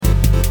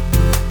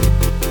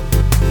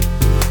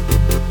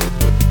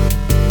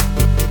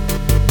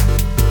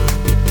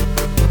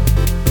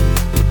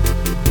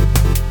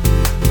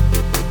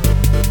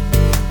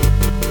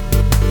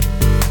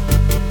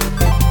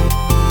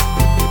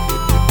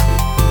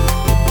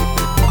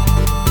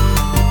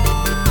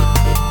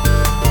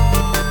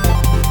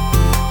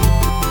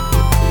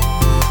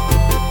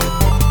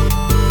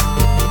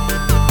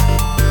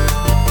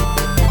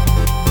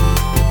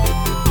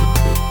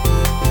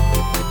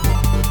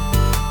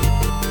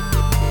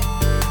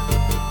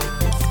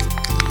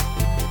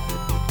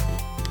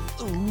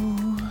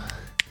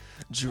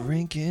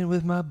drinking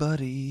with my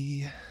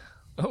buddy.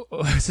 Oh,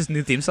 is this a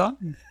new theme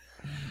song?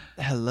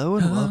 Hello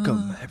and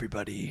welcome,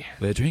 everybody.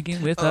 We're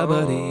drinking with our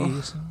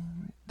buddies.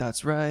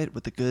 That's right,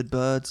 with the good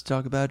buds,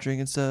 talk about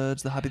drinking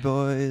suds, the Hoppy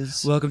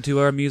Boys. Welcome to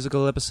our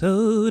musical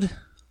episode.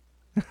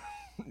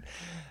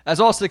 As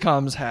all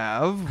sitcoms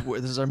have,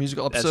 this is our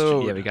musical That's episode.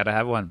 true. Yeah, we got to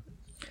have one.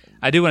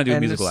 I do want to do a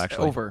And musical, it's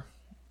actually. over.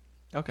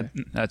 Okay.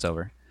 That's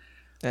over.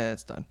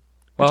 It's done.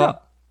 Good Well,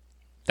 job.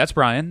 that's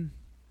Brian.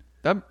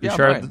 Yeah, We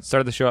Brian.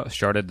 started the show.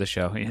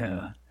 Yeah.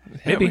 Yeah,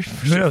 Maybe. we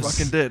Who knows?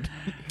 fucking did.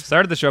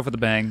 Started the show with a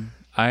bang.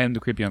 I am the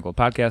creepy uncle of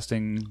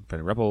podcasting,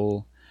 Brandon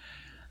Rebel.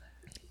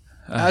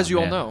 As you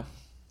all man. know.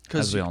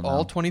 Because As we all all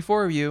know.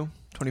 24 of you,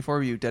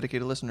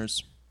 dedicated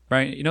listeners.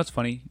 Brian, you know what's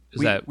funny?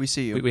 Is that we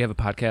see you. We have a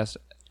podcast.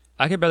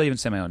 I could barely even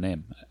say my own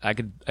name. I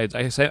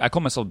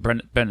call myself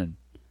Brennan.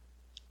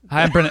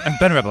 Hi, I'm Brennan. I'm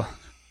Ben Rebel.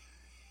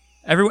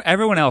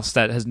 Everyone else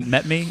that has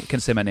met me can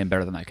say my name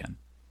better than I can.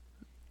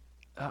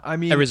 I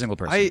mean, Every single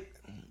person.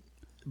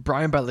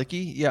 Brian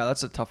Balicki, yeah,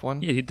 that's a tough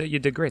one. Yeah, you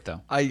did great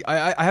though.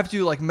 I have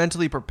to like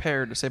mentally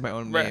prepare to say my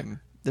own Right. name.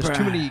 There's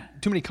too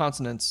many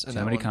consonants in So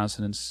that many one.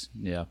 consonants.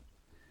 Yeah,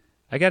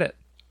 I get it.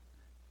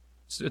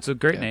 It's a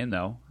great name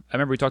though. I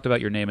remember we talked about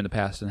your name in the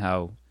past and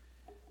how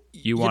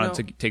you wanted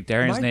to take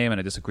Darian's name, and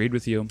I disagreed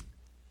with you.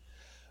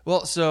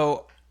 Well,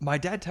 so my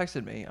dad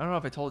texted me. I don't know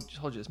if I told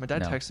you this. My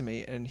dad No. texted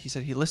me, and he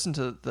said he listened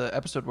to the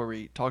episode where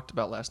we talked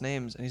about last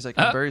names, and he's like,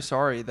 "I'm very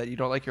sorry that you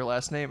don't like your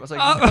last name." I was like,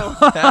 "No,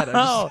 Dad, I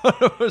just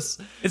thought it was."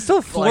 It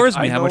still floors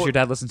Like, me I how much know- your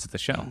dad listens to the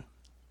show.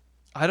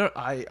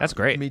 That's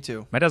great. Me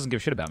too. My dad doesn't give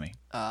a shit about me.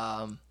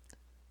 Oh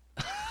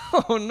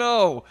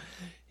no,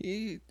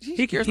 he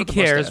cares. He about the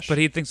cares, mustache. but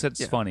he thinks it's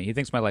Yeah. funny. He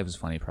thinks my life is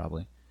funny,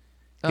 probably.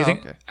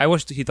 Okay. I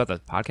wish he thought the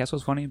podcast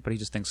was funny, but he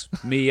just thinks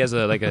me as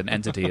an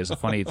entity is a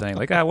funny thing.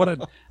 Like, look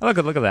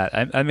at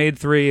that. I made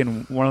 3,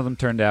 and one of them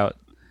turned out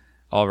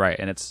all right,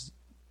 and it's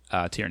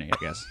Tierney, I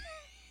guess.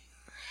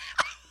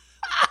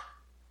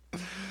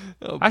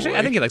 Oh, Actually, I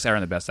boy. think he likes Aaron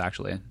the best.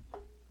 Actually,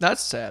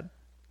 That's sad.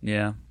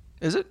 yeah.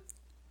 Is it?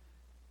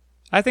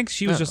 I think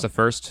she was just the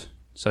first,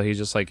 so he's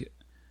just like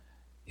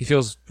he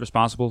feels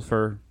responsible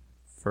for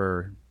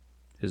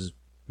his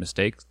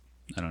mistakes.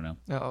 I don't know.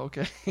 Oh,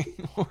 okay.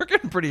 We're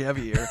getting pretty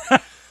heavy here.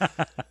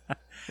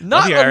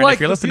 Not you, Aaron, unlike if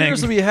you're the listening.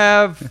 beers we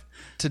have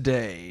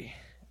today.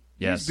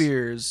 Yes, These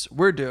beers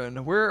we're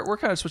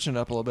kind of switching it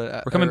up a little bit.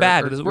 we're coming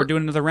back. We're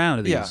doing another round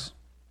of these. Yeah.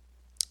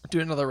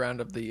 Doing another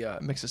round of the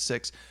mix of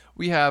 6.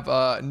 We have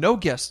no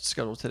guests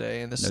scheduled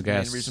today, and this is the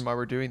main reason why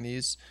we're doing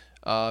these.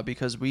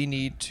 Because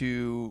we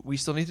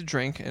still need to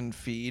drink and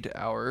feed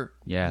our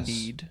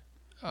need,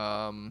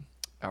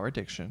 our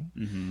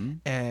addiction,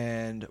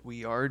 and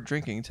we are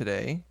drinking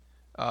today.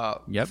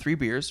 3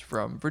 beers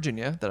from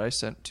Virginia that I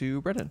sent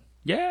to Brendan.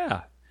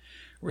 Yeah.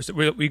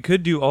 We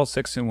could do all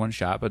 6 in one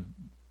shot, but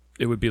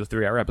it would be a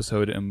 3-hour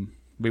episode, and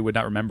we would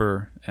not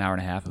remember an hour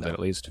and a half of it at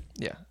least.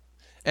 Yeah,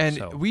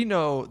 and we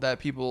know that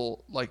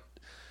people like.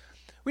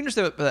 We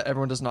understand that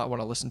everyone does not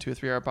want to listen to a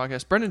 3-hour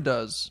podcast. Brendan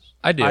does.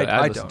 I do. I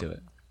don't. listen to it.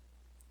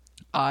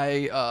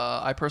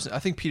 I personally, I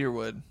think Peter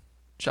would.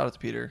 Shout out to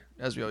Peter,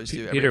 as we always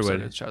do. Every Peter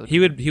episode. would. Shout out to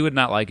He Peter. would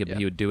not like it, but Yeah.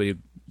 he would do it.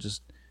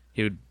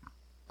 He would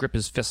grip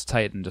his fists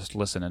tight and just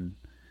listen and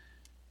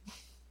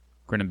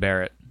grin and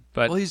bear it.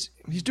 But Well, he's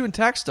doing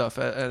tax stuff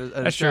at his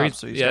that's true. job,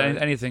 so he's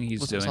gotta Anything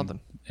he's listen to doing something.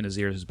 in his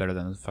ears is better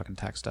than the fucking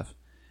tax stuff.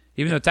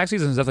 Even though tax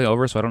season is definitely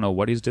over, so I don't know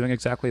what he's doing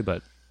exactly,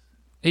 but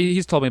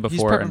he's told me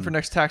before. He's prepping for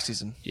next tax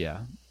season.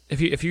 Yeah.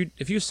 If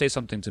you say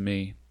something to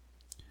me,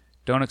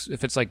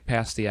 if it's like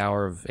past the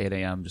hour of 8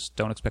 a.m., just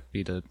don't expect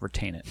me to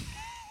retain it.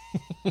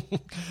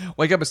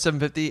 Wake up at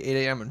 7:50,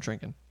 8 a.m. and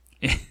drinking.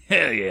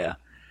 Hell yeah!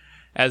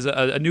 As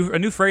a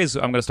new phrase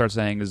I'm going to start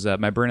saying is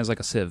my brain is like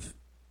a sieve.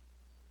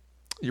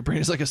 Your brain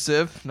is like a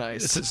sieve.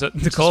 Nice. So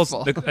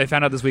I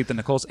found out this week that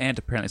Nicole's aunt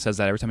apparently says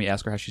that every time you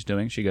ask her how she's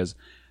doing, she goes,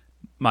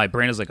 "My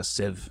brain is like a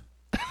sieve,"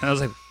 and I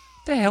was like, "What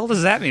the hell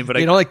does that mean?" But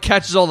it only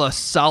catches all the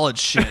solid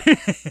shit.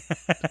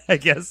 I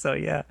guess so.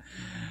 Yeah.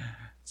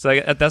 So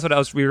that's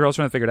what we were all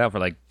trying to figure it out for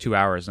like 2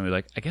 hours, and we were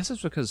like, I guess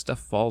it's because stuff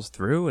falls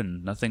through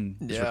and nothing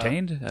is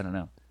retained. I don't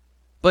know.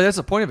 But that's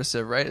the point of a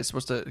sieve, right? It's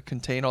supposed to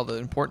contain all the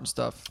important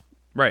stuff.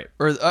 Right.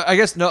 Or I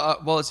guess no.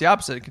 Well, it's the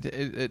opposite.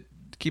 It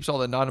keeps all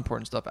the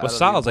non-important stuff out. Well, of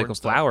solids the like with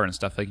important flour and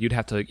stuff, like you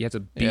have to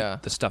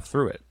beat the stuff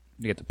through it.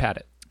 You get to pat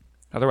it.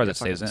 Otherwise, it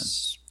stays in.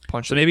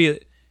 Punch So maybe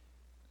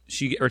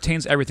she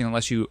retains everything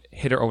unless you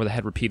hit her over the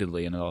head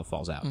repeatedly and it all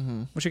falls out.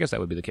 Mm-hmm. Which I guess that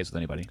would be the case with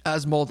anybody.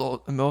 as most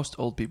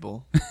old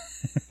people.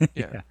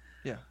 Yeah.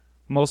 Yeah.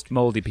 Most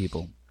moldy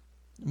people.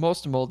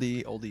 Most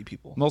moldy oldie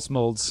people. Most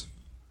molds.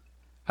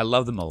 I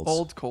love the molds.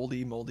 Old,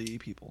 coldy, moldy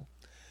people.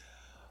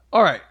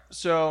 All right,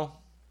 so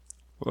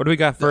What do we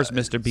got first,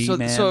 Mr. B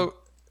Man? So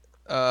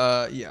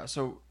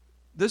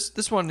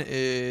this one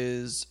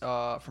is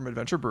from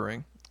Adventure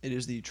Brewing. It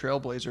is the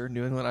Trailblazer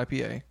New England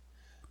IPA.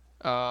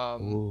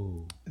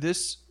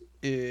 This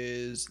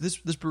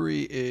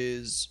brewery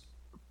is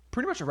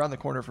pretty much around the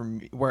corner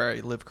from where I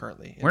live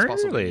currently. In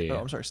Really? Oh,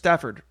 I'm sorry,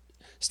 Stafford,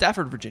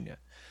 Virginia.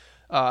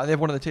 They have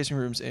one of the tasting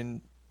rooms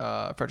in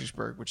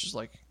Fredericksburg, which is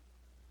like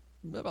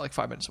about like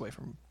 5 minutes away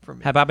from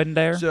me. Have I been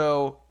there?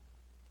 So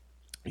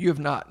you have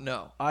not.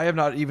 No, I have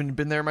not even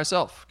been there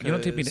myself. You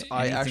don't take me to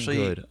anything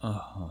good.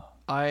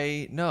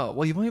 I know.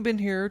 Well, you've only been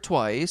here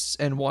twice,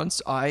 and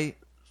once I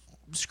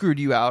screwed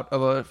you out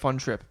of a fun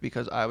trip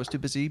because I was too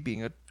busy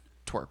being a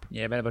twerp.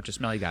 Yeah, I met a bunch of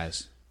smelly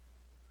guys.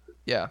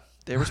 Yeah,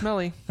 they were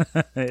smelly.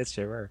 It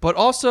sure were. But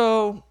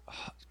also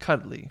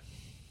cuddly.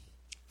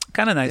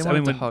 Kind of nice. They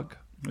wanted to hug.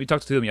 We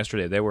talked to them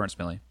yesterday. They weren't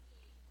smelly.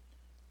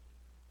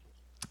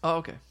 Oh,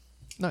 okay.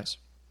 Nice.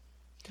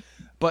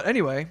 But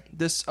anyway,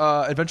 this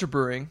Adventure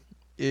Brewing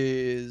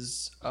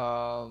is, like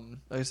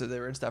I said, they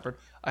were in Stafford.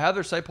 I have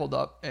their site pulled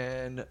up,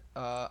 and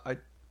I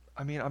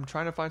mean, I'm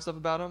trying to find stuff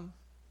about them.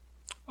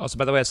 Also,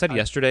 by the way, I said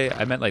yesterday.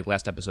 I meant like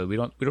last episode. We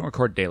don't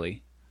record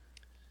daily.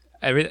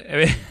 I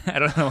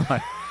don't know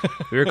why.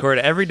 We record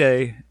every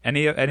day.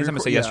 Anytime I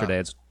say yesterday,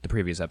 it's the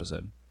previous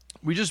episode.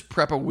 We just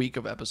prep a week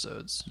of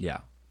episodes. Yeah.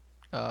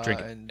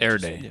 Drink air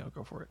day.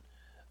 Go for it.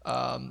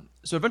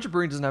 So Adventure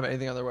Brewing doesn't have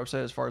anything on their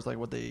website as far as like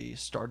what they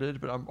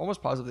started, but I'm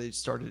almost positive they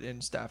started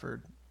in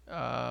Stafford.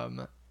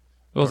 Well,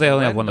 they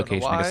only have one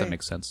location. I guess that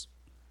makes sense.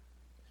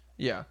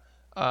 Yeah.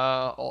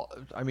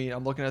 I mean,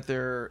 I'm looking at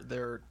their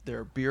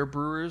beer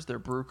brewers, their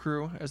brew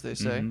crew, as they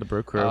say. The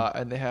brew crew.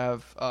 And they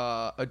have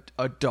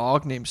a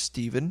dog named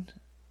Steven.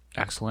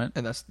 Excellent.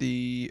 And that's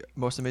the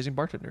most amazing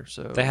bartender.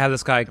 So they have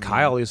this guy,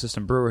 Kyle, the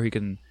assistant brewer. He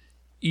can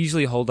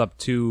easily hold up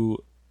 2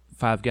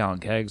 5-gallon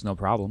kegs, no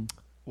problem.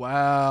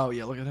 Wow.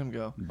 Yeah, look at him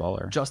go.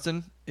 Baller.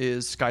 Justin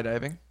is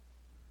skydiving.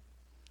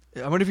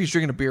 I wonder if he's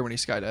drinking a beer when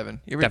he's skydiving.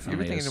 You ever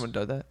think anyone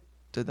did that?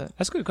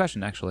 That's a good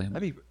question, actually.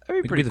 That'd be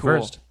pretty cool.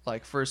 First.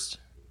 Like first,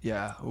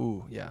 yeah.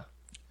 Ooh, yeah.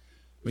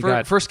 We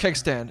got first keg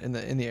stand in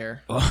the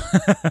air.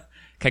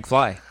 Keg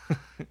fly.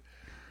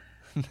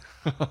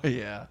 Oh,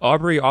 yeah.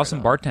 Aubrey,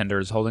 awesome bartender,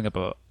 is holding up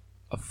a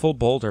full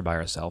boulder by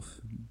herself.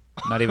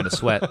 Not even a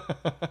sweat.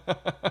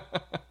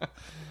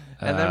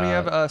 And then we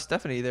have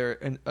Stephanie,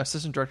 their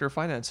assistant director of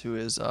finance, who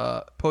is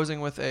posing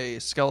with a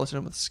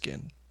skeleton with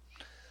skin.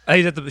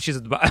 She's at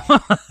the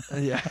bottom.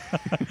 Yeah.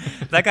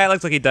 That guy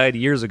looks like he died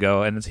years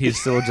ago, and he's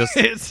still just...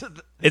 it's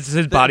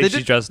his body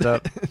she's dressed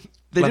up.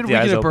 They did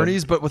Weekend at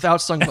Bernie's, but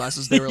without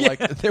sunglasses. They were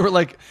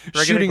like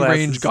shooting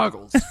range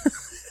goggles.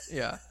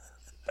 Yeah.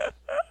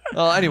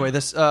 Anyway,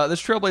 this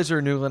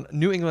Trailblazer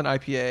New England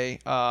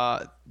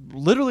IPA,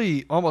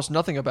 literally almost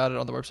nothing about it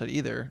on the website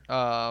either.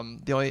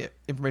 The only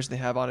information they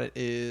have on it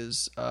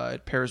is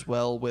it pairs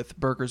well with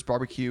burgers,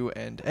 barbecue,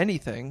 and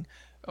anything.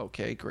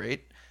 Okay,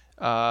 great.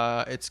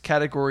 Its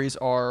categories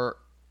are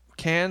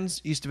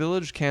cans East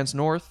Village, cans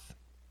North.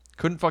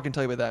 Couldn't fucking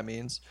tell you what that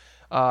means.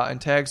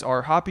 And tags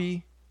are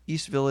Hoppy,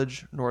 East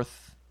Village,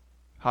 North,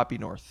 Hoppy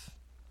North.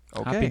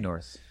 Okay. Hoppy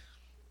North.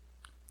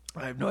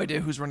 I have no idea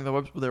who's running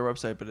their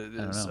website, but it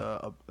is.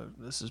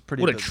 This is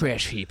pretty. What a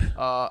trash heap.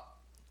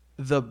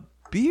 The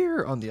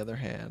beer, on the other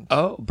hand.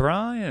 Oh,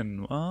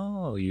 Brian.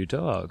 Oh, you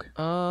dog.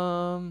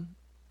 I'm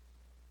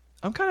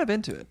kind of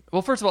into it.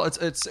 Well, first of all, it's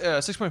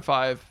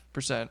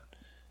 6.5%.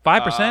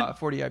 5%?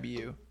 40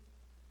 IBU.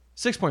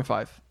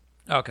 6.5.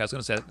 Okay, I was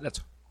gonna say that's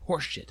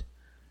horseshit.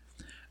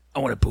 I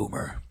want a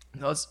boomer.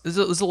 No, this is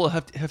a little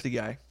hefty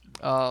guy.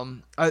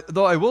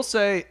 Though I will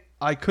say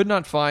I could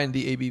not find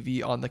the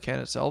ABV on the can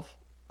itself.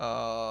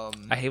 I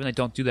hate when they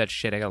don't do that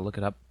shit. I gotta look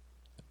it up.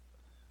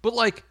 But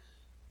like,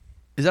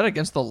 is that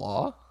against the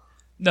law?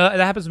 No, that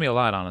happens to me a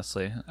lot,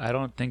 honestly. I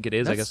don't think it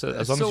is. I guess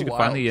as long as you can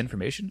find the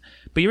information.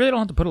 But you really don't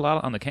have to put a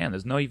lot on the can.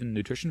 There's no even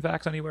nutrition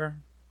facts anywhere,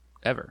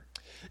 ever.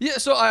 Yeah,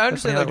 so I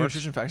understand like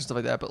nutrition facts and stuff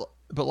like that,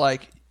 but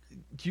like,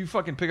 you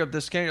fucking pick up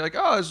this can, you're like,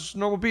 oh, it's just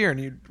normal beer, and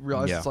you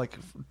realize it's like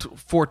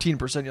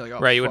 14%. You're like, oh,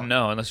 right, you wouldn't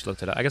know unless you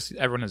looked it up. I guess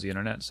everyone has the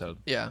internet, so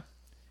yeah,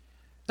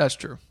 that's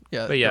true.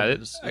 Yeah, but yeah,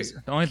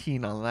 only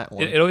keen on that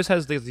one. It always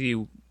has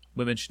the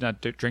women should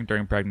not drink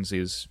during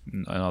pregnancies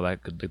and all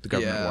that, the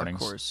government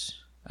warnings. Of course.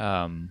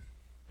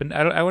 But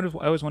I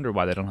always wonder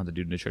why they don't have to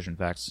do nutrition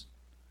facts.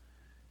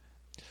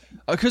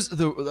 Because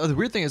the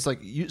weird thing is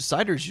like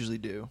ciders usually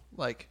do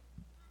like.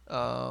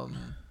 Or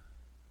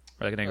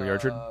like an Angry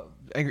Orchard?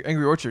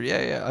 Angry Orchard,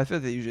 yeah. I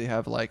think they usually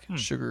have like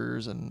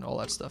sugars and all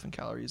that stuff and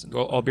calories. And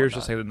all beers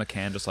just say in the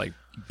can, just like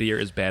beer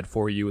is bad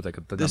for you with like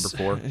the number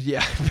 4.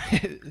 Yeah,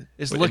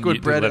 it's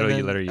liquid bread.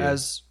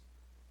 As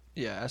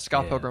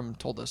Scott Pilgrim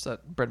told us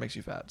that bread makes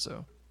you fat,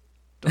 so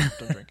don't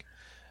drink.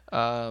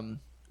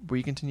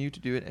 We continue to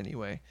do it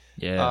anyway.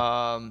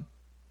 Yeah.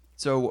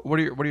 So what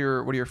are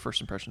your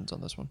first impressions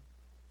on this one?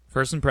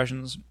 First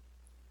impressions,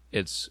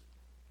 it's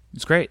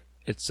great.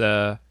 It's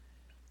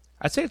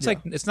I'd say it's like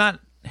it's not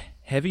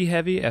heavy.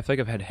 I feel like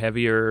I've had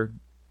heavier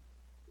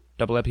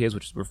double IPAs,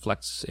 which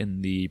reflects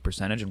in the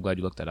percentage. I'm glad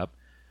you looked that up.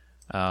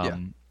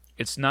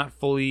 It's not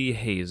fully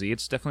hazy.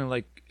 It's definitely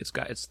like it's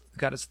got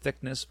its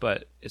thickness,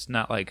 but it's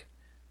not like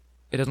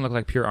it doesn't look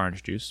like pure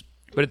orange juice.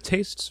 But it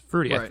tastes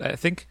fruity. Right. I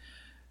think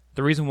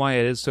the reason why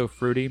it is so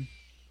fruity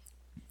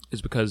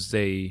is because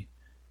they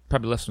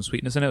probably left some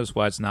sweetness in it. That's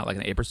why it's not like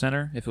an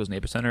 8%er. If it was an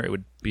 8%er, it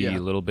would be a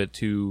little bit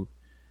too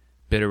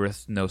bitter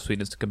with no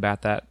sweetness to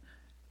combat that.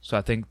 So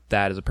I think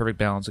that is a perfect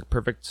balance, a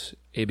perfect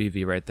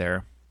ABV right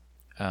there.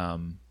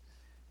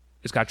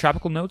 It's got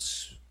tropical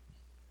notes.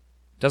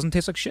 Doesn't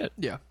taste like shit.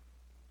 Yeah,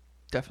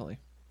 definitely.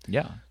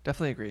 Yeah,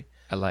 definitely agree.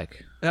 I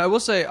like. And I will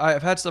say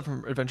I've had stuff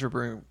from Adventure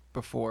Brewing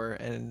before,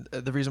 and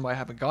the reason why I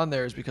haven't gone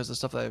there is because the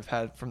stuff that I've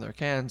had from their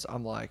cans,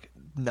 I'm like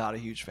not a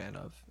huge fan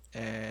of.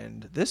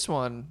 And this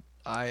one,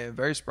 I am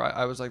very surprised.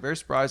 I was like very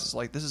surprised. It's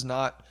like this is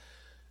not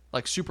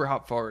like super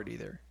hop forward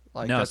either.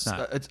 Like no, it's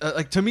not. It's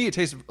like to me, it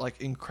tastes like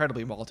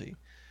incredibly malty.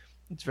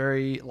 It's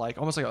very like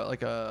almost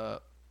like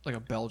a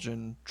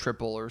Belgian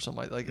triple or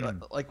something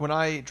like when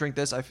I drink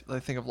this, I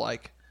think of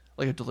like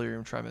a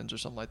Delirium Tremens or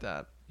something like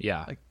that.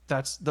 Yeah, like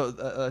that's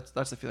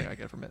the feeling I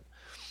get from it.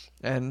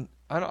 And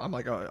I'm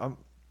like, I'm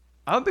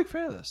a big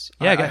fan of this.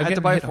 Yeah, I had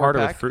to buy a 4-pack. Harder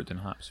with fruit than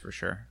hops for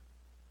sure.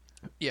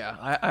 Yeah,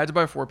 I had to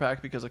buy a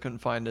 4-pack because I couldn't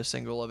find a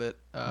single of it.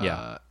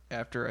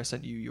 After I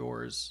sent you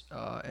yours,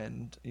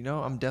 and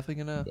I'm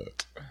definitely gonna,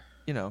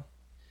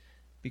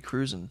 be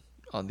cruising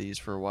on these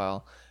for a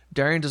while.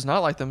 Darian does not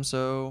like them,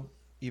 so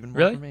even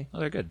more for me. Oh,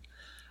 they're good.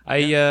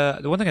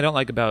 The one thing I don't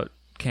like about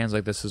cans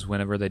like this is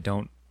whenever they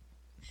don't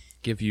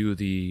give you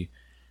the.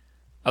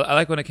 I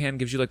like when a can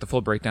gives you like the full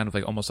breakdown of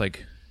like almost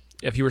like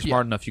if you were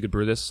smart enough, you could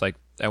brew this. Like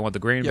I want the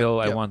grain bill,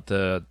 I want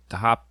the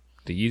hop,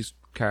 the yeast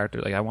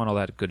character. Like I want all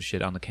that good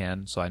shit on the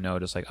can, so I know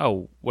just like,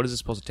 oh, what is this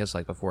supposed to taste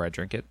like before I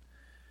drink it?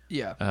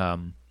 Yeah.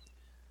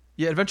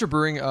 Adventure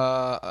Brewing.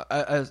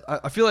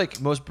 I feel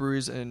like most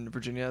breweries in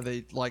Virginia,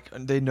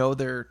 they know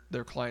their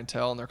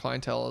clientele, and their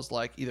clientele is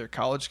like either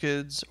college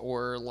kids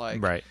or like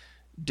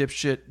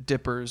dipshit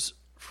dippers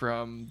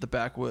from the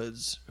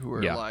backwoods who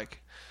are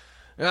like,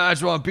 I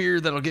just want beer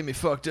that'll get me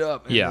fucked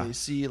up. And they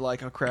see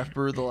like a craft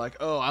brewer, they're like,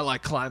 oh, I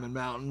like climbing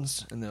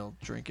mountains, and they'll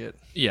drink it.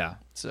 Yeah.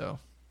 So.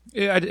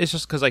 Yeah, it's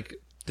just because like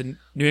the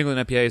New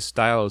England IPA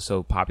style is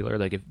so popular.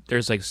 Like if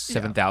there's like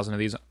 7,000 of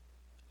these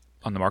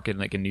on the market,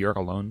 like in New York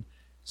alone.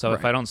 So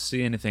if I don't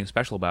see anything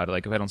special about it,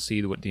 like if I don't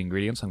see what the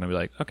ingredients, I'm gonna be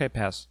like, okay,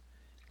 pass.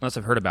 Unless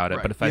I've heard about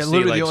it. But if I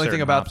see like the only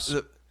thing about hops,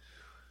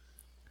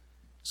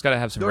 it's got to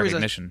have some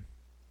recognition.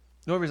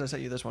 The only reason I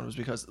sent you this one was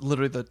because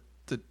literally the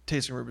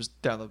tasting room is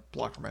down the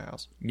block from my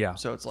house. Yeah.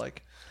 So it's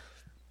like,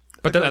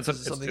 but then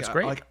it's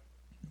great. Like,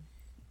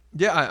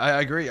 yeah, I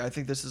agree. I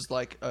think this is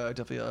like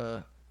definitely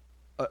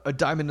a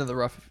diamond in the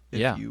rough,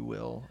 if you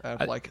will,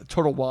 out of like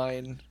Total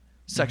Wine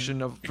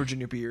section of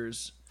Virginia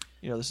beers.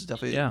 This is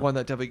definitely one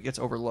that definitely gets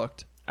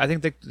overlooked. I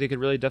think they could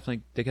really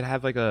definitely they could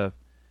have like they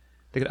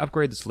could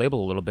upgrade this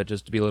label a little bit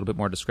just to be a little bit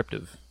more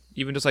descriptive.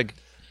 Even if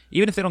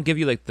they don't give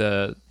you like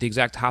the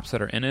exact hops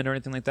that are in it or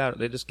anything like that,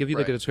 they just give you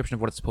like a description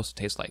of what it's supposed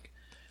to taste like.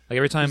 Like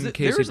every time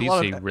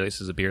KCBC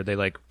releases a beer, they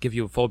like give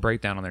you a full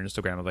breakdown on their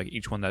Instagram of like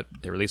each one that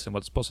they release and what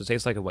it's supposed to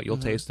taste like and what you'll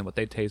taste and what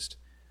they taste.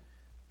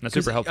 And that's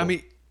super helpful. I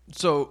mean,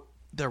 so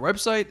their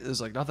website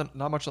is like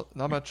not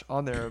much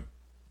on there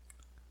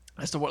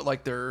as to what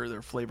like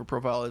their flavor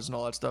profile is and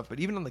all that stuff. But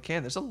even on the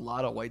can, there's a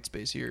lot of white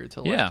space here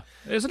to like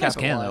there's a nice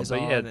can though.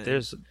 But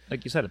there's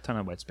like you said, a ton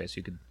of white space.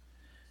 You could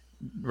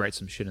write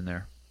some shit in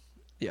there.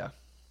 Yeah,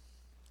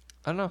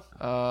 I don't know.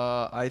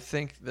 I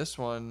think this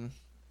one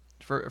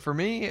for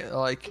me,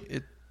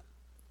 like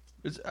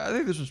I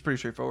think this was pretty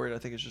straightforward. I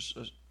think it's just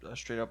a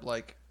straight up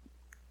like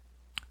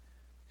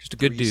just a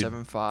good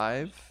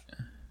 3.75.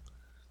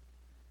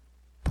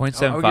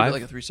 0.75. I would give it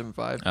like a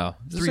 3.75. Oh,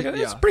 it's pretty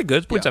good.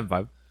 It's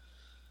 0.75.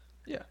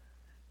 Yeah.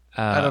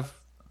 Out of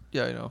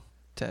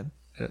 10.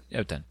 Out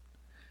of 10.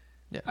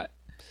 Yeah.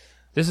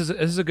 This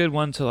is a good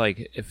one to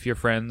like if your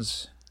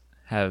friends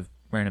have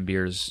random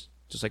beers,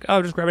 just like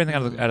just grab anything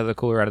out of the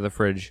cooler, out of the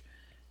fridge,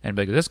 and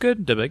be like, "Is this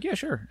good?" They'll be like, "Yeah,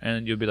 sure."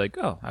 And you'd be like,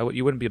 "Oh,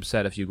 you wouldn't be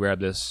upset if you grab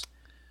this."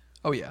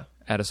 Oh yeah.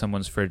 Out of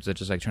someone's fridge that's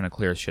just like trying to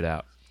clear shit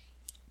out.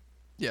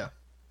 Yeah.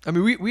 I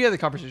mean, we had the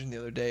conversation the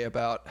other day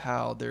about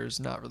how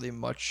there's not really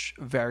much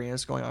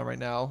variance going on right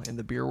now in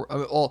the beer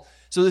world.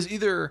 So there's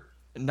either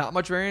not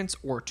much variance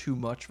or too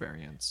much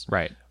variance.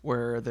 Right.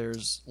 Where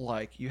there's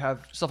like, you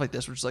have stuff like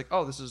this, which is like,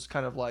 oh, this is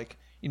kind of like,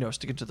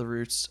 sticking to the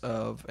roots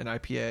of an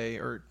IPA,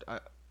 or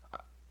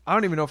I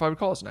don't even know if I would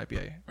call this an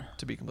IPA,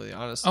 to be completely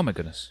honest. Oh my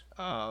goodness.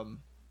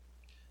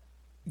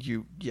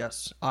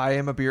 Yes, I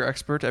am a beer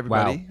expert,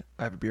 everybody. Wow.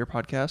 I have a beer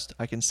podcast.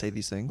 I can say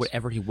these things.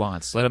 Whatever he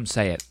wants. Let him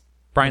say it.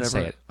 Brian,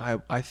 say it.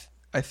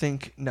 I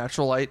think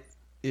Natural Light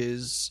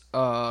is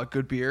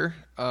good beer,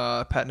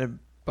 patented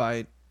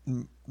by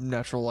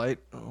Natural Light.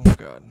 Oh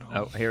God! No.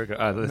 Oh, here we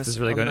go. This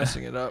is really good.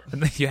 Messing it up.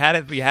 You had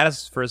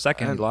us for a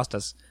second. You lost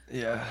us.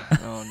 Yeah.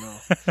 Oh no.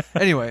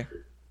 Anyway,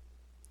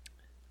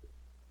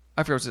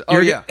 I forgot what to say. Oh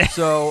yeah.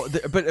 So,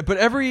 but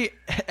every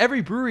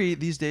brewery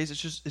these days is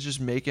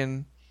just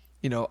making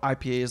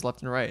IPAs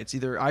left and right. It's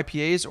either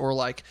IPAs or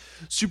like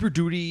Super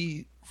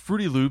Duty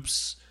Fruity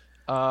Loops.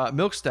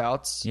 Milk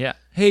stouts. Yeah.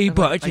 Hey,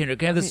 bartender,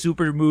 can I have the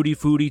super moody,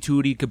 foodie,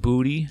 tootie,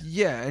 kabooty?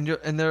 Yeah,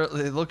 and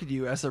they look at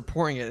you as they're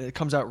pouring it, and it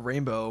comes out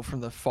rainbow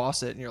from the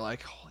faucet, and you're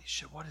like, holy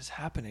shit, what is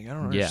happening? I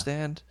don't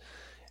understand.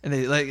 And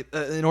they like,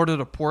 in order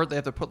to pour it, they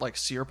have to put like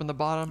syrup in the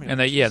bottom. And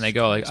they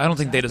go like, I don't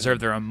think they deserve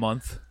their own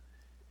month.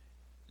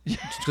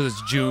 Just because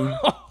it's June.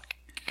 Oh,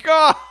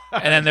 God.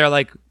 And then they're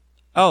like,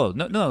 Oh,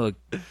 no,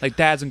 like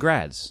dads and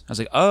grads. I was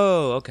like,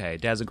 oh, okay,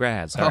 dads and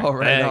grads. All Oh,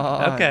 right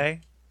on.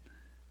 Okay.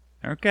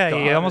 Got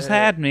You almost it.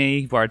 had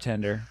me,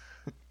 bartender.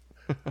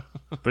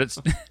 But it's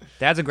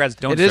dads and grads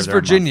don't. It is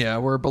Virginia.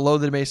 We're below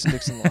the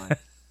Mason-Dixon line.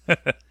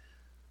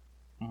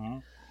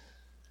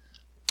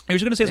 I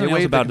was going to say something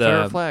else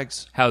about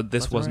flags. how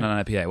this wasn't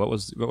an IPA. What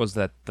was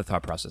the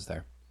thought process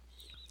there?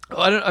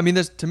 To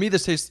me,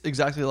 this tastes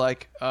exactly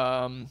like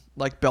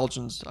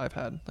Belgians I've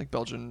had, like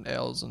Belgian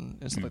ales and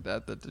stuff like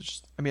that. That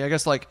just, I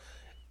guess like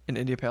an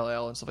India Pale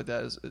Ale and stuff like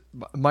that it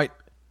might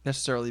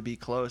necessarily be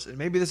close. And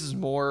maybe this is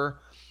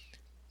more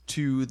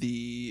to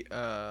the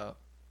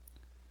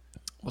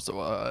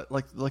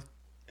like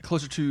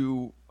closer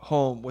to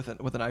home with an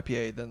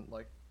IPA than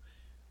like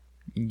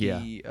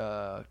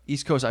the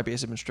East Coast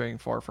IPAs have been straying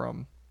far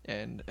from,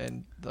 and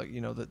like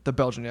the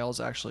Belgian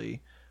ales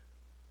actually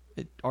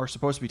are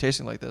supposed to be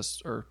tasting like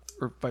this, or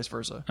vice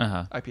versa.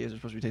 IPAs are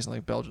supposed to be tasting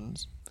like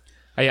Belgians.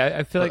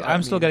 I feel like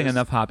I'm still getting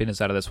enough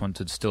hoppiness out of this one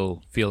to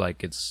still feel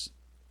like it's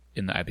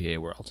in the IPA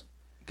world.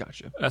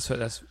 Gotcha.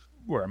 That's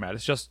where I'm at.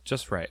 It's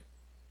just right.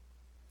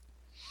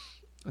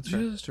 That's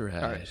just right.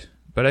 All right.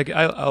 But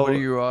I'll. What are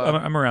you?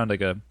 I'm around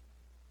like a.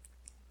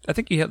 I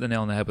think you hit the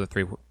nail on the head with a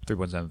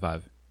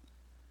 3.75.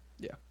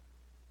 Yeah,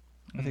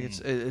 I think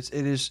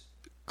it is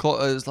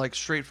like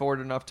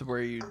straightforward enough to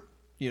where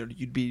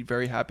you'd be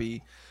very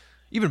happy.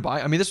 Even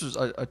buy. This was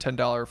a $10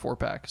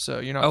 4-pack, so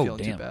you're not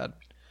feeling too bad.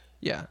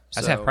 Yeah,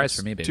 that's half price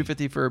for me, baby.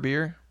 $2.50 for a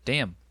beer.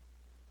 Damn.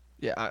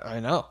 Yeah, I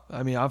know.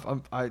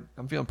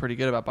 I'm feeling pretty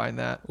good about buying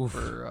that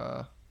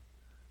for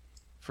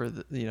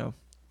the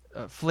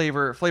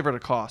flavor to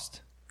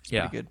cost. It's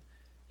pretty good.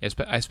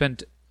 I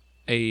spent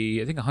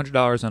I think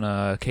 $100 on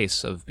a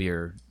case of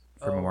beer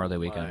for Memorial Day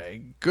weekend.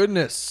 My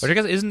goodness. Which I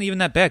guess isn't even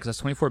that bad because that's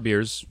 24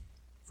 beers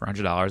for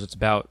 $100. It's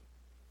about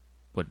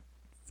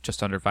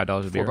just under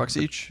 $5 a beer.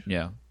 $4 each.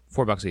 Yeah,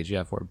 $4 each.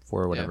 Yeah, four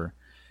or whatever.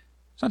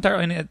 Yeah. It's not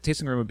entirely. A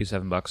tasting room would be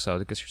 $7, so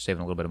I guess you're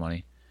saving a little bit of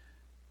money.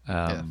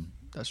 Yeah,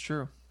 that's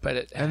true.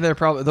 But they're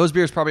probably those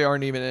beers probably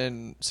aren't even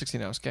in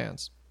 16-ounce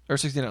cans or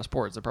 16-ounce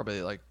pours. They're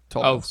probably like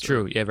 12. Oh,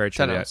 true. Yeah, very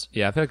true. 10 ounce.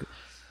 Yeah, I feel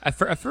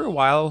like for a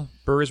while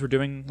breweries were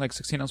doing like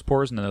 16-ounce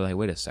pours, and then they're like,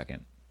 wait a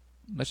second,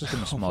 let's just give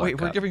them a smaller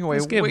cup. We're giving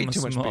away way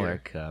too much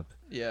beer. Cup.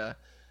 Yeah,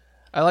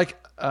 I like.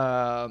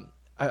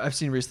 I've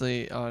seen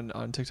recently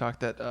on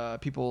TikTok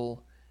that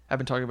people have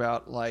been talking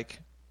about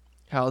like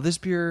how this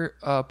beer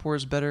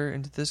pours better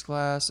into this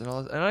glass and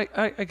all that.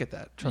 And I get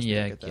that. Trust me,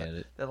 I get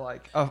it. That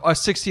like a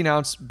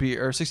 16-ounce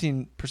beer or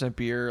 16%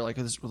 beer, like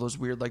those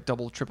weird like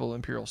double, triple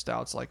imperial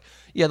stouts, like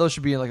those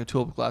should be in like a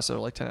tulip glass that are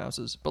like 10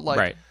 ounces. But like,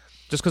 right,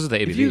 just because of the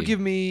ABV. If you give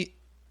me,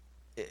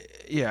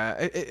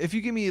 if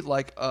you give me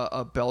like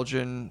a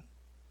Belgian,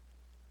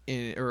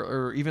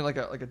 or even like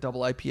a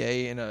double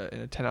IPA in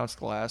a 10-ounce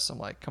glass, I'm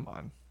like, come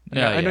on.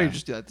 I know you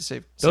just do that to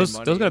save those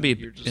money. Those gotta be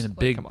in a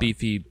big,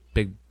 beefy,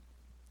 big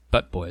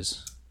butt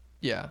boys.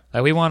 Yeah.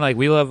 Like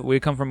we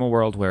come from a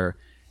world where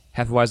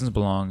Hefeweizens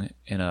belong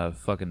in a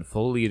fucking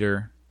full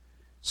liter,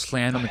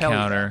 slammed on the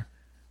counter,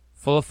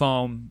 full of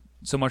foam,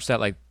 so much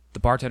that like the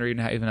bartender even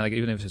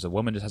if it's a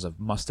woman just has a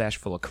mustache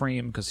full of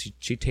cream because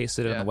she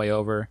tasted it on the way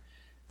over.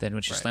 Then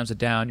when she slams it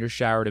down, you're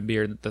showered in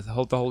beer. The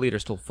whole liter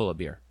is still full of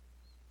beer.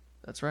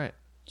 That's right.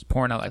 It's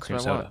pouring out like cream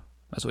soda.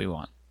 That's what we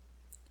want.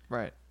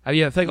 Right. I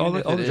feel like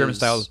all the German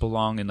styles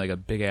belong in like a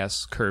big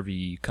ass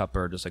curvy cup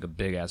or just like a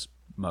big ass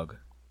mug.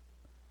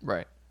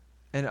 Right.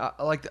 And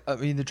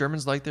the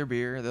Germans like their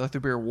beer. They like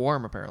their beer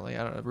warm, apparently.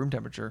 I don't know, room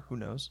temperature. Who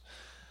knows?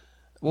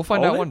 We'll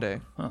find out one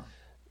day. Huh.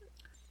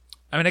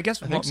 I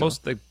guess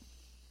most like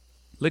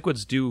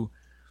liquids do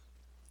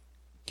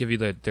give you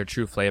their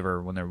true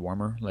flavor when they're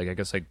warmer. Like I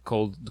guess like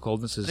the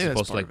coldness is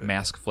supposed to like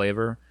mask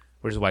flavor,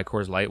 which is why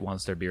Coors Light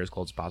wants their beer as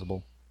cold as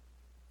possible.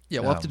 Yeah,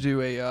 we'll have to do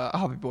a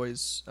Hoppy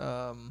Boys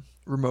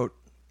remote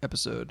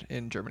episode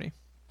in Germany.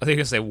 I think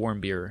I say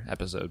warm beer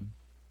episode.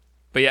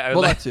 But yeah,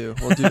 that too.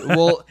 We'll do.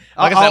 Well,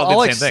 I'll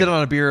like sit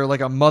on a beer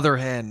like a mother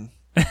hen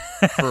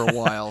for a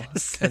while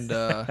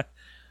and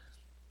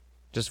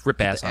just rip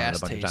ass on it a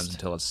bunch of times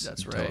until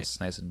it's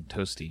nice and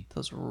toasty.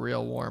 Those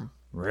real warm,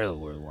 real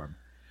warm.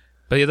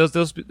 But yeah,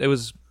 those it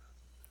was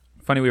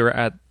funny. We were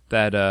at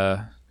that.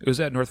 It was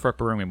at North Fork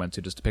Brewing we went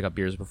to just to pick up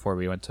beers before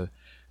we went to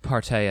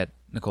partay at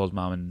Nicole's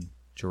mom and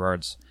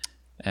Gerard's,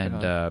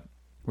 and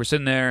we're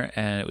sitting there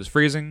and it was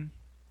freezing,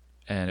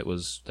 and it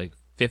was like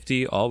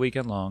 50 all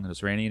weekend long. It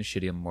was rainy and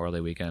shitty on Memorial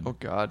Day weekend. Oh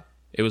God!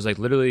 It was like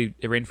literally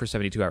it rained for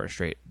 72 hours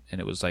straight, and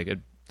it was like it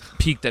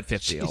peaked at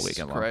 50 all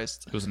weekend long.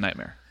 It was a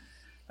nightmare.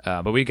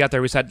 But we got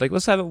there. We said like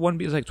let's have one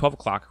beer. It was like 12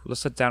 o'clock.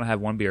 Let's sit down and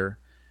have one beer.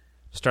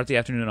 Start the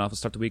afternoon off. Let's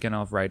start the weekend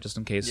off right, just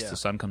in case the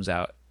sun comes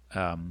out.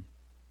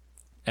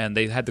 And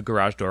they had the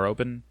garage door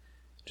open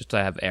just to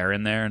have air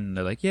in there, and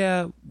they're like,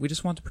 "Yeah, we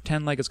just want to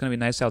pretend like it's gonna be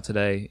nice out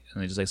today."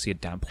 And they just like see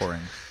it downpouring.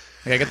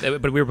 Like I get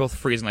that, but we were both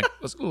freezing. Like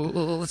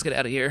let's get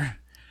out of here.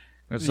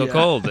 It's so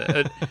cold.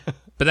 But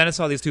then I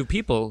saw these two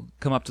people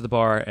come up to the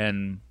bar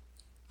and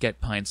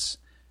get pints,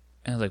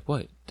 and I was like,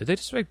 "What? Did they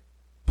just like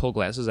pull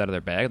glasses out of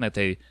their bag?" And like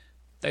they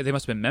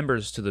must have been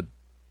members to the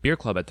beer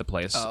club at the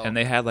place, and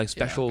they had like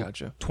special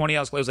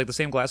 20-ounce. It was like the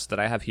same glasses that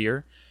I have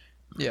here.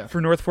 Yeah.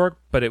 For North Fork,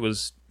 but it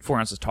was 4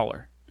 ounces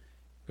taller.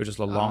 It was just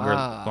a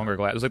longer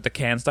glass. It was like the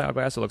can style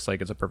glass. It looks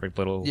like it's a perfect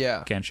little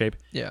can shape.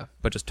 Yeah.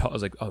 But just tall. I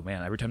was like, oh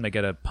man! Every time they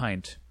get a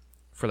pint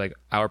for like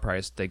our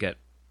price, they get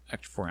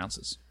extra 4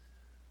 ounces.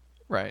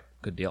 Right.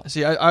 Good deal.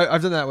 See,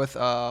 I've done that with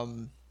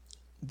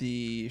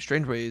the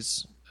Strange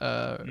Ways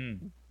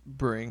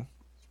brewing,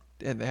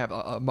 and they have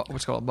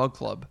what's called a mug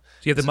club.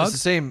 Do you have the mug? It's the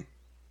same.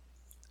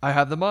 I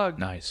have the mug.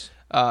 Nice.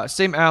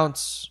 Same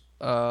ounce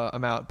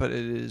amount, but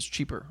it is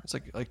cheaper. It's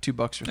like $2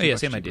 or $3. Yeah,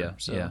 same cheaper. idea.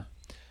 So.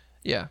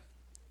 Yeah.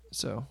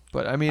 So,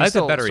 but I mean, I like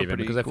still, that better still even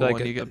because cool I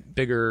feel like a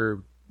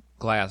bigger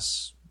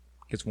glass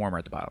gets warmer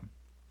at the bottom.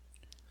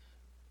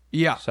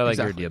 Yeah, so I like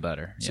your idea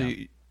better. So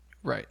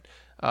right.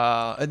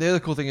 And the other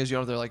cool thing is you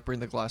don't have to like bring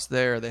the glass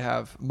there. They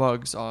have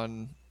mugs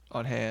on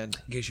hand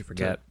in case you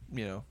forget.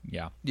 Yeah.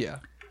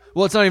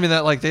 Well, it's not even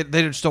that like they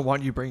just don't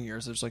want you bringing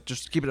yours. It's like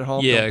just keep it at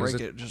home. Yeah, don't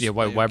break it. Just,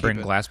 why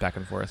bring glass back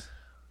and forth?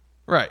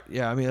 Right.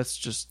 Yeah. I mean, that's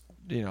just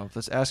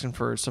that's asking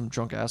for some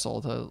drunk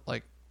asshole to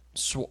like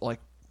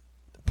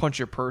punch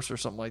your purse or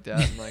something like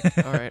that. And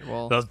like, all right,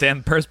 well, those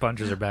damn purse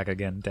punchers are back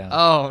again. Down.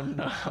 Oh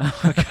no!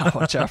 Gotta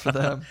watch out for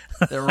them.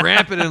 They're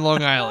rampant in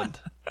Long Island.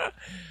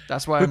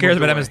 That's why. Who cares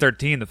about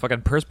MS-13? The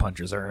fucking purse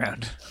punchers are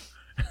around.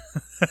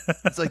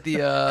 It's like the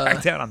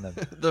crack down on them.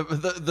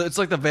 The it's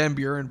like the Van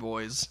Buren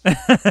boys. You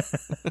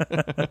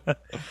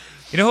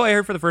know who I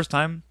heard for the first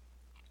time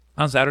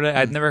on Saturday?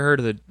 I'd never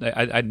heard of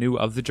I knew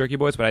of the Jerky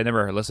Boys, but I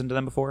never listened to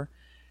them before.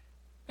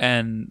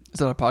 And is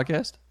that a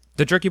podcast?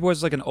 The Jerky Boys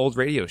was like an old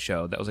radio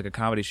show that was like a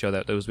comedy show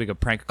that was like a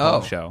prank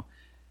call show.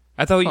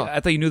 I thought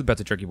you knew about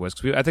the Jerky Boys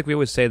because I think we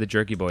always say the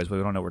Jerky Boys, but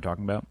we don't know what we're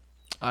talking about.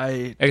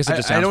 I guess it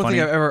just sounds I don't funny.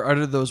 think I've ever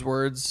uttered those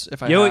words.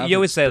 If you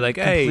always say like,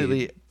 "Hey,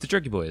 the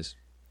Jerky Boys."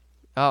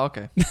 Oh,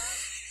 okay.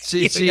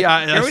 See,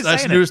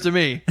 that's news to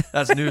me.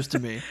 That's news to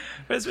me.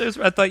 I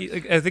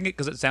think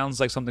because it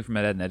sounds like something from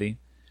Ed and Eddie.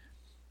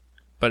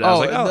 But I was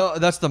like, no,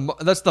 that's the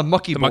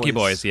Mucky Boys. The Mucky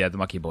Boys, yeah, the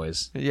Mucky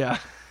Boys. Yeah.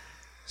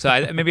 So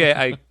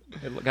I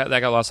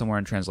got lost somewhere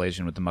in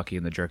translation with the Mucky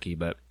and the Jerky,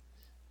 but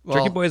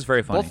Jerky Boys is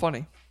very funny. Both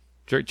funny.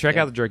 Check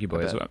out the Jerky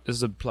Boys. This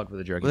is a plug for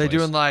the Jerky Boys. Were they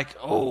doing like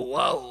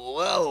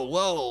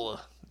whoa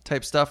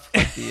type stuff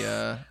like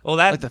the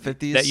like the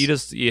 50s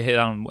that you hit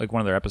on like one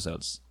of their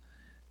episodes.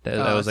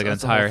 That was like an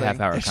entire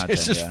half-hour content.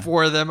 It's just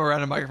four of them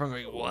around a microphone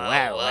going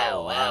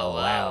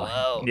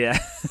wow. Yeah.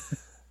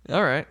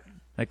 All right.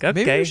 Like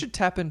okay. Maybe we should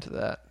tap into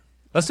that.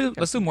 Let's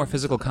do more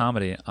physical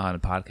comedy on a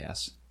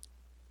podcast.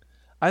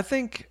 I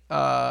think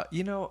I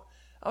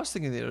was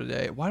thinking the other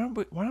day, why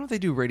don't they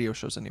do radio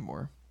shows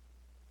anymore?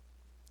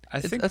 I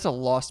think that's a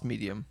lost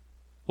medium.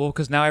 Well,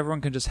 because now everyone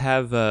can just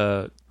have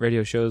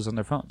radio shows on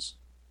their phones.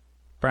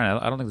 Brian,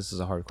 I don't think this is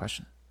a hard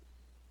question.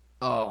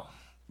 Oh,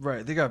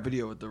 right. They got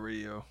video with the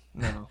radio.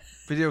 No.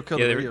 Video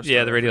killed the radio star.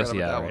 Yeah, the radio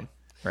star.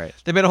 Right.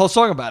 They made a whole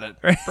song about it,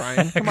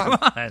 Brian. Come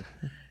on.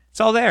 It's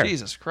all there.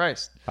 Jesus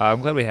Christ.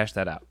 I'm glad we hashed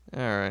that out.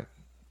 All right.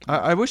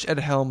 I wish Ed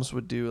Helms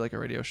would do like a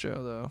radio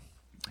show, though.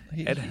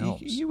 Ed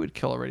Helms? He would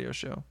kill a radio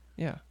show.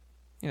 Yeah.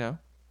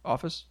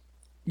 Office.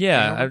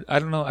 Yeah, I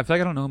don't know. I feel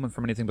like I don't know him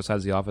from anything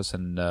besides The Office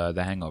and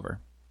The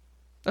Hangover.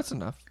 That's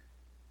enough.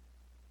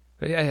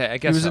 But yeah, I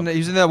guess he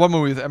was in that one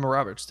movie with Emma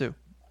Roberts, too.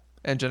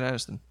 And Jen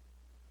Aniston.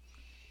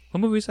 What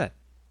movie is that?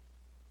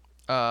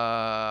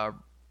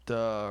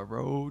 The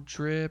Road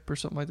Trip or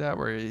something like that,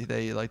 where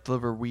they like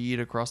deliver weed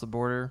across the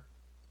border.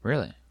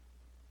 Really?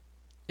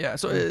 Yeah.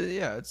 So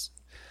it's.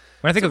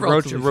 When I think of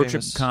road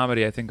trip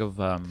comedy, I think of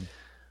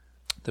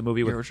the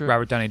movie with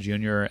Robert Downey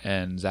Jr.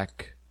 and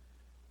Zach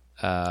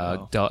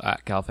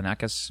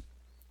Galifianakis,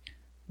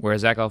 where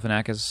Zach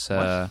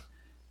Galifianakis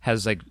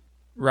has like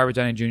Robert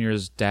Downey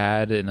Jr.'s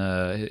dad in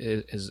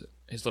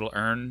his little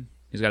urn.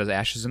 He's got his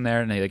ashes in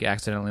there, and he like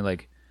accidentally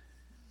like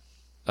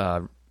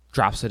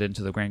drops it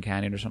into the Grand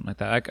Canyon or something like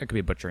that. I could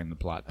be butchering the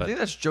plot, but I think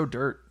that's Joe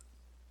Dirt.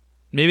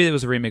 Maybe it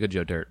was a remake of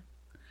Joe Dirt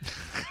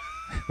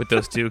with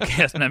those two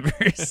cast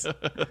members.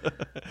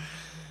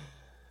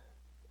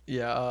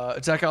 Yeah,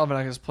 Zach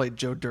Galifianakis played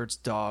Joe Dirt's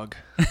dog,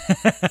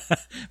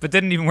 but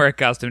didn't even wear a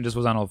costume; just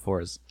was on all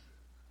fours.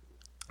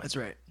 That's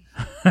right.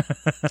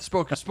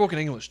 Spoke in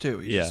English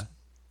too.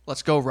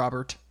 Let's go,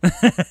 Robert.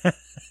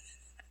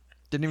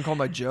 Didn't even call him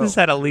by Joe. Just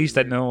had a leash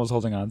that no one was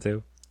holding on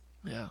to.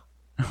 Yeah,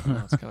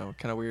 it's kind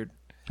of weird.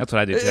 That's what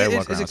I do too. I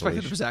walk around it's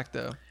expected for Zach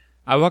though.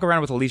 I walk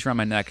around with a leash around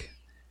my neck,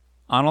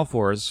 on all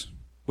fours,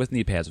 with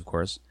knee pads, of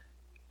course,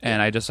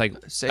 and I just like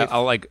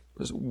I'll like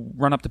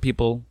run up to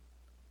people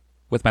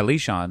with my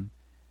leash on,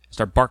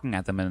 start barking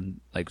at them,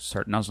 and like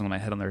start nuzzling my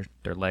head on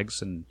their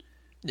legs, and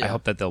I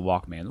hope that they'll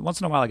walk me. And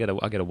once in a while,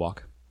 I'll get a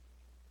walk.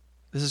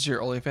 This is your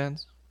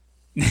OnlyFans?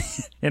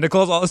 And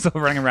Nicole's also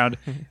running around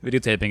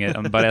videotaping it.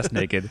 I'm butt ass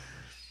naked.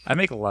 I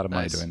make a lot of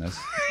money doing this.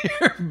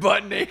 You're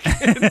butt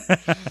naked.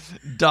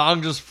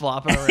 Dong just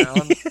flopping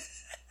around.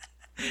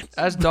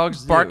 As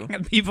dogs do. Barking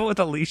at people with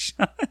a leash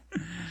on.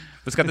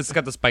 It's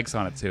got the spikes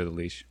on it too, the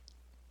leash.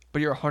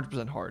 But you're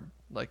 100% hard.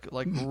 Like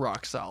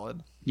rock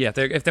solid. Yeah,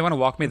 if they want to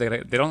walk me, they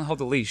don't hold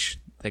the leash.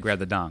 they grab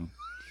the dong.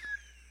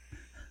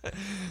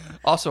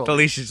 Also,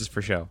 Felicia's just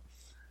for show.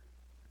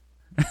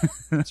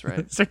 That's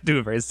right. Start doing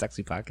a very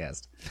sexy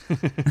podcast.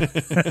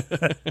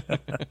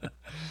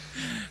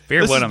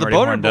 Beer This one, is I'm the already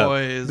Boner warmed up.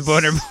 Boys. The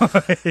Boner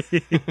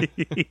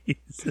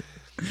Boys.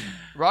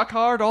 Rock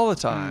hard all the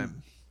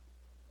time.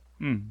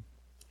 So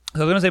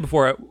I was gonna say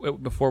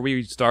before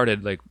we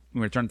started, like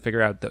we were trying to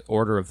figure out the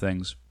order of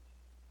things.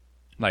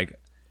 Like,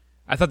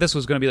 I thought this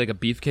was gonna be like a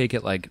beefcake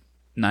at like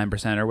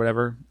 9% or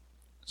whatever.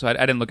 So I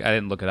didn't look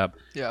it up.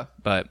 Yeah.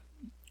 But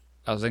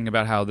I was thinking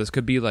about how this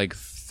could be like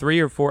 3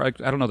 or 4.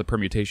 Like, I don't know the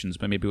permutations,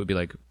 but maybe it would be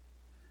like,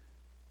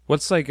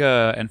 what's like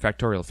n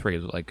factorial 3?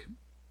 Is it like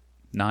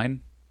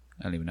 9?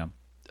 I don't even know.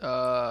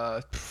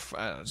 I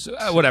don't know.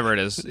 So, whatever it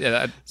is.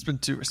 Yeah, It's been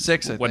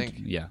 6, I think.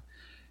 Yeah,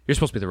 you're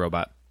supposed to be the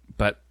robot,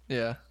 but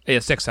Yeah.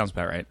 6 sounds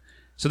about right.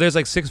 So there's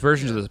like 6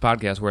 versions of this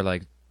podcast where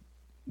like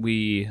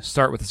we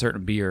start with a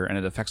certain beer and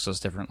it affects us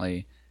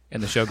differently,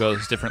 and the show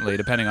goes differently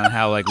depending on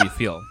how like we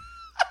feel.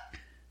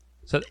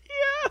 So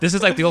this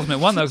is like the ultimate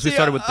one though, because we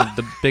started with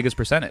the biggest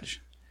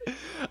percentage.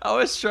 I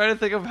was trying to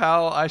think of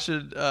how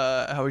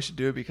we should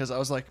do it, because I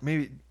was like,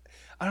 maybe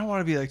I don't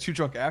want to be like too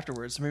drunk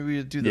afterwards. So maybe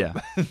we do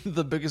the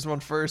the biggest one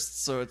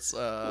first. So it's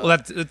well,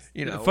 that's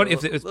you know, funny.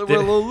 we're a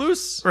little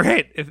loose,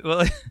 right?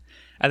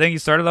 I think you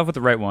started off with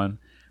the right one,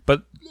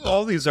 but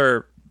all these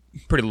are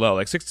pretty low.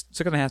 Like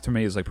 6.5 to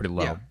me is like pretty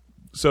low. Yeah.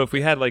 So if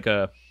we had like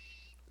a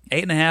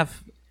 8.5,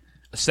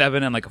 a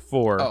 7, and like a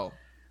 4,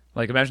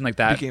 like imagine like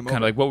that kind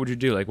of like, what would you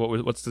do? Like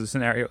what's the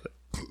scenario?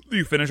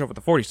 You finish off with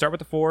the 4. You start with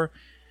the 4,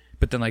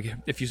 but then like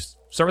if you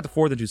start with the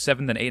 4, then do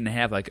 7, then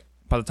 8.5. Like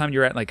by the time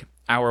you're at like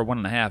hour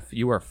 1.5,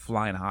 you are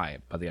flying high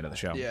by the end of the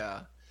show.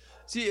 Yeah.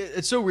 See,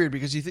 it's so weird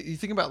because you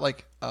think about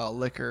like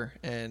liquor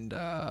and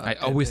I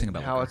always think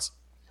about how liquor. it's.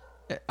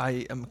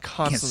 I am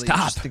constantly stop.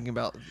 just thinking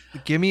about,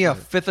 give me a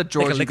 5th of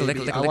Georgie.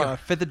 Liquor. I want a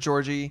 5th of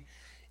Georgie,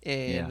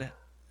 and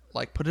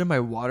like put it in my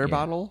water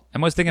bottle.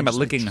 I'm always thinking about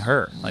licking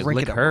her, like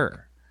lick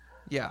her.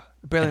 Yeah,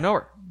 barely know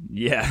her.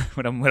 Yeah,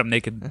 when I'm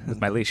naked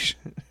with my leash.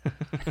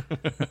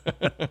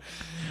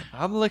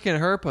 I'm licking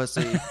her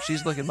pussy.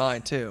 She's licking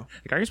mine too.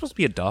 Like, are you supposed to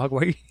be a dog? Why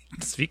are you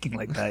speaking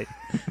like that?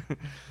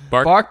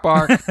 Bark,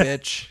 bark,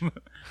 bitch.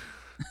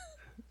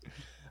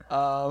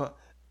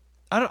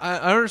 I don't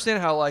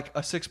understand how like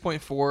a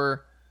 6.4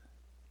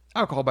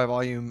 alcohol by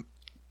volume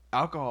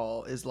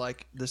alcohol is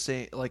like the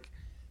same, like,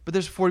 but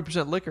there's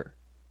 40% liquor.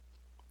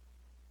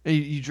 And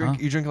you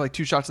drink like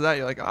 2 shots of that,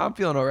 you're like, oh, I'm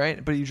feeling all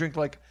right. But you drink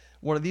like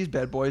one of these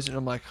bad boys, and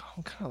I'm like,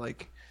 I'm kind of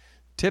like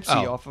tipsy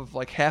off of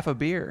like half a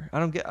beer.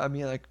 I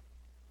mean, like,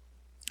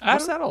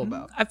 what's that all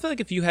about? I feel like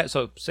if you had,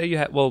 so say you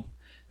had, well,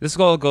 this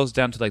all goes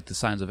down to like the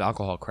signs of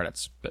alcohol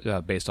credits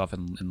based off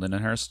in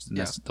Lindenhurst, and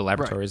the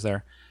laboratories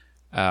there.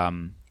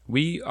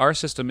 Our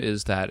system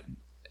is that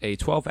a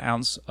 12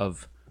 ounce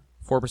of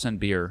 4%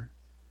 beer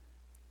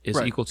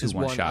is equal to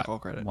one shot.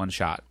 Credit. 1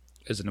 shot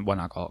is 1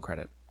 alcohol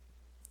credit.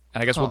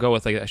 And I guess we'll go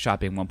with like a shot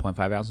being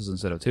 1.5 ounces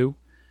instead of 2.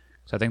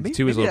 So I think the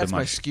 2 is a little bit much.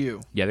 That's my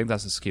skew. Yeah, I think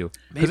that's the skew.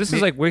 Because this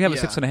is like, we have a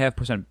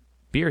 6.5%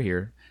 beer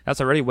here. That's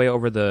already way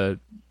over the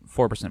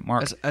 4%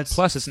 mark.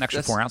 Plus, it's an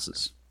extra 4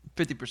 ounces.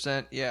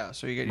 50%, yeah.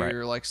 So you get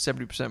your like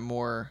 70%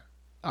 more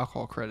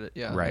alcohol credit.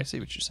 Yeah, right. I see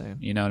what you're saying.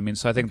 You know what I mean?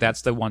 So I think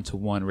that's the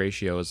 1-to-1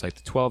 ratio, is like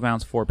the 12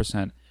 ounce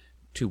 4%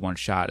 to 1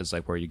 shot is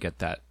like where you get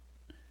that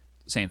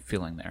same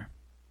feeling there.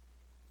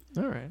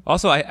 All right.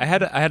 Also, I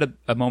had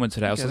a moment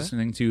today. I was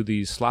listening to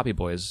the Sloppy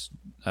Boys.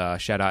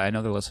 Shout out! I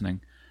know they're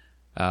listening.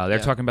 They're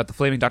talking about the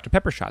Flaming Dr.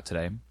 Pepper shot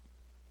today.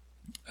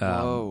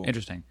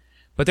 Interesting,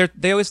 but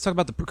they always talk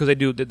about because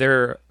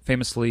they're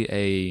famously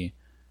a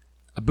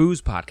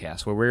booze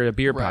podcast, where we're a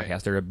beer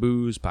podcast. They're a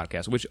booze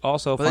podcast, which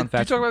also fun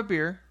fact. They talk about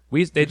beer.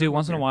 They do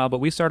once in a while, but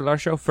we started our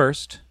show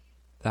first.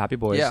 The Hoppy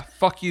Boys. Yeah,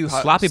 fuck you,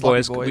 Sloppy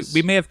Boys.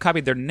 We may have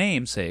copied their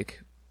namesake,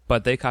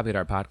 but they copied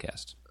our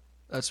podcast.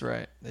 That's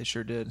right. They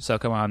sure did. So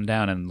come on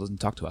down and listen,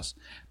 talk to us.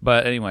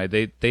 But anyway,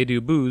 they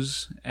do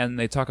booze, and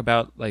they talk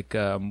about like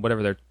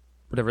whatever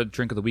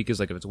drink of the week is,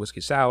 like if it's a whiskey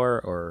sour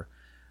or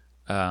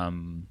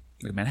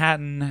like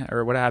Manhattan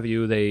or what have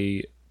you.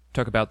 They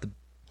talk about the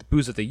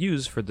booze that they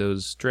use for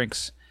those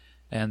drinks,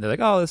 and they're like,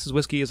 oh, this is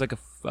whiskey. It's like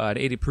an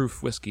 80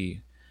 proof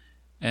whiskey,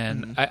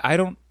 and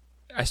I'm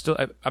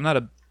not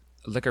a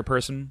liquor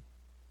person,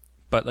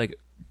 but like,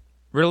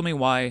 riddle me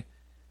why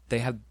they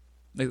have.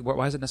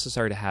 Why is it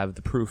necessary to have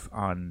the proof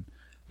on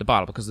the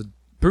bottle? Because the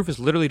proof is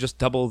literally just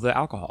double the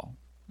alcohol.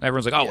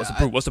 Everyone's like, "Oh, what's the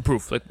proof? What's the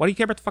proof?" Like, why do you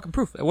care about the fucking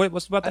proof?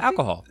 What's about the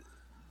alcohol?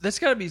 That's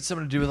got to be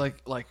something to do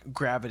with like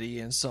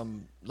gravity and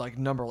some like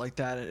number like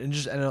that,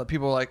 and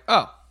people are like,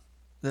 "Oh."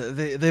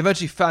 They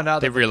eventually found out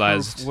that they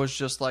realized the proof was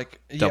just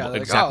like double, like,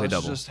 exactly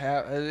double. Just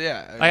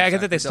I get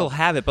that they still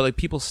have it, but like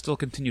people still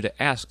continue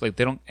to ask. Like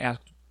they don't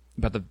ask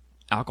about the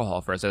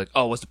alcohol first. They're like,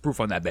 "Oh, whatch the proof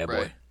on that bad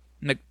boy?"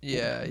 Like,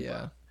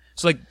 yeah.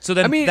 So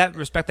then, in that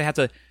respect, they have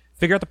to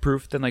figure out the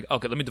proof. Then, like,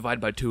 okay, let me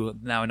divide by 2.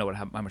 Now I know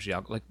how much the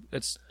alcohol. Like,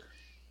 it's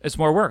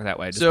more work that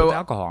way. Just put the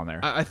alcohol in there.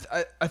 I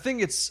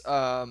think it's.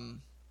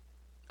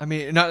 I I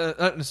mean, not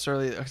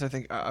necessarily, because I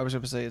think I was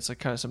going to say it's like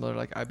kind of similar to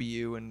like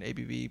IBU and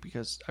ABV,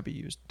 because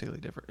IBU is totally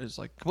different. It's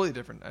like completely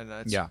different, and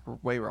that's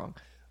way wrong.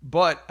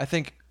 But I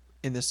think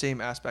in the same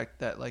aspect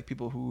that like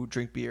people who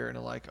drink beer and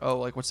are like, oh,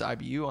 like what's the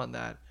IBU on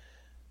that?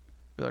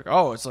 Be like,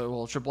 oh, it's like,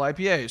 well, triple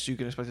IPA, so you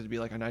can expect it to be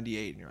like a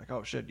 98, and you're like,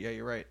 oh shit, yeah,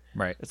 you're right.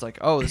 Right. It's like,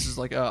 oh, this is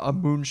like a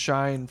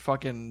moonshine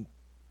fucking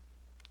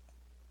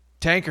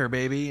tanker,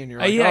 baby, and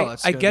you're like, oh,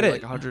 that's I get it,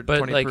 like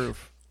 120 but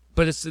proof.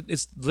 But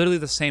it's literally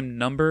the same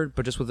number,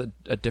 but just with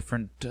a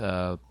different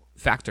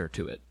factor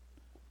to it.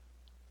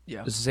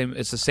 Yeah, it's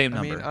the same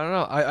number. I mean, I don't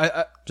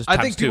know. I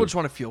think people just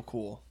want to feel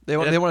cool. They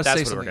want to say something else.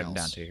 That's what we're getting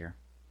down to here.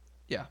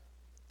 Yeah,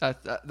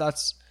 that's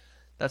what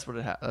that's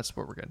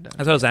what we're getting down.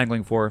 That's what I was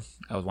angling for.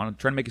 I was trying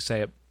to make you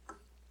say it.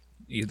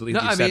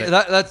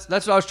 That's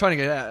what I was trying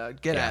to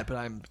get at. But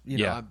I'm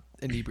I'm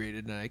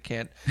inebriated and I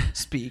can't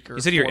speak or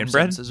you said you're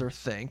inbred or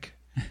think.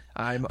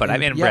 I'm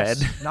inbred.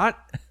 Yes,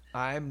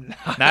 I'm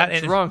not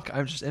drunk.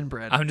 I'm just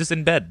inbred. I'm just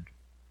in bed.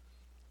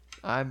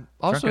 I'm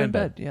also in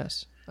bed.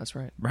 Yes, that's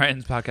right.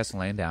 Ryan's podcast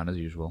laying down as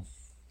usual.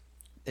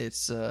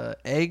 It's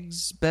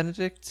eggs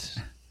Benedict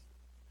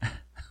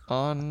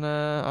on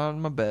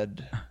my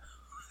bed,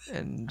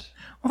 and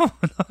oh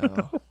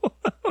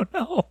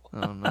no!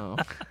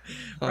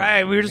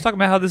 Ryan, we were just talking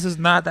about how this is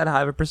not that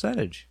high of a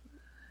percentage.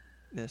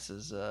 This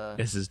is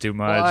too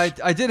much. Well,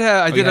 I did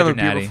have a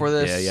beer before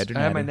this. Yeah,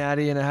 I had my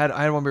natty, and I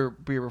had one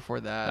beer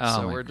before that.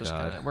 Oh, so we're just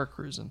we're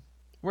cruising.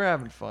 We're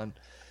having fun.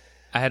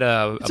 I had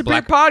it's a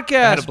beer podcast.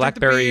 I had a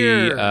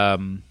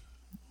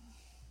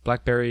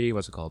blackberry.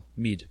 What's it called?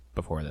 Mead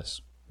before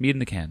this. Mead in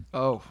the can.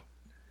 Oh,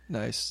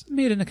 nice.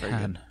 Mead in the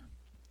can.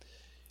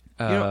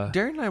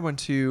 Darren and I went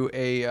to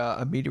a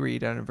meadery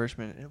down in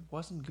Richmond, and it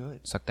wasn't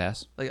good. Sucked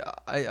ass. Like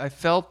I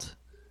felt.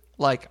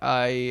 Like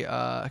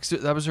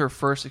that was her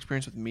first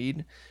experience with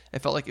mead. I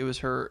felt like it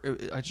was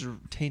I just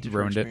tainted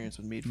her experience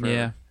with mead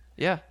forever.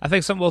 Yeah. I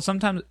think sometimes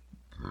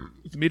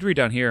the meadery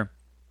down here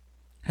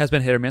has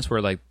been hit or miss.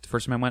 Where like the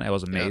first time I went, I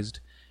was amazed.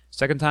 Yeah.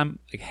 Second time,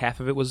 like half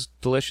of it was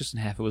delicious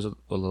and half of it was a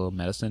little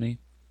medicine-y.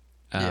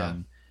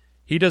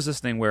 He does this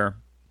thing where,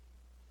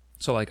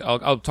 so like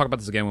I'll talk about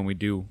this again when we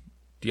do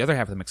the other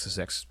half of the Mix of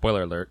Six.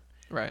 Spoiler alert.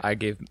 Right. I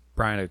gave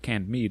Brian a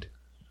canned mead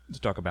to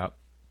talk about.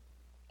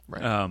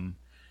 Right.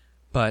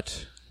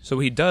 But so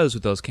what he does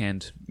with those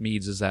canned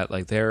meads is that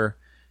like they're,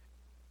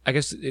 I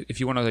guess if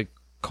you want to like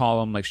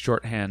call them like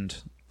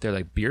shorthand, they're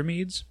like beer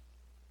meads.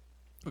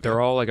 Okay. They're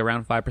all like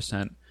around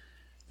 5%.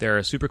 They're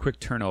a super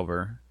quick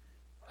turnover,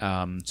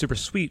 super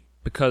sweet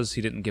because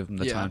he didn't give them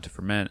the time to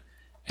ferment,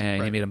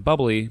 and he made them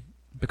bubbly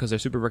because they're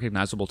super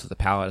recognizable to the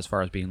palate as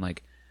far as being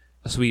like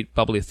a sweet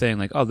bubbly thing.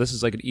 Like, oh, this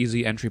is like an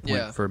easy entry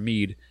point for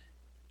mead.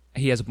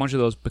 He has a bunch of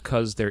those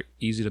because they're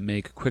easy to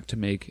make, quick to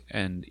make,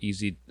 and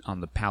easy on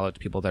the palate to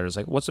people that are just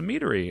like, what's a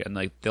meadery? And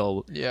like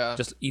they'll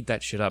just eat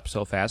that shit up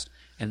so fast.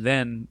 And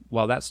then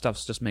while that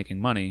stuff's just making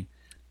money,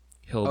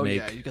 he'll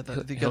make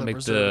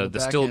the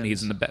still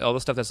meads and all the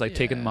stuff that's like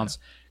taken months.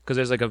 Because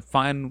there's like a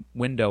fine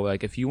window.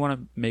 Like if you want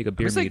to make a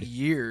beer mead, it's like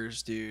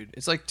years, dude.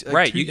 It's like 2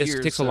 years.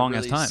 It takes a long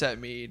ass time. Set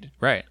mead,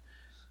 right?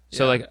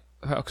 So like,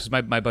 because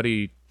my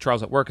buddy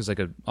Charles at work is like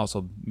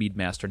also mead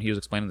master, and he was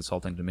explaining this whole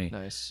thing to me.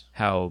 Nice.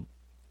 How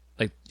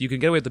like you can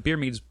get away with the beer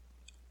meads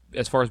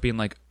as far as being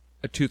like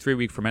a 2-3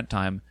 week ferment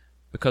time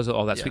because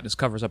all that sweetness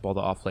covers up all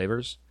the off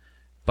flavors.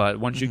 But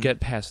once you get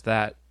past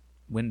that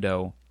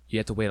window, you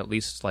have to wait at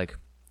least like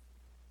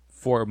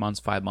 4 months,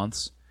 5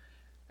 months.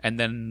 And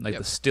then like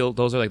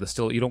those are like the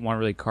still, you don't want to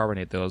really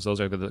carbonate those. Those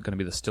are going to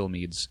be the still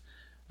meads.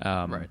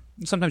 Right.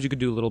 Sometimes you could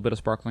do a little bit of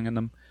sparkling in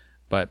them,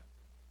 but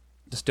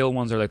the still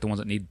ones are like the ones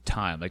that need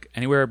time. Like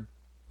anywhere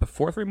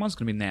before 3 months is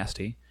going to be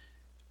nasty.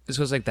 This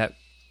was like that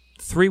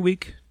 3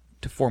 week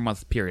to 4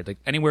 month period. Like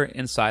anywhere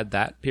inside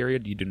that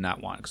period, you do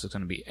not want because it's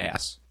going to be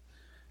ass.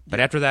 But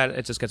after that,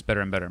 it just gets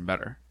better and better and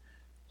better.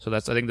 So I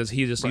think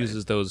he just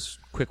uses those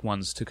quick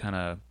ones to kind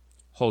of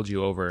hold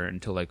you over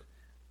until like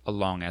a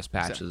long ass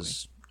patch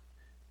is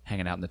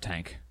hanging out in the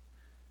tank.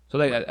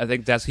 So I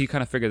think he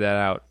kind of figured that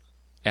out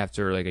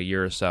after like a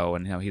year or so,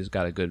 and he's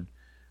got a good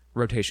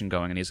rotation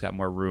going, and he's got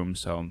more room.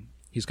 So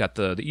he's got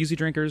the easy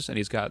drinkers, and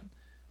he's got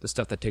the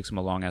stuff that takes him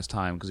a long ass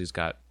time because he's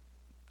got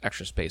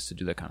extra space to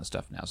do that kind of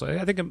stuff now. So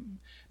I think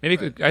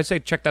maybe I'd say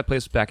check that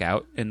place back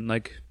out in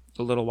like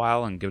a little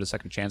while and give it a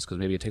second chance because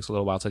maybe it takes a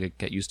little while to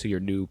get used to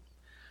your new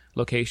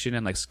location,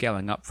 and like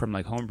scaling up from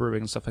like home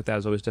brewing and stuff like that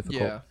is always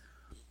difficult. Yeah.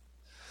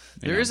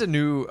 There is a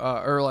new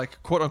or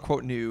like quote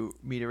unquote new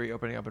meadery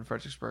opening up in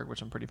Fredericksburg,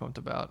 which I'm pretty pumped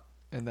about,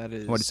 and that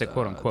is what do you say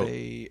quote unquote?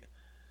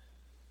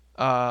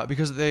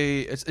 Because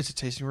it's a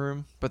tasting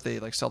room, but they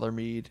like sell their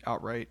mead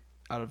outright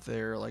out of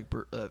their like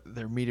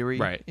their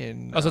meadery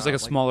in. So it's like a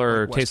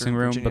smaller like tasting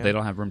room, Virginia. But they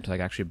don't have room to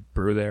like actually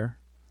brew there.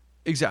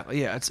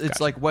 Exactly. Yeah,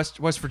 it's like West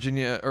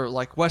Virginia or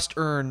like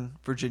Western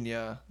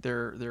Virginia.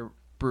 They're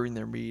brewing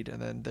their mead and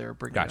then they're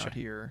bringing it out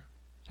here.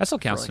 That still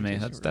counts to me.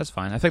 That's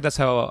fine. I think that's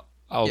how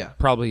I'll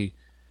probably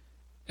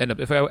end up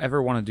if I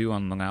ever want to do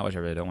on Long Island, which I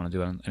really don't want to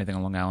do anything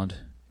on Long Island.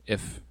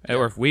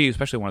 Or if we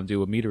especially want to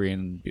do a meadery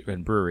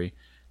and brewery,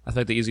 I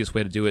think the easiest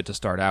way to do it to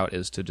start out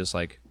is to just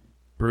like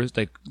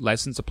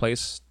license a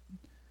place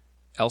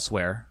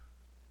elsewhere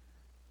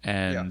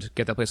and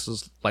get that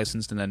place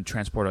licensed, and then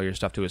transport all your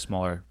stuff to a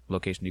smaller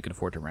location you can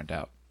afford to rent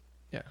out.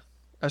 Yeah,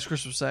 as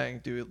Chris was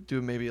saying,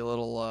 do maybe a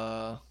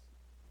little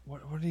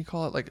what do you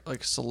call it?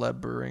 Like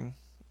celeb brewing.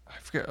 I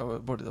forget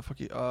what the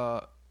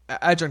fuck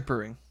adjunct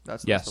brewing.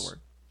 That's the word.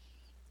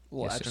 A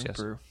little adjunct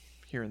brew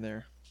here and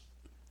there.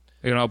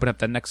 Are you gonna open up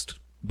the next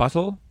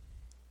bottle?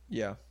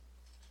 Yeah.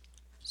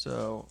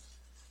 So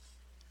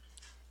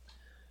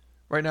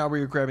right now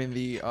we're grabbing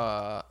the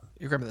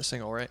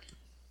single, right?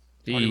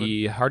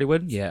 The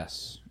Hardywood?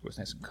 Yes. It was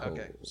nice and cold.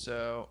 Okay,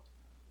 so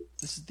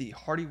this is the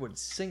Hardywood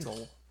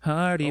single.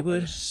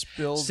 Hardywood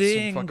spilled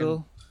single. some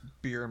fucking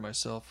beer on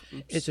myself.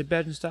 Oops. It's a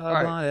Belgian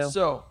style blonde ale.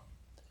 So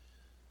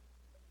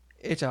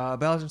it's a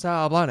Belgian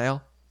style blonde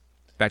ale.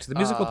 Back to the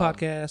musical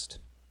podcast.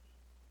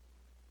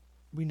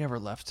 We never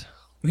left.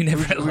 We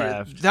never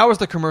left. That was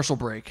the commercial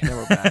break. Now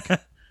we're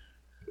back.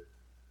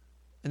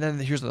 And then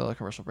here's another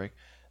commercial break.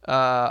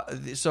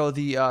 So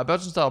the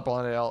Belgian style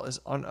blonde ale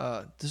is on.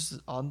 This is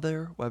on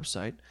their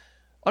website,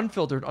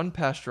 unfiltered,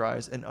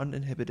 unpasteurized, and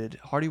uninhibited.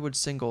 Hardywood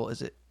single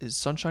is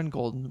sunshine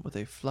golden with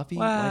a fluffy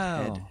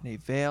white head and a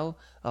veil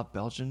of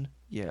Belgian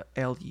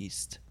ale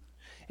yeast.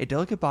 A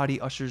delicate body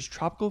ushers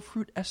tropical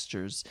fruit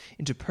esters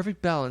into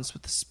perfect balance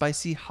with the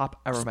spicy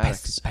hop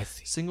aromatics.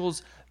 Spicy.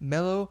 Single's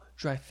mellow,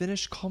 dry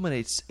finish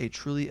culminates a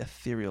truly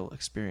ethereal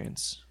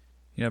experience.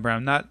 You know, Brian,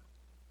 I'm not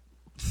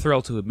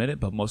thrilled to admit it,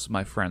 but most of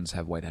my friends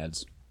have white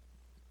heads.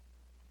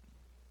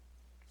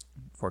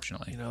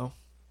 Fortunately, you know,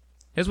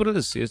 here's what it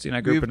is. I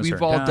grew up in a certain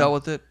We've all town. dealt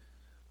with it.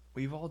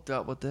 We've all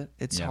dealt with it.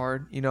 It's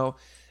hard. You know,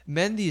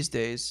 men these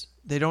days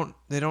they don't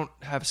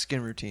have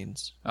skin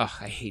routines. Ugh,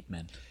 I hate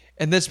men.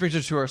 And this brings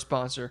us to our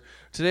sponsor.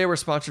 Today we're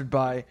sponsored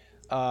by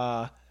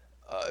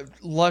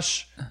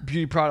Lush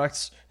Beauty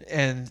Products,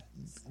 and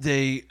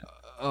they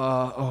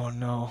oh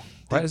no,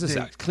 Why is this?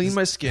 Clean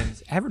my skin.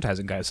 This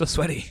advertising guy is so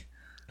sweaty.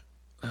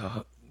 They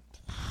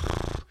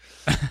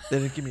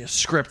didn't give me a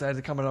script. I had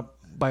to come up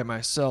by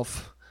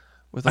myself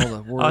with all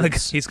the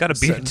words. He's got a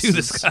beard too.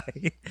 This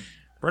guy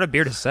brought a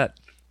beard to set.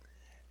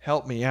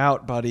 Help me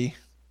out, buddy.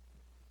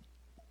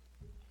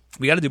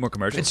 We got to do more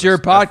commercials. It's your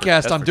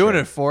podcast. I'm doing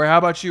it for. How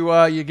about you?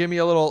 You give me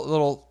a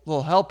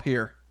little help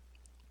here.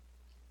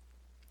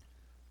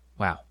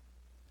 Wow.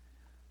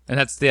 And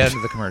that's the end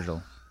of the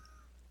commercial.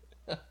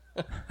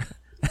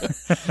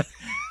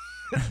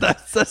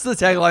 That's the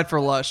tagline for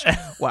Lush.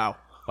 Wow.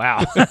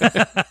 Wow.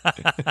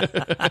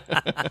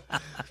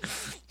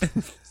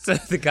 So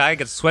the guy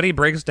gets sweaty,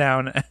 breaks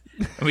down, and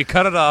we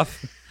cut it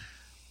off.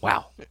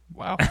 Wow.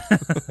 Wow. We're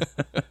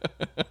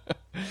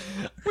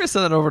gonna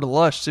send that over to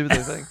Lush. See what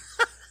they think.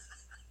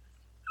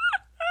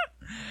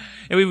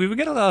 And we were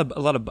getting a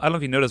lot of. I don't know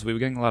if you noticed, we were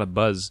getting a lot of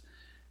buzz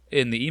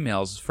in the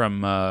emails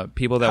from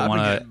people that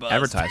want to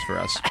advertise for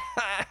us.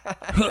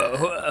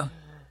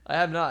 I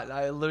have not.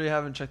 I literally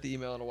haven't checked the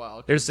email in a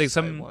while. There's like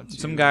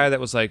some guy that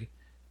was like,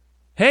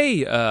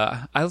 "Hey,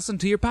 I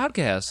listened to your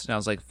podcast," and I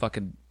was like,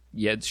 "Fucking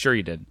yeah, sure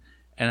you did."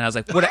 And I was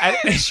like, "What?"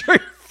 Sure.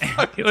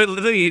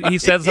 Literally, he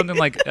said something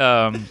like,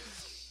 "Yeah,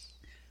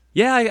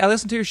 I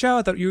listened to your show.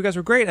 I thought you guys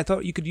were great. I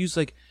thought you could use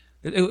like."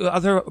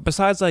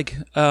 Besides like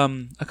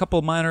a couple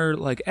of minor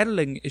like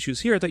editing issues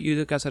here, I thought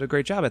you guys had a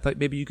great job. I thought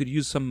maybe you could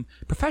use some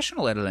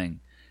professional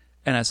editing.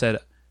 And I said,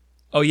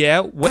 "Oh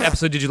yeah, what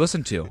episode did you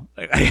listen to?"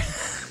 You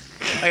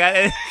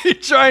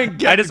try and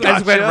get. I just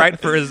went right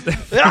for his.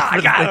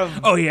 I got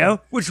him. Oh yeah,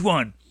 which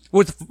one?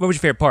 What was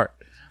your favorite part?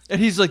 And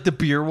he's like the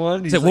beer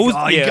one. He's like,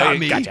 like, you got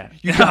me. Gotcha.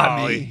 You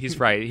got me. He's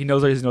right. He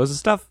knows his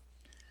stuff.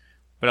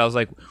 But I was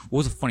like, what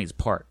was the funniest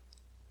part?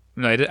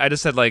 No, I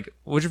just said like,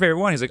 what's your favorite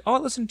one? He's like, oh, I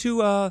listened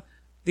to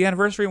the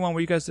anniversary one where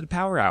you guys did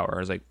Power Hour. I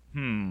was like,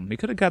 we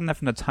could have gotten that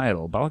from the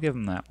title, but I'll give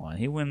him that one.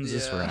 He wins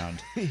this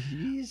round.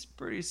 He's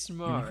pretty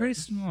smart.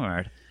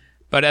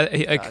 But I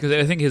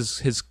think he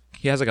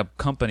has like a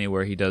company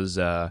where he does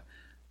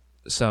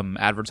some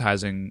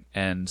advertising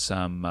and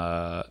some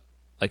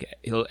like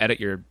he'll edit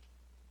your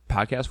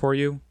podcast for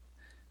you.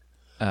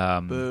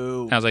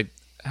 Boo. And I was like,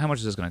 how much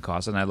is this going to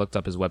cost? And I looked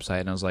up his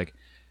website and I was like,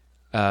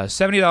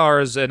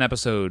 $70 an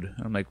episode.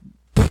 And I'm like,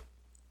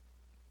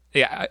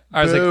 yeah.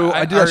 I was Boo. like,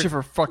 I do that shit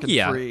for fucking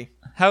free.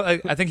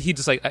 I think he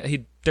just like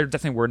there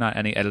definitely were not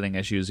any editing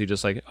issues. He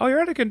just like, oh, you're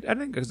editing.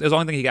 Cause the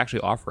only thing he could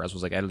actually offer us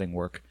was like editing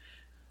work.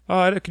 Oh,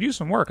 I could use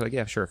some work. Like,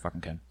 yeah, sure,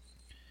 fucking can.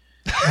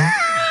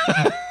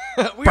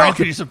 We all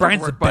could use some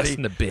Brian's work, the best buddy.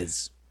 in the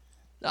biz.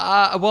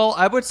 Well,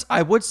 I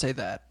would say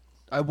that.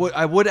 I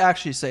would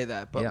actually say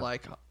that, but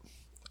like,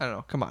 I don't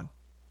know. Come on.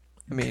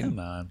 I mean, come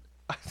on.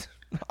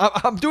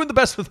 I'm doing the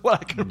best with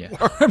what I can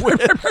work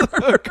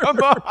with. Come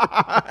on.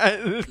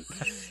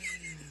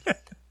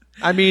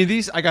 I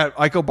mean,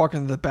 I go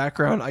barking in the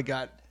background. I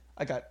got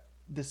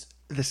this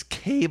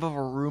cave of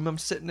a room I'm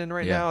sitting in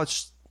right now. It's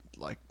just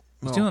like,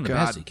 he's doing the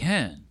best he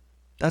can.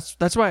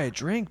 That's why I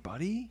drink,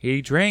 buddy.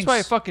 He drinks.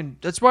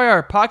 That's why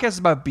our podcast is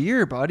about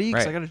beer, buddy.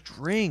 Because Right. I gotta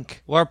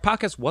drink. Well, our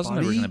podcast wasn't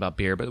Buddy? originally about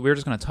beer, but we were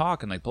just gonna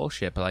talk and like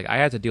bullshit. But like, I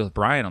had to deal with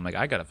Brian. I'm like,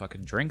 I gotta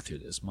fucking drink through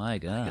this. My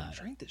God, I gotta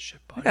drink this shit,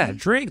 I buddy. gotta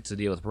drink to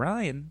deal with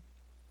Brian.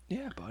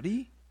 Yeah,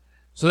 buddy.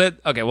 So that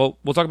okay. Well,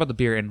 we'll talk about the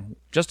beer in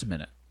just a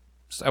minute.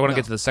 I want to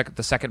get to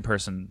the second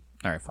person.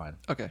 All right, fine.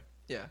 Okay.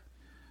 Yeah.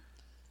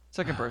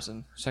 Second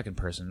person. Second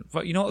person.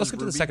 But you know what? Let's get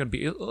to the second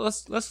beer.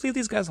 Let's leave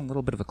these guys on a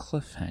little bit of a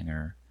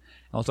cliffhanger.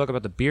 And we'll talk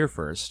about the beer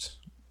first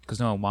because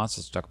no one wants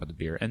us to talk about the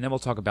beer, and then we'll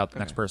talk about the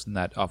next person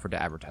that offered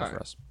to advertise for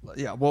us.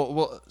 Yeah.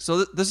 Well.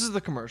 So this is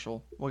the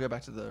commercial. We'll get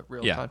back to the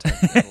real Yeah. content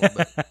in a little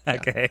bit. Yeah.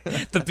 Okay.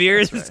 The beer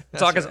is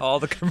talk is right. all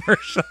the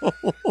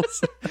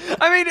commercials.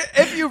 I mean,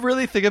 if you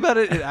really think about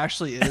it, it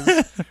actually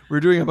is. We're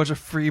doing a bunch of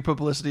free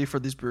publicity for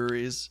these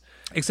breweries.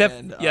 Except,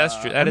 And, yeah, that's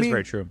true. That is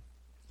very true.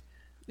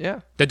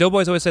 Yeah. The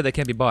Doughboys always say they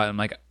can't be bought. I'm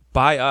like,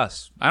 buy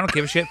us. I don't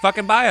give a shit.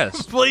 Fucking buy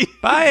us. Please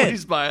Buy it.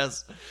 Please buy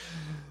us.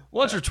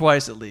 Once or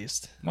twice at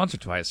least. Once or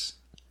twice.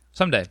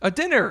 Someday. A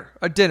dinner.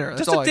 That's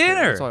Just all a I care.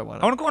 dinner. That's all I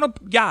want. I want to go on a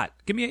yacht.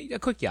 Give me a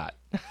quick yacht.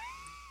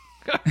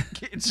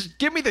 Just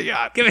give me the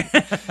yacht. Give me.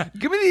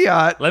 Give me the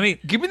yacht.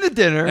 Give me the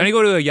dinner. Let me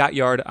go to a yacht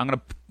yard. I'm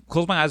gonna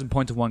close my eyes and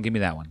point to one. Give me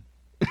that one.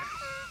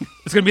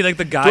 It's gonna be like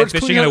the guy George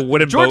fishing Clooney in a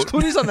wooden George boat.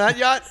 Clooney's on that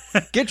yacht.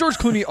 Get George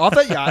Clooney off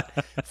that yacht.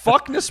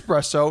 Fuck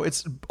Nespresso.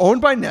 It's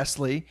owned by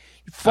Nestle.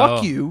 Fuck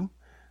Oh. you.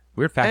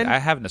 Weird fact. And I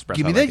have an espresso.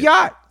 Give me I that like it.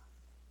 yacht.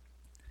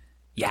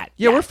 Yacht.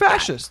 Yeah, yacht, we're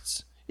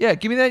fascists. Yeah,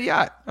 give me that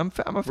yacht. I'm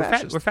a yacht.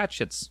 fascist. We're fat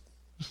shits.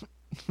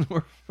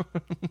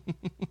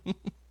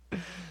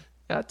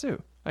 Yeah,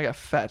 too. I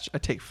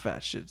take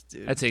fat shits,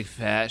 dude. I take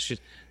fat shit.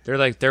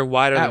 They're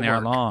wider At than they are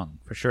work. long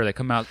for sure. They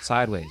come out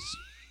sideways.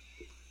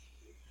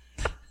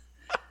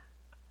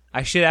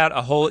 I shit out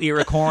a whole ear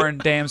of corn,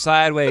 damn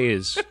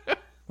sideways,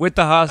 with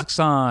the husks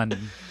on,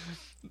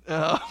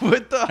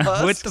 With the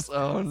husks. with the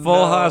Oh, full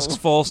no. husks,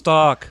 full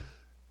stalk.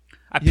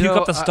 I puke know,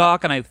 up the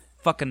stalk and I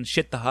fucking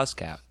shit the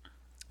husk out.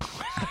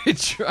 I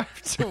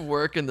drive to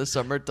work in the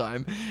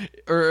summertime,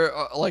 or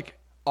like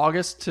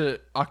August to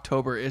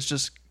October. It's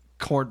just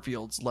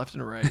cornfields left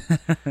and right.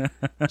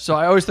 So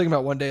I always think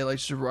about one day, like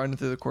just running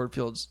through the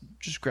cornfields,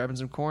 just grabbing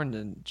some corn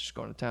and just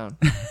going to town.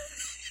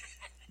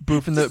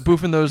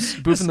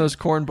 boofing those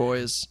corn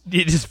boys.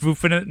 You just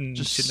boofing it and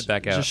Just shitting it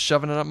back out. Just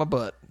shoving it up my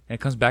butt. And it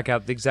comes back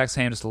out the exact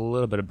same, just a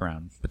little bit of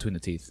brown between the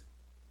teeth.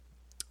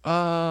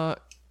 No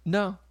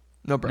brown.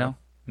 No brown.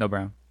 No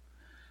brown.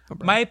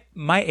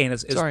 My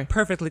anus is Sorry.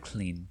 perfectly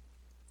clean.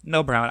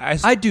 No brown.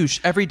 I douche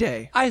every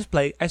day. I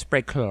spray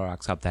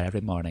Clorox up there every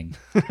morning.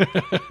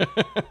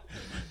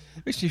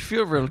 Makes me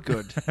feel real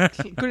good.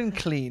 Good and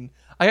clean.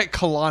 I got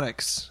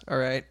colonics, all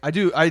right? I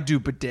do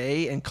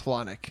bidet and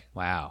colonic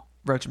Wow.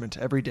 regiment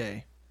every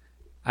day.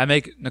 I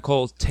make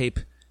Nicole tape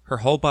her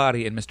whole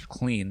body in Mr.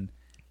 Clean,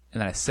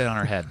 and then I sit on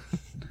her head.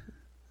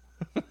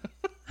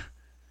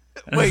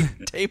 Wait,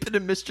 tape it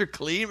in Mr.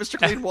 Clean? Mr.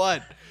 Clean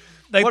what?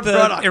 Like What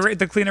product?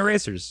 the clean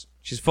erasers.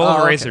 She's full of Oh,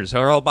 okay. erasers.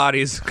 Her whole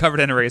body's covered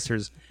in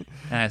erasers.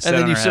 And I sit And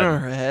then on you her sit head.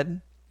 on her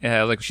head?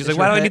 Yeah, like she's Is like,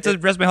 why her do I head- need to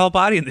rest my whole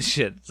body in this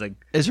shit? It's like,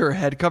 Is her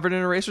head covered in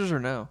erasers or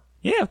no?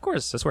 yeah, of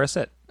course. That's where I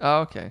sit. Oh,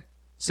 okay.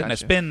 Sit and I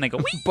Gotcha. spin and I go,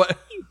 whee! But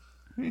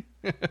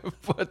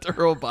but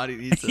her whole body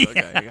needs it.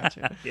 Okay, I got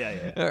you.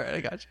 Yeah. All right,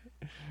 I got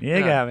you. Yeah,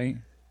 you got me.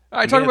 All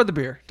right, You talk get about the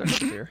beer. Talk about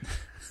the beer.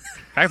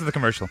 Back to the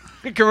commercial.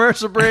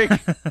 Commercial break.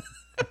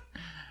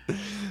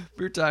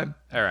 Beer time.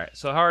 All right.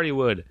 So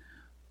Hardywood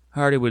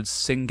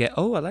Sing.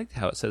 Oh, I like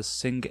how it says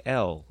Sing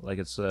L. Like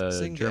it's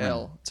Sing German.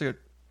 L. It's like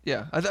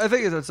yeah. I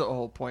think that's the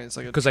whole point. It's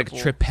like a Because like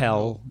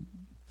Tripel,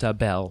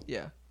 Tabel.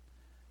 Yeah.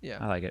 Yeah.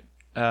 I like it.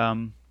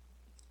 I'll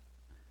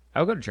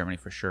go to Germany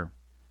for sure.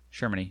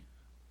 Germany.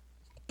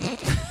 All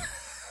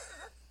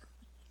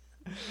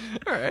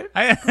right.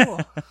 Cool.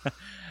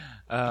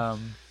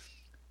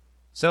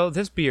 So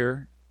this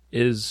beer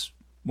is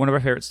one of our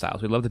favorite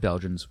styles. We love the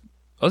Belgians.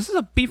 Oh, this is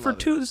a beef for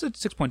two. This is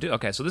a 6.2.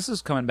 Okay, so this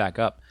is coming back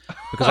up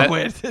because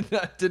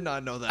I did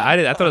not know that. I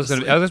thought it was honestly.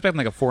 going to. I was expecting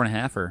like a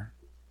 4.5er.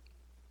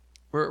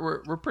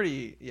 We're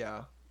pretty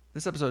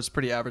This episode is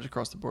pretty average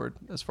across the board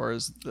as far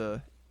as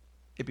the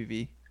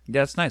ABV.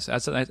 Yeah, that's nice. I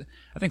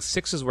think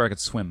 6 is where I could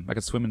swim. I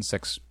could swim in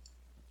 6.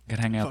 I could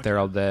hang out there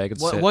all day. I could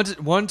sit.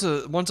 One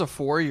to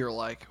 4, you're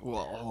like,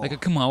 whoa. Like,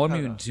 come on, what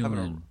are you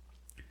doing?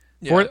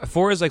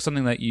 4 is like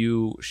something that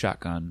you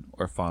shotgun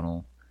or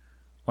funnel.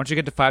 Once you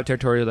get to 5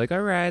 territory, you're like,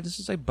 all right, this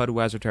is like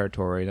Budweiser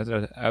territory.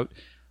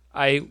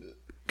 I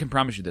can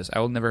promise you this: I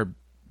will never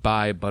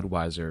buy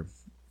Budweiser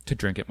to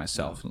drink it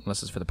myself,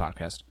 unless it's for the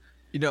podcast.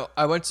 You know,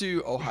 I went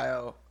to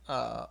Ohio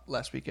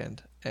last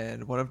weekend,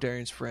 and one of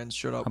Darian's friends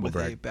showed up with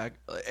a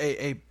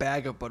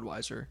bag of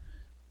Budweiser,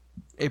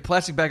 a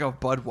plastic bag of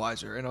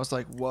Budweiser, and I was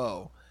like,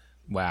 "Whoa,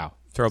 Wow,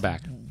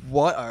 throwback.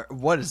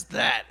 what is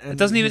that?" And It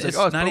doesn't even. he's It's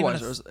like, "Oh, it's not even.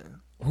 Budweiser." I was like-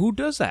 Who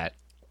does that?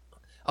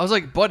 I was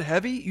like, "Bud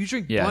Heavy? You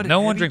drink Yeah, Bud no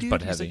Heavy, one drinks dude?"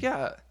 Bud He's Heavy. like,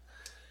 yeah.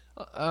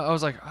 I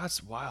was like, oh,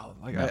 that's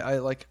wild. Like, No. I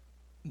like,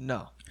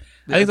 no.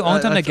 I think the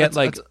only time I get That's-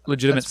 like that's-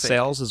 legitimate that's fake.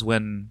 sales is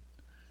when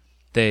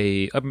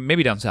they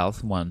maybe down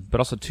south, one, but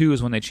also two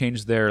is when they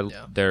changed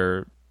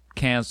their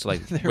cans to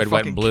like red,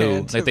 white, and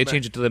blue. Like they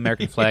changed it to the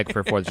American flag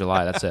for 4th of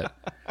July. That's it.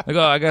 Like,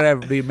 oh, I gotta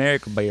have the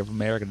American beer for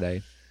American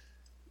Day.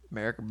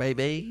 American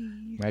baby.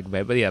 American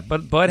baby. But yeah,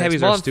 Bud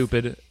Heavies are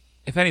stupid.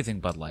 If anything,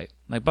 Bud Light.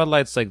 Like Bud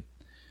Light's like,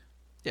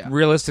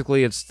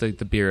 realistically, it's the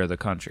beer of the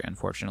country,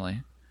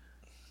 unfortunately.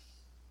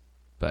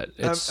 But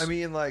it's. I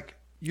mean, like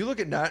you look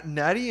at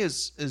Natty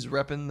is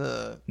repping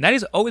the.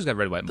 Natty's always got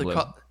red, white, and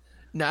blue.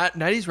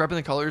 Natty's repping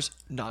the colors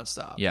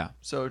nonstop. Yeah.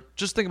 So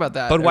just think about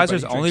that.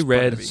 Budweiser's only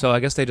red, so I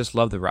guess they just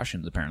love the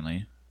Russians,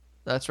 apparently.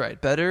 That's right.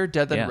 Better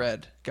dead than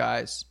red,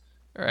 guys.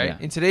 All right. Yeah.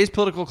 In today's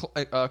political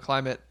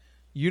climate,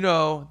 you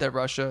know that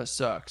Russia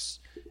sucks,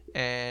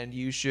 and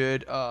you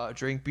should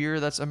drink beer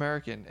that's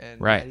American. And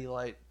Natty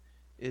Light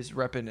is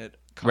repping it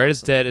constantly. Red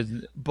is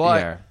dead.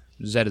 But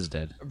Zed is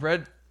dead.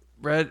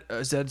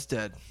 Zed's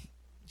dead.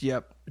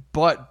 Yep.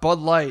 But Bud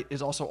Light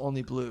is also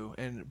only blue,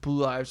 and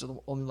blue lives are the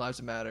only lives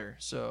that matter.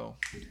 So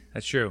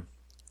that's true.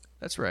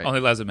 That's right. Only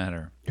lives that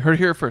matter. You heard it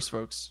here first,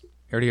 folks.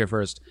 Heard it here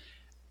first.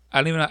 I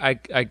don't even.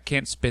 I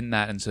can't spin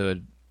that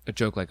into a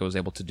joke like I was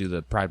able to do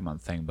the Pride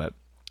Month thing, but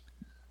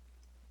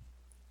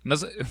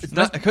it's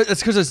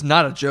because it's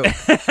not a joke.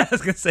 I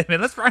was gonna say, man,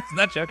 that's Brian's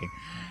not joking.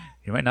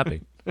 He might not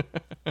be.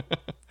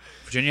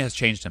 Virginia has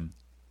changed him.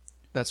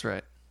 That's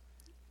right.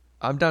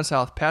 I'm down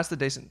south, past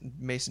the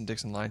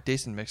Mason-Dixon line,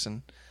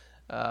 Mason-Mixon,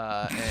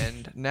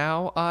 and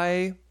now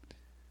I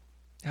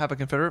have a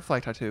Confederate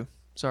flag tattoo.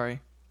 Sorry.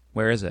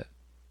 Where is it?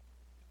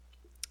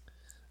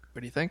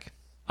 What do you think?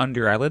 Under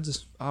your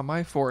eyelids? On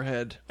my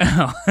forehead.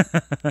 Oh.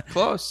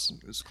 Close.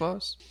 It was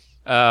close.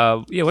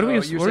 Yeah. What are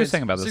you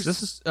saying about this?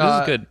 This is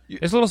good.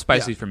 It's a little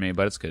spicy for me,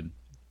 but it's good.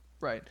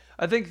 Right.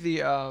 I think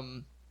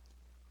the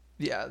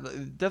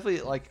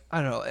definitely like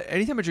I don't know.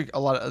 Anytime I drink a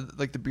lot of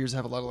like the beers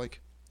have a lot of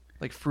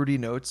like fruity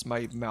notes,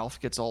 my mouth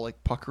gets all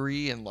like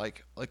puckery and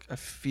like I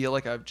feel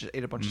like I've just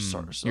ate a bunch of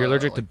sour. You're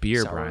allergic to like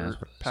beer, Sour Brian.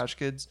 Patch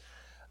Kids.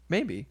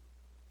 Maybe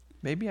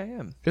I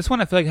am. This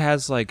one I feel like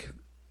has like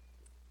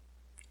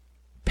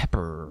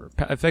pepper.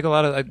 I feel like a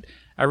lot of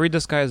I read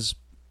this guy's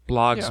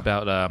blogs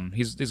about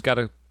he's got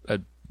a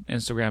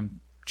Instagram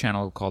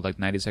channel called like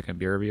 90-second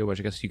beer review, which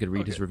I guess you could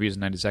read his reviews in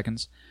 90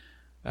 seconds.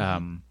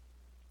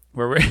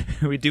 Where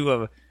we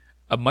do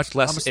a much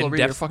less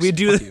in-depth.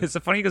 It's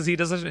funny because he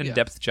does such an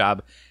in-depth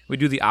job. We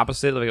do the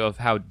opposite of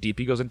how deep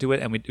he goes into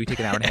it, and we take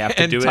an hour and a half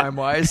to do it.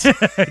 Time-wise.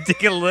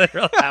 Take a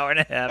literal hour and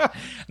a half.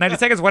 90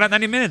 seconds, why not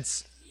 90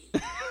 minutes?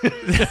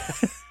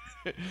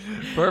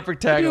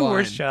 Perfect tagline.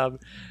 Worst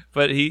job.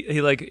 But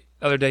he like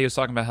the other day he was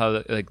talking about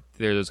how like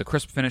there's a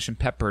crisp finish and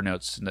pepper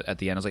notes at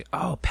the end. I was like,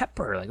 oh,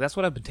 pepper, like that's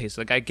what I've been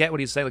tasting. Like I get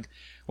what he's saying. Like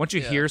once you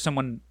hear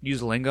someone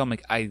use lingo, I'm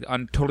like I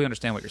totally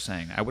understand what you're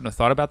saying. I wouldn't have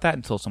thought about that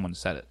until someone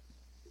said it.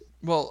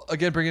 Well,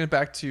 again, bringing it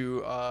back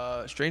to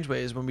Strange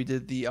Ways, when we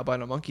did the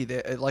albino monkey,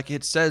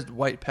 it says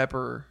white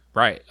pepper.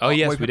 Right. Oh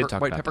yes, we did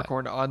talk white about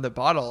peppercorn on the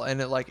bottle, and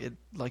it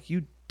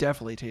you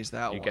definitely taste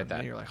that one. You get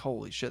that, and you're like,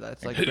 holy shit,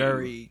 that's like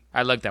very.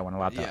 I like that one a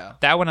lot. Though. Yeah,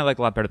 that one I like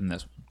a lot better than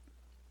this one.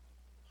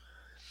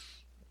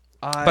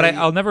 But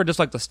I'll never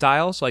dislike the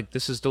style. So like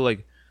this is still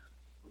like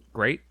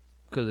great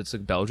because it's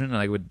like Belgian, and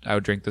I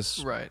would drink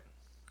this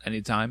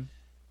anytime.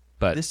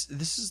 But this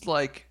is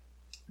like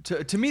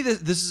to me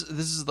this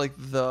is like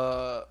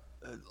the.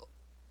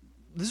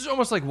 This is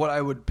almost like what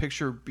I would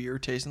picture beer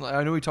tasting like.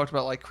 I know we talked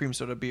about like cream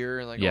soda beer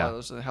and like a lot of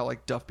those, and how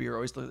like Duff beer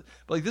always looks,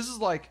 but like this is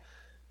like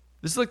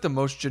the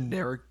most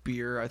generic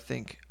beer I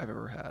think I've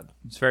ever had.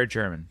 It's very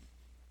German.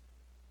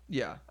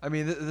 Yeah, I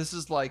mean this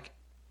is like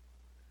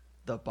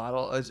the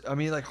bottle. I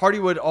mean like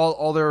Hardywood,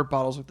 all their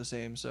bottles look the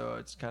same, so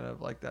it's kind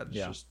of like that. It's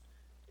just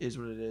is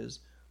what it is.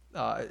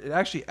 It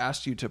actually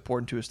asks you to pour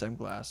into a stem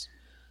glass.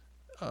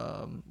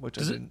 Which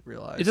I didn't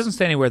realize. It doesn't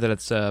say anywhere that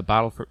it's a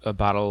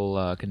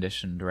bottle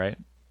conditioned, right?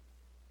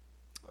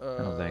 I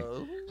don't think.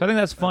 So I think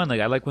that's fun. Like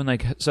I like when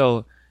with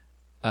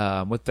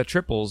the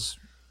triples,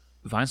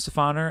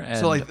 Weihenstephaner and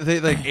so like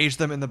they like age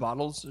them in the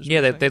bottles.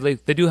 Yeah,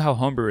 they do how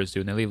homebrewers do,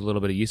 and they leave a little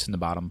bit of yeast in the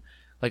bottom.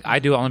 Like I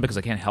do only because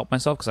I can't help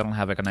myself because I don't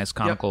have like a nice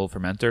conical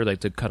fermenter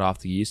like to cut off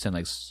the yeast and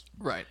like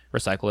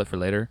recycle it for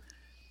later.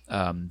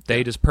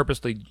 They just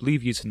purposely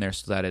leave yeast in there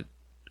so that it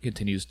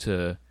continues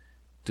to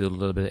do a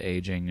little bit of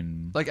aging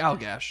and like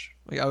Allagash.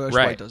 Like Allagash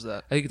White does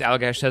that. I think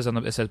Allagash says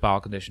it says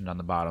bottle conditioned on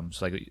the bottom.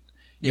 So like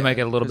you might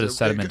get a little bit of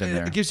sediment in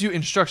there. It gives you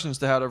instructions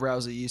to how to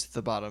rouse the yeast at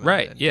the bottom.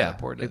 Right. Yeah.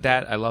 Like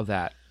that. I love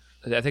that.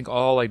 I think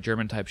all like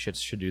German type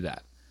shits should do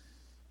that.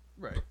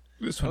 Right.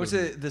 I would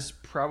say this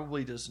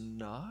probably does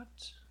not.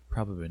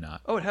 Probably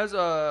not. Oh, it has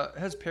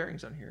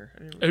pairings on here.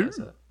 I didn't realize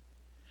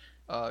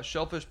that.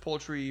 Shellfish,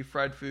 poultry,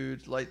 fried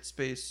food, light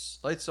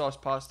sauce,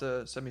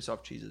 pasta,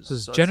 semi-soft cheeses.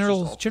 This is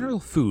general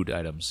food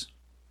items.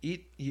 You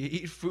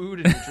eat food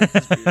and you drink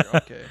this beer.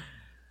 Okay.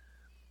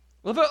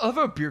 I love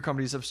how beer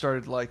companies have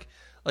started like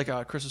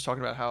Chris was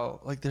talking about how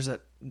like there's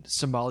that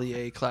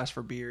sommelier class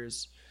for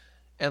beers,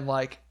 and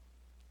like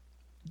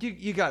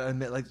you gotta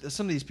admit like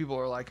some of these people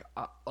are like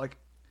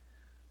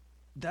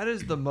that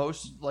is the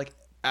most like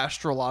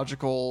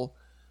astrological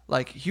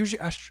like, here's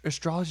your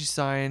astrology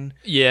sign.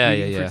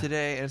 Yeah. For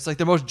today, and it's like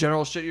the most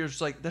general shit. You're just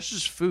like, that's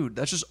just food.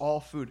 That's just all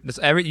food. That's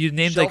you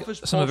named Shellfish,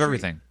 like some of poultry.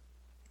 everything.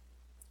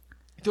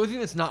 The only thing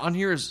that's not on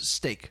here is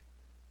steak.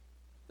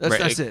 That's Right.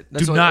 that's it.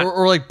 That's Do all, not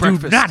or like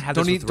breakfast. Do not have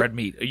don't this eat with red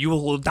meat. You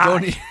will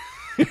die.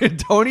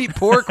 don't eat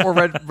pork or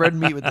red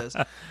meat with this.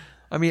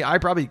 I mean, I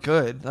probably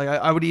could. Like,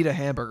 I would eat a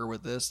hamburger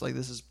with this. Like,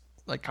 this is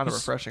like kind of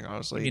refreshing,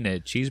 honestly. You need a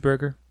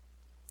cheeseburger.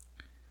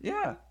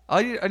 Yeah,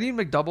 I need a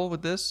McDouble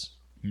with this.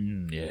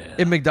 Yeah.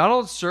 If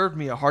McDonald's served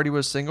me a Hardy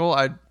Whiz single,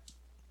 I'd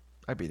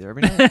be there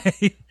every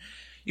night.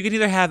 You can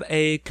either have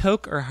a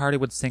Coke or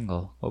Hardywood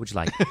single. What would you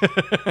like?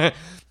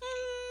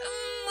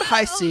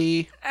 Hi,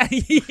 C.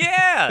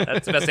 Yeah,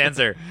 that's the best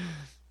answer.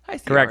 Hi,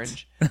 C. Correct.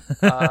 Orange.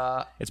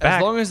 It's back.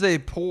 As long as they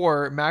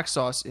pour mac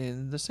sauce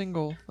in the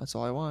single, that's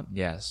all I want.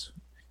 Yes.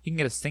 You can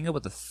get a single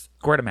with a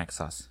squirt of mac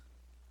sauce.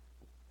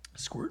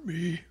 Squirt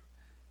me.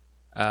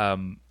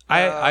 I'm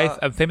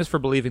famous for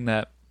believing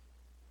that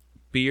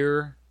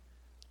beer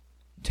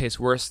tastes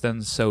worse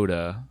than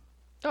soda.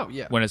 Oh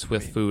yeah. When it's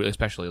with food,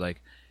 especially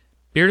like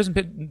beer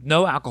doesn't.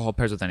 No alcohol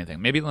pairs with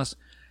anything. Maybe unless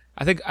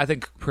I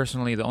think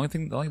personally the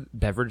only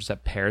beverage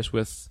that pairs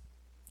with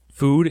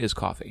food is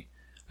coffee.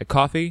 Like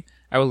coffee,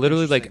 I will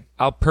literally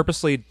I'll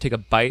purposely take a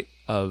bite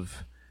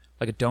of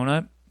like a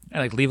donut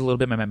and like leave a little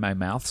bit in my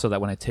mouth so that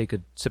when I take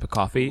a sip of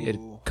coffee, it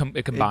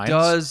combines. It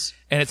does,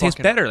 and it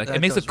tastes better. Like it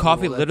makes the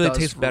coffee literally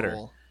taste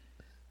better.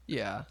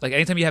 Yeah. Like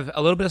anytime you have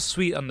a little bit of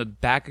sweet on the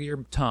back of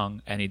your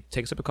tongue and you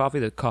take a sip of coffee,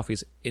 the coffee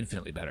is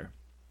infinitely better.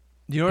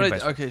 You know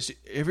what? Okay, so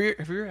have you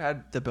ever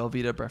had the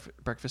Belvita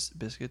breakfast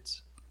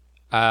biscuits?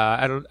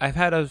 I've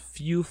had a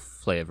few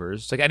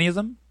flavors. Like any of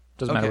them?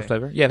 Doesn't matter what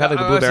flavor. Yeah, I've had like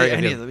the blueberry.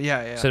 Any of them.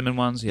 Yeah. Cinnamon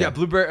ones. Yeah,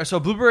 blueberry. So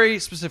blueberry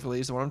specifically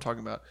is the one I'm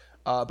talking about.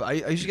 But I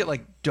used to get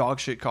like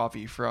dog shit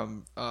coffee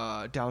from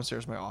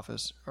downstairs in my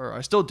office, or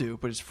I still do,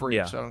 but it's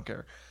free, so I don't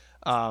care.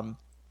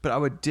 But I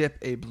would dip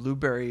a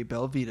blueberry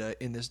Belvita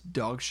in this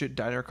dog shit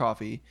diner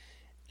coffee,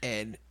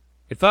 and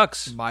it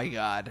fucks. My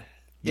God,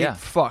 yeah, it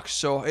fucks.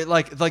 So it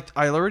like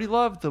I already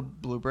love the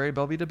blueberry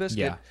Belvita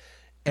biscuit,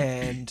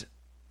 and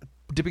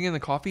dipping in the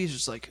coffee is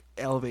just like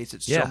elevates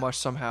it so much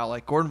somehow.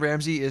 Like Gordon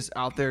Ramsay is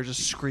out there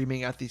just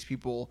screaming at these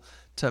people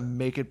to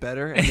make it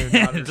better, and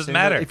they're not. It doesn't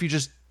matter if you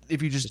just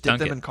dip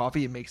them in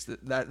coffee, it makes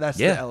that's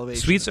the elevation.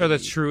 Sweets are the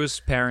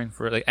truest pairing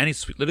for like any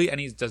sweet, literally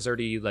any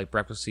desserty like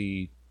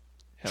breakfasty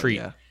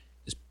treat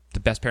is the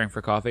best pairing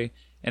for coffee.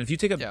 And if you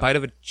take a bite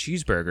of a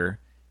cheeseburger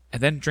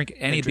and then drink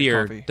any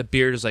beer, coffee. The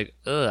beer is like,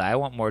 ugh, I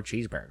want more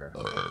cheeseburger.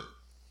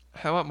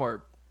 I want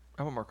more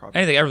coffee.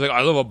 Anything. Everyone's like,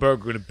 I love a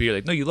burger and a beer.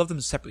 Like, no, you love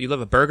them separate. You love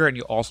a burger and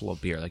you also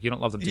love beer. Like, you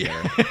don't love them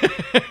together.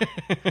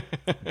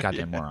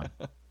 Goddamn moron.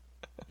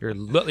 You're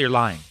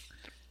lying.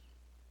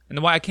 And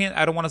the wine,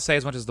 I don't want to say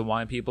as much as the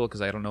wine people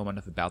because I don't know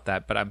enough about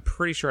that, but I'm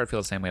pretty sure I'd feel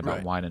the same way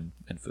about wine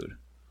and food.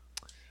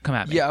 Come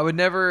at me. Yeah, I would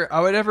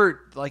never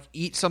like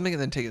eat something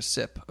and then take a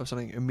sip of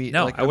something immediately.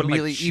 No, like, I wouldn't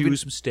like chew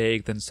some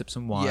steak, then sip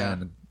some wine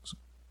and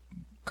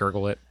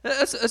gurgle it.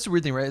 That's a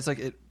weird thing, right? It's like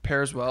it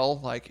pairs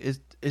well. Like is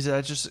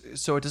that just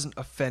so it doesn't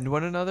offend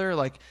one another?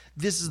 Like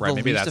this is the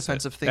least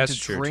offensive thing to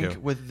drink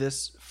with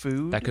this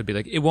food. That could be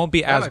like it won't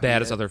be as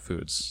bad as other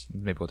foods.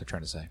 Maybe what they're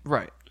trying to say.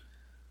 Right.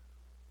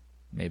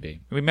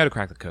 Maybe. We might have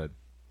cracked the code.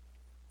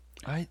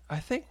 I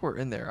think we're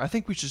in there. I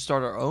think we should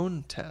start our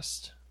own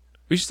test.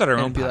 We should start our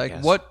own and be podcast.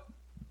 Like, what?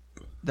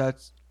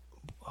 That's...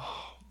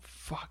 Oh,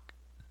 fuck.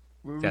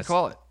 What do we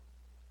call it?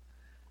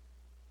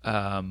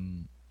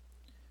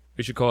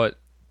 We should call it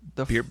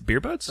the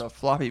beer butts? The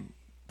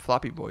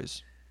floppy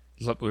boys.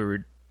 We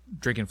were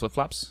drinking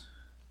flip-flops?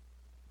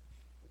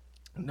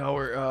 No,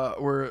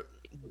 we're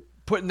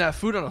putting that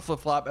food on a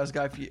flip-flop, as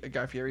Guy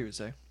Fieri would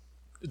say.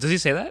 Does he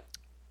say that?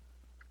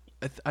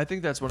 I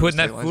think that's one putting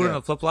of his that food on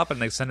a flip flop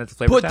and they send it to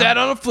Flavor Put Town? that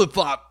on a flip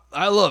flop.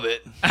 I love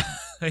it.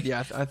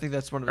 Yeah, I think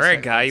that's one of his. All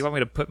right, Guy, you want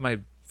me to put my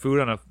food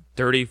on a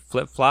dirty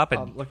flip flop?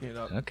 I'm looking it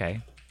up. Okay.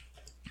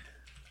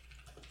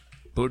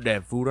 Put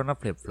that food on a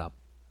flip flop.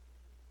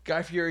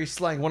 Guy Fieri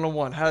slang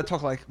 101. How to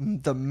talk like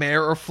the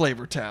mayor of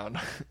Flavortown.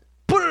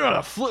 Put it on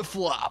a flip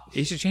flop.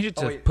 You should change it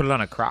to put it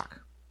on a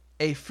crock.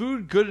 A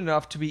food good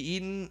enough to be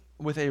eaten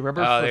with a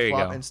rubber flip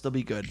flop and still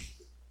be good.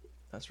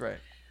 That's right.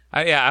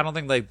 I don't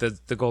think like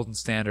the golden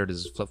standard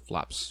is flip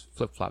flop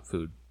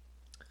food.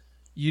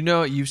 You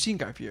know, you've seen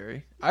Guy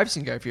Fieri. I've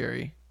seen Guy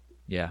Fieri.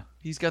 Yeah,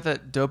 he's got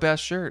that dope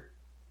ass shirt,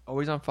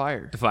 always on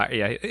fire. The fire,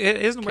 yeah.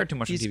 It doesn't wear too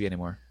much on TV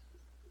anymore.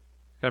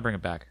 Gotta bring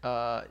it back.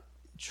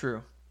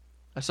 True.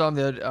 I saw him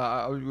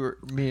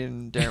me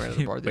and Dan were at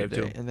the bar the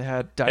other day, and they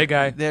had hey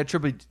Guy. They had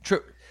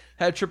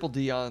Triple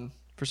D on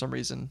for some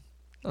reason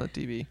on the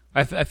TV.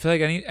 I feel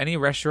like any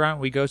restaurant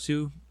we go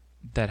to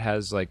that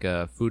has like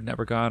a Food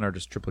Network on, or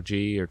just Triple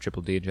G or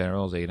Triple D in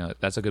general,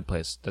 that's a good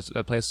place.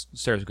 That place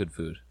serves good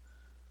food.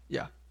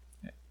 Yeah.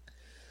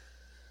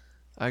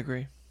 I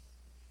agree.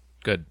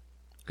 Good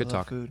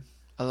talk. Food.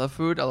 I love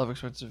food. I love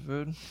expensive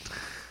food.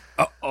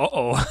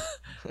 Uh-oh.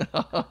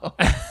 Uh-oh.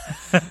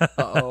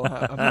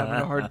 I'm having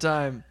a hard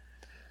time.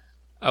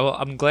 Well,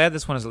 I'm glad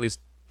this one is at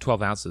least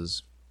 12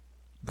 ounces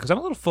because I'm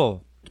a little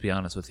full, to be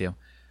honest with you.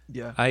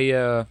 Yeah.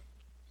 I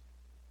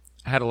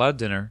had a lot of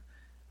dinner.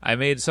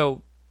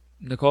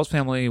 Nicole's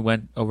family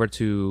went over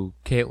to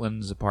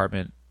Caitlin's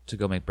apartment to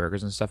go make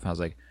burgers and stuff. And I was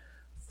like,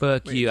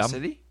 "Fuck Wait, you!" in the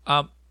city?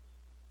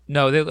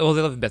 No, they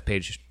live in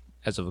Bethpage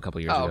as of a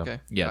couple years ago. Oh, okay.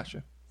 Yeah.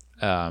 Gotcha.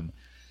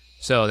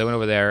 So they went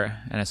over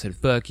there, and I said,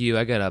 "Fuck you!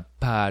 I got a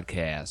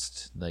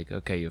podcast." Like,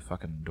 okay, you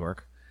fucking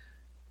dork.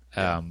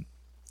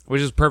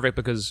 Which is perfect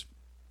because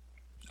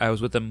I was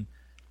with them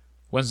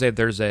Wednesday and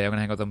Thursday. I'm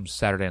gonna hang out with them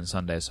Saturday and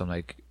Sunday. So I'm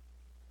like,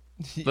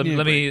 let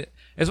me.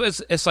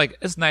 It's like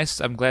it's nice.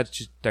 I'm glad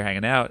they're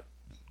hanging out.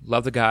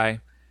 Love the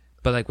guy,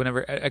 but like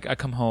whenever I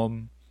come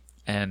home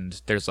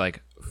and there's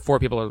like 4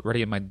 people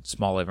already in my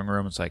small living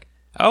room, it's like,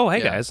 oh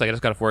hey guys, like I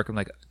just got off work. I'm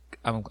like,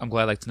 I'm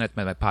glad like tonight's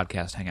my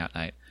podcast hangout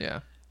night. Yeah.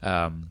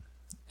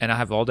 And I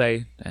have all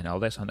day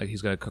Sunday.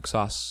 He's gonna cook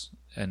sauce,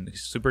 and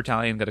he's super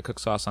Italian. Got to cook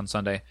sauce on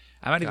Sunday.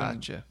 I might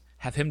even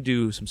have him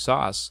do some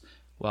sauce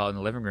while in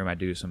the living room I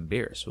do some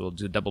beer. So we'll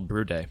do double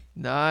brew day.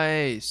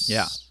 Nice.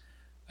 Yeah.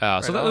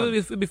 So that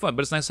would be fun,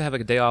 but it's nice to have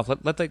like a day off.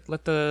 Let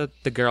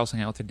the girls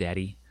hang out with their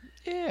daddy.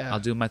 Yeah. I'll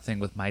do my thing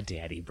with my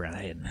daddy,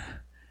 Brian.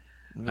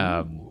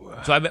 I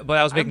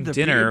was making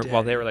dinner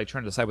while they were like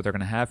trying to decide what they're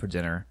gonna have for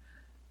dinner.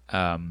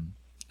 And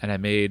I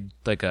made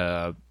like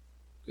I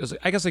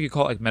guess like you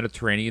call it like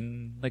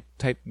Mediterranean like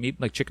type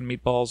meat, like chicken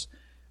meatballs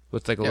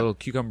with like a little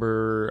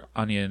cucumber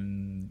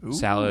onion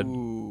salad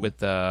with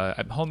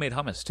homemade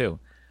hummus too.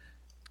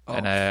 Oh,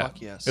 and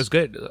fuck yes. It was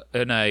good.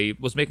 And I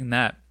was making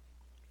that.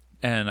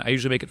 And I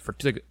usually make it for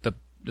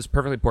it's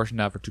perfectly portioned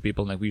out for 2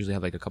 people, and like we usually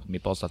have like a couple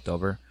of meatballs left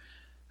over.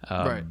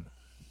 Right.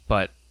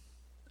 But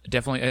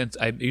definitely,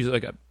 I usually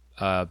like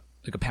a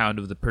pound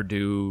of the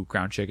Purdue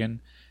ground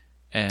chicken,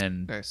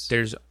 and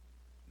there's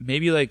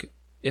maybe like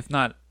if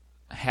not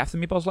half the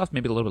meatballs left,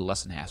 maybe a little bit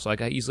less than half. So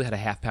like I easily had a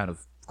half pound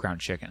of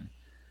ground chicken.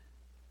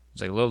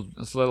 It's like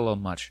it's a little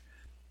much,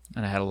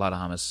 and I had a lot of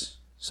hummus.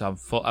 So I'm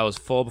full. I was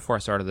full before I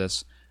started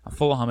this. I'm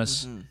full of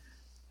hummus,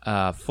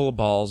 full of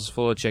balls,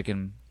 full of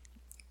chicken.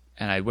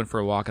 And I went for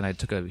a walk, and I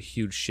took a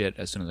huge shit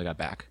as soon as I got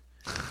back.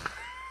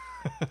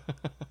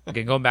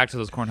 Again, going back to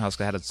those corn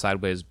husks, I had a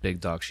sideways big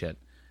dog shit.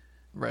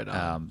 Right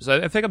on. So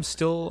I think I'm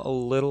still a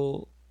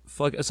little...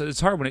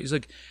 It's hard when it's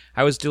like...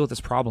 I always deal with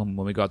this problem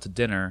when we go out to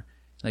dinner.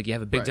 Like, you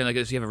have a big dinner, like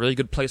you have a really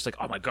good place, like,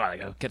 oh my god,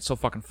 I get so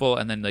fucking full.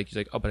 And then, like,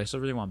 you're like, oh, but I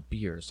still really want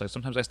beers. Like,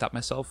 sometimes I stop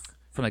myself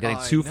from, like,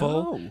 getting too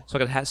full. So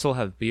I can still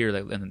have beer.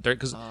 Like,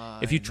 because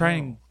if you try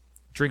and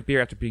drink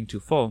beer after being too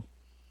full,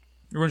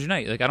 it ruins your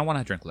night. Like, I don't want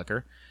to drink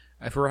liquor.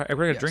 If we're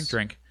going to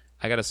drink,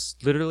 I got to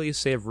literally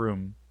save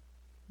room,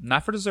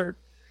 not for dessert,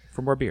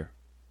 for more beer.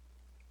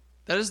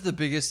 That is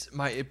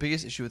my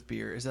biggest issue with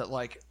beer is that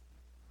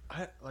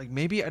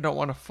maybe I don't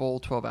want a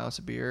full 12 ounce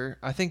of beer.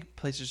 I think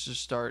places should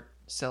start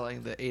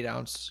selling the 8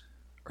 ounce,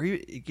 or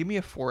give me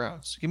a 4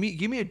 ounce. Give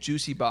me a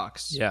juicy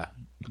box. Yeah,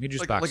 give me a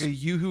juice box, like a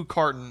Yoo-hoo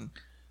carton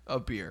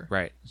of beer.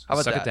 Right. How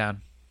about Suck that? It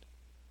down.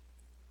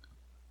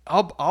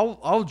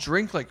 I'll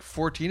drink like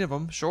 14 of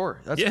them.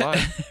 Sure, that's fine.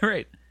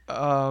 Right.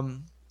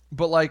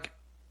 But like,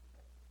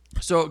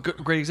 so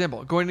great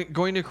example. Going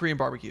to Korean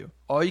barbecue,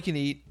 all you can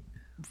eat,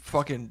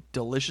 fucking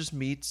delicious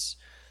meats.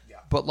 Yeah.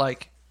 But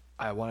like,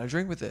 I want to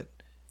drink with it.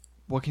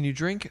 What can you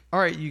drink? All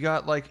right, you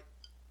got like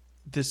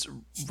this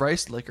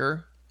rice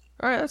liquor.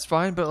 All right, that's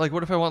fine. But like,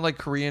 what if I want like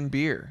Korean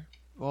beer?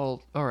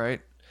 Well, all right,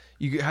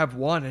 you have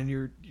one,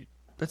 and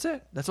that's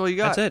it. That's all you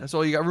got. That's it. That's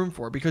all you got room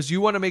for because you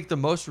want to make the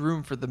most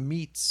room for the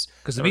meats.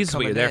 Because the meats is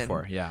what you're there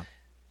for. Yeah.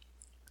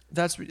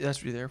 That's what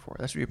you're there for.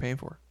 That's what you're paying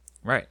for.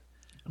 Right.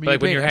 I mean, but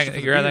like when you're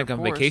on beer, like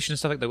on vacation and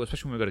stuff like that,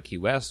 especially when we go to Key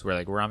West, where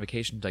like we're on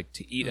vacation like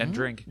to eat and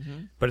drink,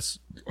 but it's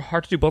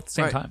hard to do both at the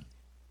same time.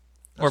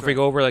 Or if we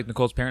go over like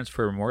Nicole's parents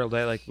for Memorial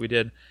Day, like we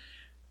did,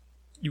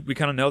 we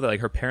kind of know that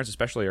like her parents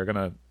especially are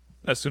gonna,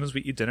 as soon as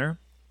we eat dinner,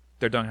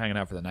 they're done hanging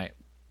out for the night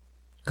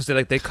because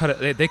they cut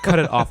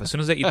it off as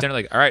soon as they eat dinner.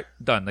 Like, all right,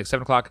 done. Like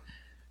 7 o'clock,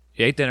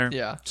 you ate dinner.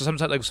 Yeah. So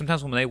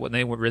sometimes when they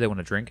really want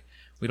to drink,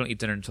 we don't eat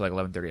dinner until like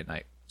 11:30 at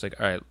night. It's like,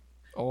 all right,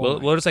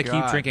 we'll just like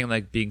keep drinking,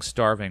 like being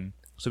starving,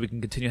 so we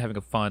can continue having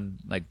a fun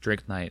like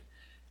drink night,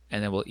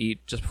 and then we'll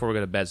eat just before we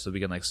go to bed, so we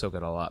can like soak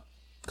it all up.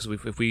 Because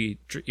if we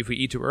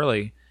eat too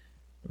early,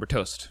 we're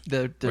toast.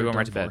 They're going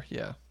right to bed.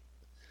 Yeah.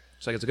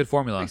 It's like it's a good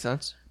formula. Makes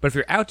sense. But if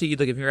you're out to eat,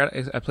 like if you're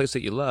at a place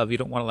that you love, you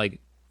don't want to like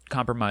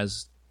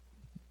compromise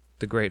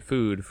the great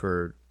food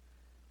for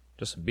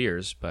just some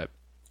beers. But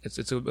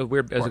it's a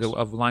weird it's like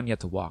a line you have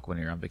to walk when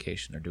you're on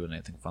vacation or doing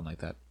anything fun like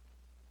that.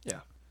 Yeah,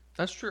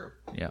 that's true.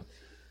 Yeah.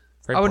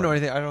 I wouldn't know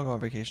anything. I don't go on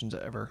vacations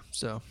ever,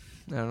 so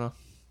I don't know.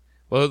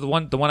 Well, the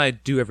one I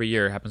do every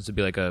year happens to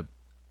be like a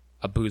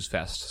booze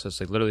fest. So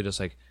it's like literally just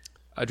like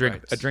a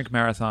drink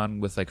marathon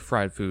with like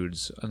fried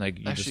foods and like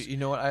you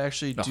know what? I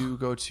actually do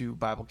go to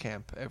Bible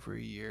camp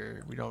every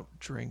year. We don't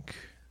drink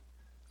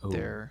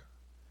there.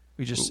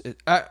 We just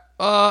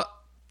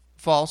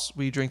false.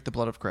 We drink the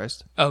blood of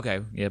Christ.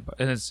 Okay, yeah,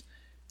 and it's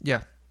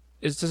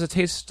does it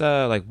taste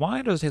like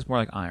wine, or does it taste more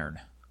like iron?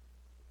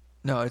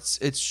 No, it's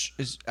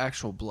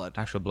actual blood.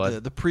 Actual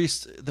blood. The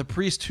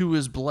priest who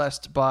is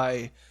blessed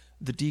by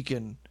the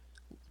deacon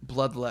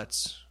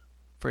bloodlets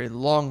for a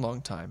long,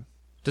 long time.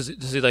 Do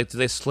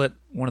they slit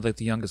one of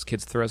the youngest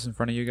kids' throats in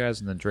front of you guys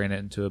and then drain it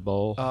into a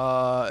bowl?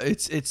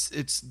 It's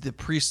the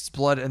priest's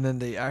blood, and then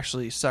they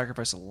actually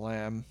sacrifice a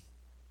lamb.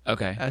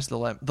 Okay. As the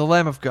lamb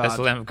of God. As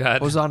the Lamb of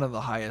God. Hosanna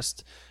the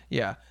highest.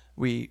 Yeah.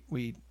 We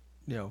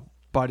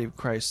body of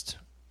Christ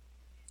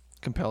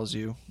compels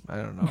you. I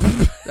don't know.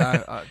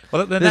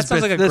 Well, then that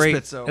sounds like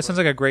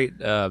a great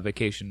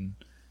vacation.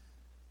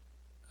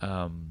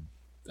 I'm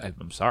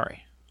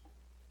sorry.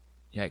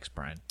 Yikes,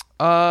 Brian.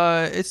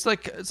 It's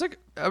like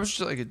I was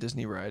just like a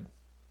Disney ride.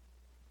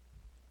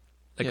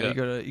 You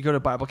go to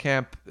Bible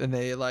camp and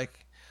they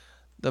like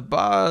the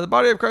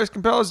body of Christ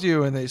compels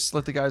you, and they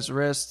slit the guy's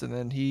wrist, and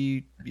then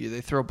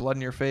they throw blood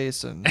in your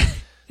face, and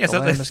the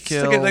lamb is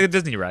killed. It's like a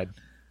Disney ride.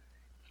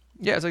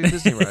 Yeah, it's like a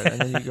Disney ride,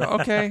 and then you go,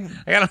 okay,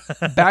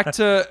 back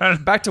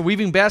to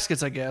weaving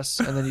baskets, I guess,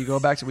 and then you go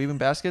back to weaving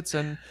baskets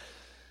and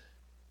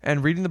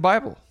reading the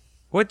Bible.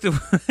 What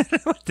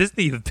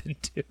Disney you've been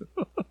to?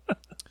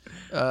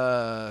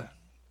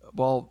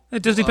 Well,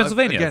 Disney,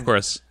 Pennsylvania, again, of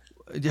course.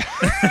 Yeah,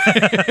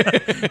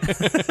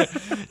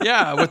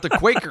 yeah, with the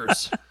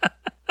Quakers.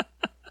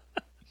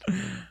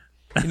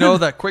 You know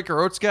that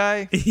Quaker Oats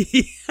guy?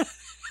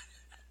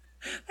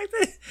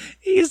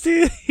 He's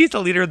the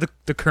leader of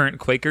the current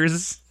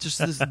Quakers. Just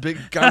this big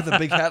guy with a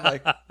big hat,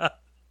 like.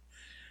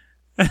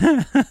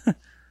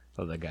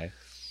 Love that guy.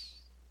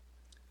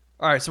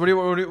 All right, so what do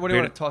you want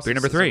to toss? Beer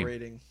number 3.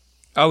 Rating?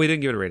 Oh, we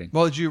didn't give it a rating.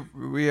 Well, we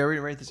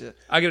didn't rate this yet.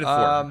 I give it a 4.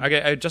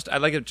 I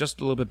like it just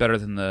a little bit better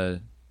than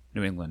the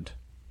New England.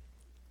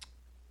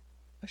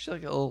 Actually,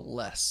 like a little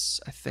less.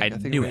 I think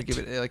I'm gonna give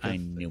it like I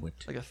knew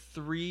it. Like a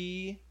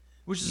 3,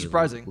 which is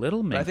surprising.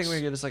 Little mix. But I think we're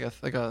gonna give this like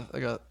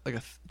a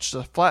just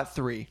a flat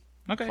 3.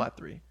 Okay. Flat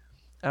 3.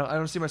 I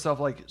don't see myself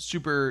like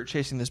super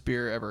chasing this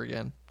beer ever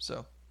again.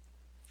 So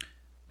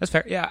that's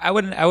fair. Yeah, I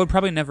would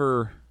probably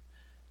never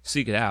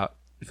seek it out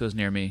if it was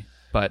near me.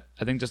 But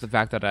I think just the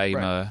fact that I'm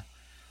a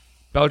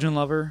Belgian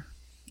lover,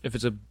 if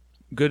it's a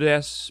good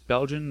ass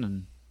Belgian,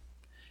 and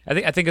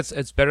I think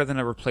it's better than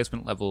a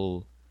replacement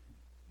level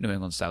New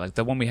England style. Like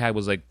the one we had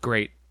was like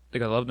great.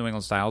 Like I love New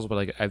England styles, but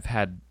like I've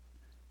had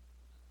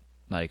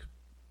like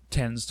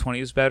 10s,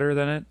 20s better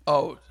than it.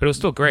 Oh, but it was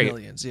still great.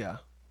 Millions, yeah.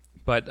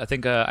 But I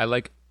think I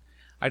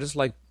just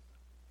like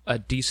a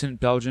decent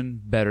Belgian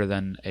better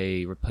than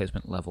a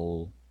replacement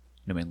level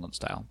New England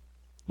style.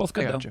 Both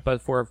good though,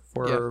 but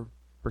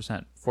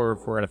 4%,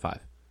 4 out of 5.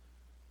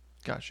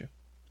 Got you.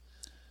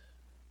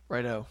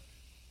 Righto.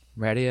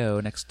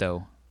 Radio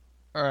nexto.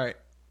 All right,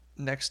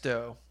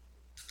 nexto.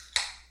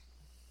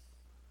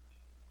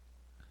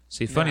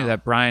 See, funny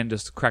that Brian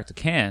just cracked a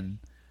can,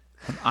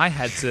 and I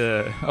had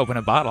to open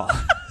a bottle.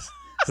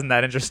 Isn't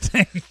that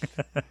interesting?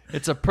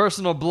 It's a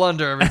personal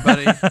blunder,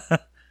 everybody.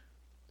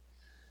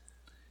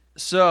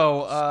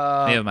 So,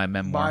 name of my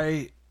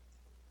memoir.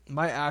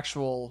 My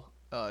actual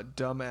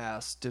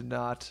dumbass did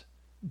not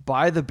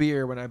buy the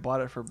beer when I bought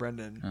it for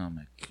Brendan. Oh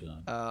my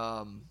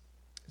god.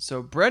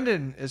 So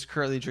Brendan is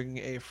currently drinking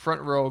a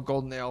Front Row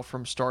Golden Ale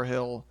from Star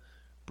Hill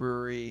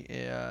Brewery.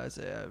 It's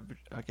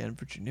again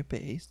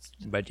Virginia-based.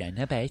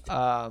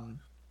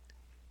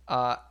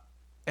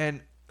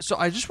 And so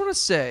I just want to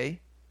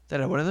say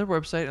that I went on their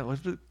website and I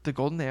looked at the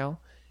Golden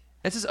Ale.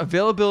 It says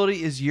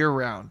availability is year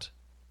round,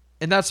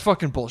 and that's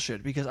fucking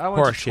bullshit because I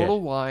went to Total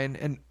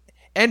Wine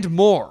and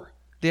more.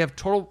 They have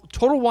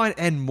Total Wine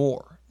and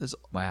more.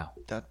 Wow,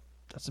 that's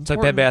important. It's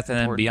like Bed Bath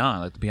and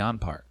Beyond, like the Beyond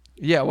part.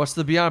 Yeah, what's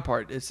the Beyond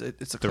part? It's a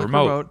the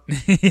remote.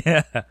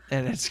 Yeah,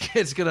 and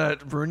it's gonna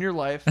ruin your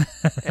life,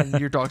 and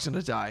your dog's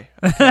gonna die.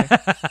 Okay?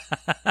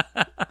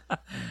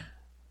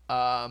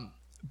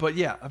 But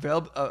yeah,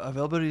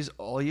 availability is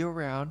all year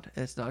round.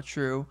 And it's not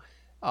true.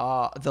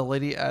 The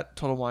lady at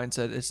Total Wine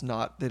said it's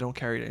not. They don't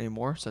carry it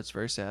anymore, so that's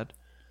very sad.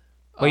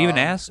 Well, you even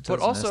asked, but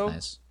also,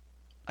 nice.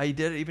 I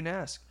did even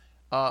ask.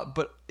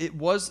 But it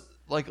was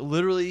like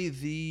literally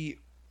the.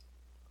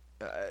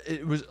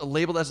 It was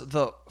labeled as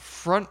the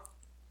front.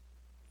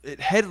 It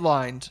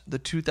headlined the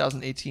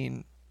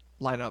 2018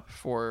 lineup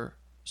for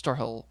Star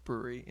Hill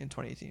Brewery in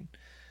 2018.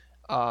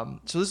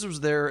 So this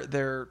was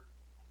their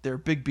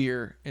big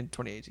beer in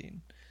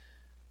 2018.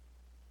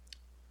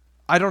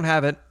 I don't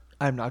have it.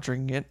 I'm not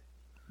drinking it.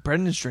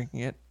 Brendan's drinking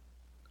it.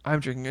 I'm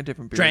drinking a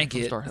different beer. Drank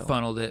from it, Star Hill.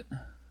 funneled it,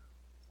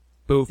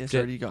 boofed it's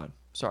already gone.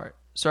 Sorry,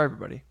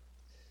 everybody.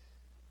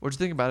 What'd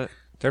you think about it?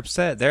 They're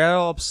upset. They're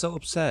all so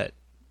upset.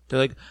 They're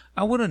like,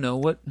 I want to know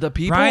what the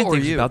people Brian or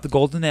thinks you about the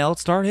Golden Ale at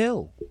Star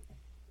Hill.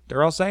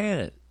 They're all saying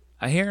it.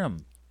 I hear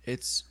them.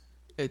 It's.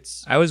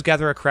 I always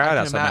gather a crowd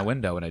outside my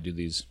window when I do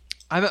these.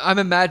 I'm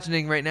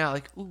imagining right now,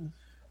 like, ooh.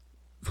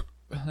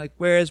 Like,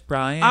 where's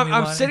Brian?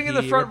 I'm sitting in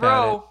the front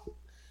row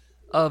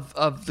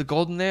of the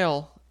Golden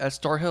Ale at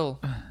Star Hill,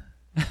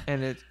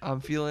 and I'm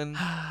feeling,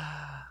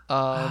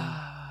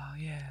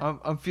 yeah.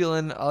 I'm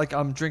feeling like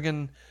I'm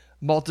drinking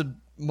malted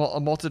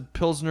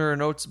Pilsner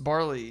and oats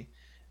barley,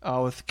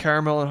 with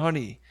caramel and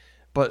honey,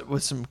 but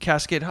with some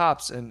Cascade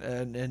hops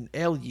and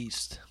ale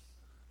yeast.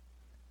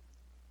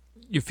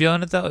 You're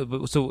feeling it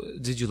though. So,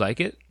 did you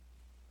like it?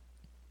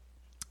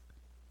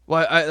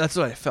 Well, that's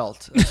what I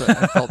felt.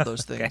 I felt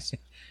those things.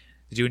 Okay.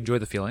 Did you enjoy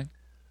the feeling?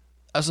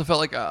 I also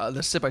felt like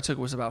the sip I took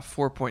was about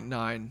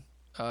 4.9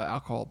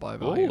 alcohol by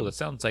volume. Oh, that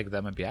sounds like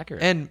that might be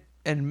accurate. And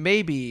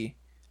maybe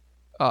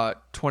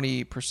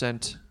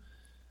 20%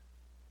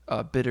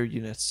 bitter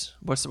units.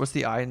 What's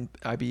the I in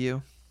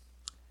IBU?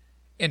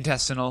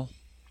 Intestinal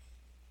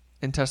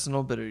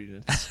bitter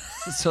units.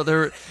 So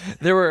there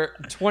were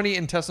 20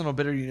 intestinal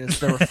bitter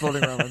units that were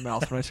floating around my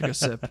mouth when I took a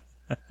sip.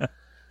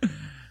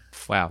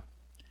 Wow.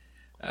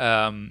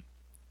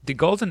 The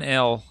Golden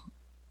Ale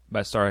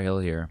by Star Hill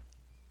here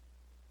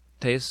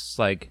tastes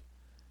like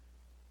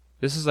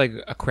this is like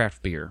a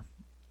craft beer.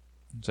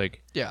 It's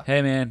like, yeah,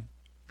 hey man,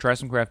 try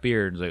some craft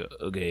beer. And it's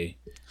like, okay.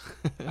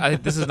 I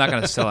think this is not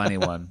going to sell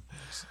anyone.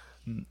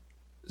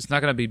 It's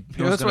not going to be.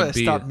 That's why I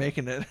stopped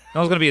making it.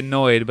 No one's going to be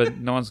annoyed, but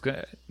no one's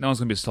going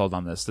to be sold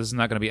on this. This is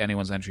not going to be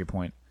anyone's entry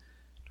point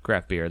to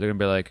craft beer. They're going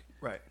to be like,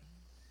 right.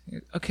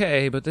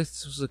 Okay, but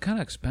this was kind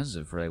of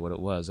expensive for like what it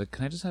was. Like,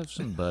 can I just have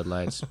some Bud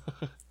Lights?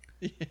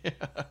 Yeah.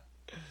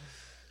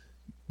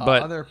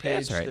 But on their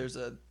page, right. there's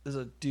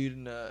a dude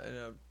in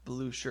a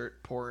blue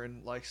shirt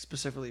pouring, like,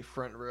 specifically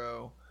front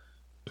row.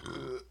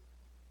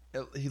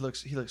 He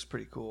looks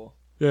pretty cool.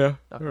 Yeah,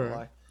 not gonna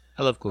lie.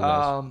 I love cool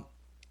guys.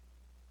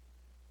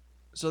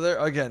 So they're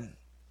again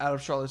out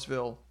of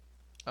Charlottesville,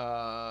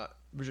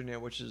 Virginia,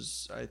 which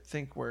is I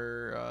think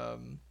where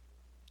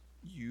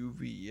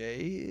UVA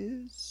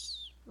is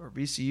or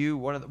VCU,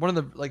 one of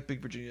the like big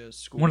Virginia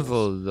schools. One of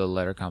the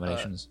letter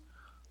combinations.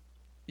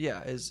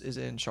 Yeah, is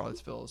in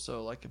Charlottesville,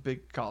 so like a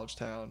big college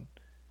town,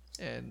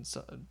 and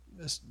so,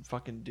 this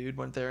fucking dude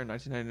went there in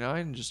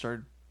 1999 and just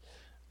started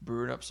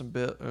brewing up some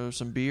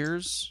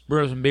beers,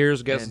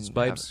 getting some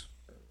pipes,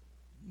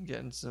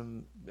 getting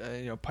some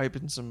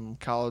piping some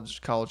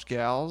college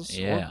gals,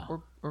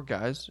 or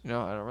guys, I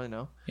don't really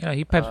know. Yeah,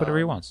 he pipes whatever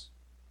he wants,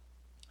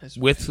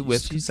 with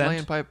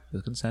consent. Pipe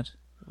with consent.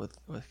 With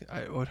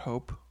I would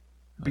hope.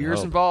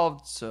 Beer's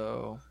involved,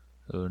 so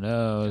who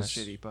knows?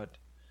 Kind of shitty, but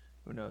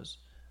who knows?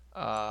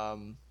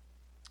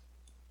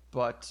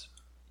 But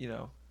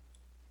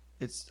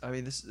it's. I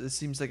mean, this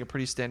seems like a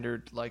pretty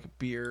standard like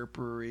beer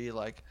brewery.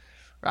 Like,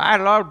 I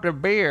love the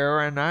beer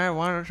and I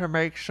wanted to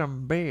make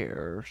some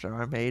beer, so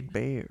I made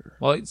beer.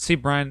 Well, see,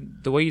 Brian,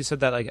 the way you said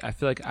that, like, I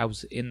feel like I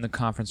was in the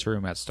conference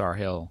room at Star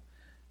Hill.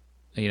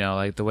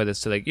 Like the way they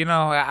said, like,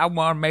 I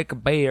want to make a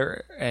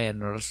beer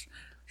and let's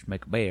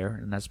make a beer,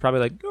 and that's probably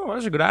like, oh,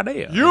 that's a good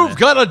idea. You've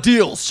got a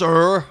deal,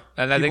 sir.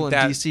 And I think in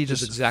that DC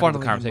just exactly the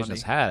conversation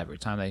that's had every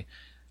time they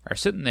are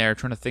sitting there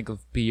trying to think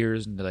of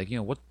beers, and they're like,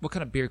 what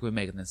kind of beer can we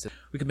make? And then say,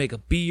 we can make a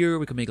beer,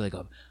 we can make like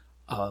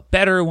a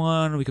better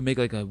one, we can make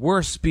like a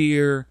worse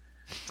beer.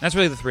 That's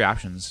really the three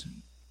options.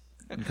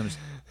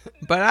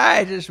 But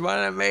I just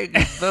want to make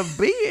the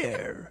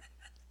beer.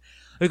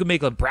 We can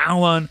make a brown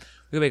one,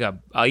 we can make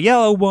a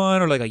yellow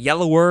one, or like a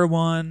yellower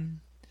one.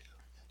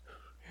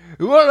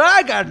 Well,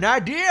 I got an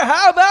idea.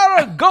 How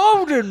about a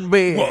golden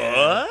beer?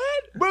 What?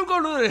 We're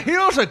going to the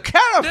hills of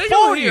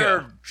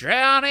California.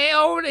 Johnny,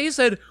 he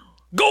said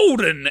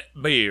golden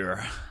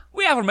beer.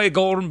 We haven't made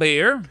golden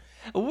beer.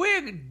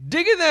 We're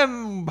digging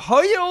them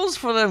holes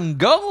for them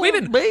golden We've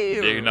been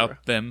beer. digging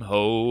up them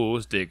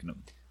holes, digging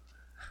them.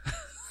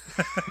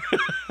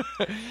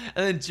 And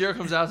then Jiro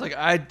comes out, it's like,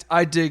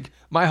 I dig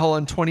my hole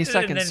in 20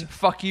 seconds. Then,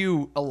 fuck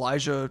you,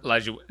 Elijah.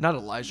 Not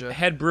Elijah.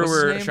 Head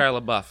brewer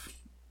Shia LaBeouf.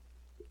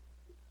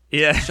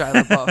 Yeah.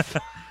 Shia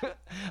LaBeouf.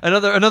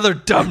 another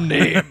dumb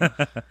name.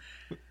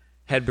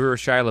 Head brewer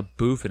Shia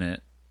LaBeouf in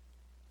it.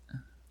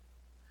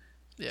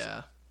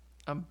 Yeah.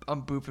 I'm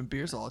boofing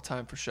beers all the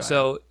time for Shia.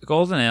 So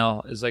Golden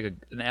Ale is like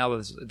an ale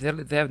that's,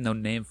 they have no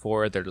name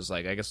for it. They're just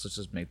like, I guess let's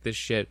just make this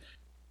shit.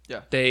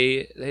 Yeah.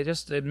 They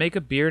make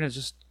a beer and it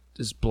just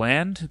is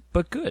bland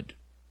but good.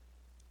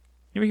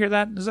 You ever hear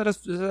that? Is that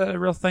a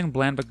real thing?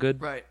 Bland but good?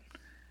 Right.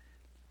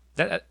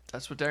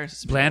 That's what Darius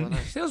is bland.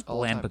 It was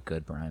bland but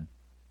good, Brian.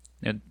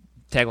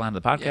 Tagline of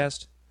the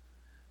podcast.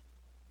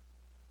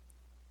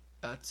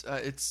 Yeah.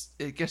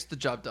 It gets the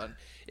job done.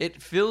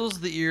 It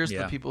fills the ears of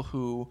the people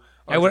who.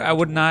 I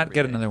would not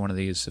get another one of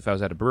these if I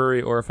was at a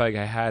brewery, or if I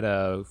had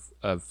a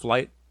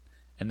flight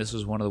and this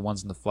was one of the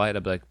ones in the flight.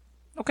 I'd be like,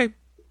 okay,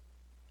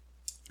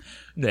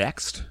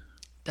 next.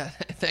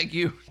 Thank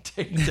you.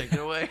 Take it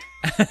away.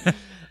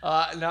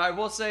 Now I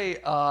will say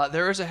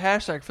there is a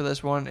hashtag for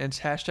this one. It's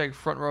hashtag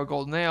Front Row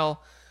Golden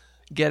Ale.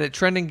 Get it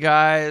trending,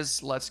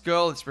 guys. Let's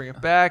go. Let's bring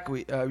it back.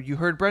 You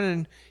heard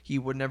Brendan. He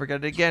would never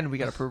get it again. We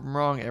got to prove him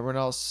wrong. Everyone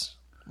else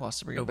wants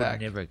to bring it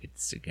back. Never get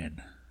this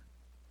again.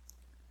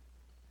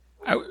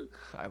 I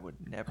would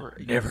never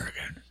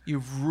again.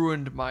 You've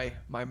ruined my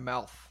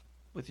mouth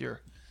with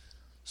your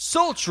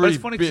sultry But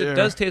it's funny because beer. it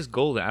does taste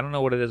golden. I don't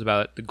know what it is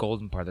about the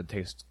golden part that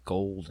tastes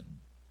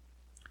golden.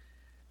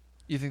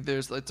 You think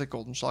it's a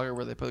golden schlager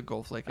where they put a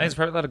gold flake in I think there's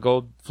probably a lot of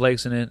gold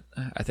flakes in it.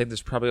 I think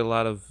there's probably a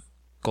lot of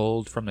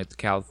gold from like the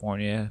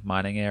California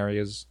mining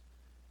areas.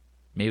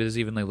 Maybe there's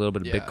even like a little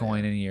bit of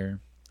Bitcoin in here.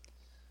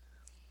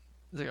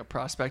 There's like a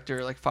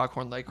prospector, like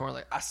Foghorn Leghorn,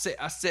 like I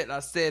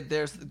said,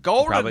 there's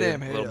gold in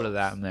them. A little bit of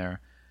that in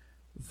there.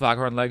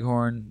 Foghorn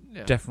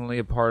Leghorn, definitely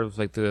a part of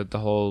like the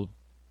whole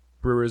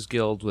Brewers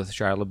Guild with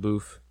Shia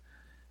LaBeouf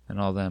and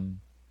all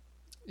them.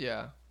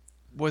 Yeah,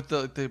 with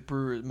the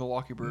Brewers,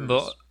 Milwaukee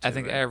Brewers. I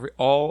think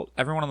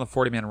everyone on the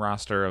 40-man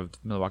roster of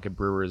Milwaukee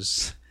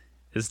Brewers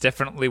is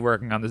definitely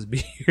working on this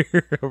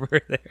beer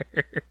over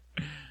there.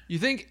 You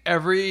think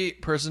every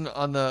person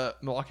on the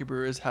Milwaukee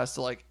Brewers has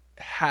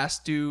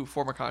to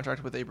form a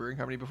contract with a brewing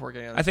company before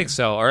getting on the team? I think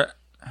so. Or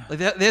like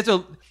they have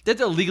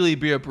to legally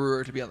be a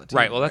brewer to be on the team.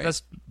 Right. Well,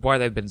 that's why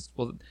they have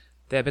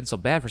been so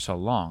bad for so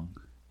long,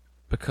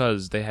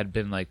 because they had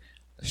been like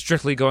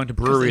strictly going to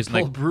breweries and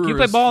like, can you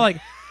play ball?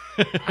 Like,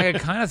 I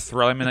could kind of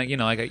throw him in,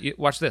 like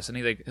watch this, and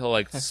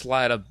he'll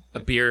slide a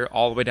beer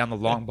all the way down the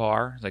long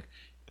bar. It's like,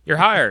 you're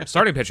hired,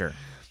 starting pitcher.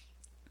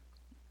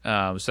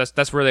 So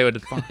that's where they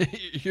would.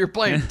 You're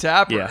playing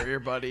tapper, here,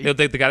 buddy.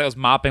 The guy that was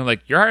mopping,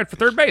 like, you're hired for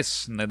third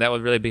base, and that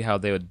would really be how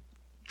they would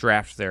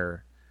draft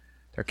their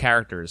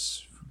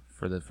characters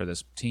for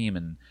this team.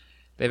 And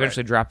they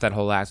eventually dropped that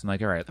whole act and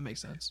like, all right, that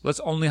makes sense.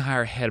 Let's only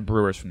hire head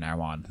brewers from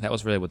now on. That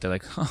was really what they're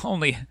like.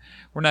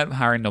 We're not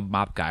hiring no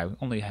mop guy.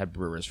 Only head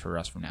brewers for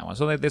us from now on.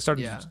 So they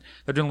started. Yeah.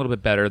 They're doing a little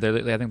bit better.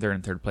 I think they're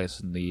in third place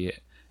in the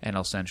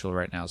NL Central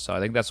right now. So I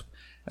think that's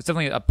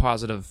definitely a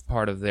positive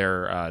part of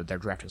their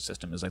drafting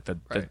system is like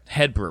the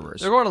head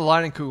brewers. They're going to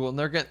Leinenkugel and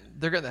they're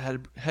getting the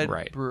head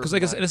right. brewer. Because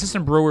like an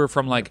assistant brewer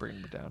from like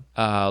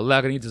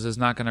Lagunitas is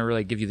not going to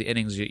really give you the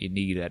innings you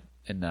need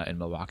in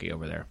Milwaukee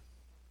over there.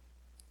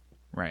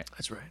 Right.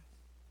 That's right.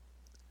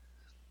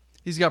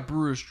 He's got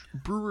brewer's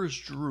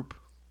droop.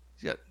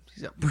 He's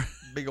got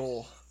big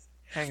old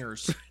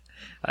hangers.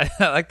 I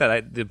like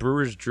that. The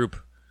brewer's droop.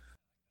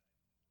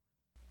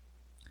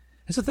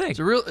 It's a thing. It's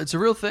a real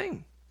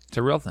thing. It's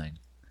a real thing.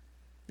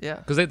 Yeah.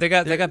 Because they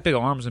got big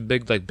arms and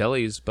big like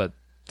bellies, but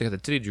they got the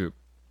titty droop.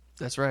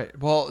 That's right.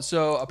 Well,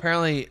 so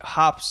apparently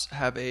hops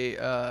have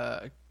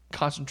a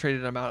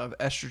concentrated amount of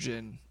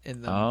estrogen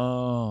in them.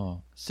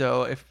 Oh.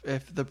 So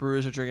if the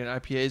brewers are drinking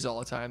IPAs all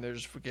the time, they're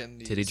just getting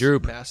these titty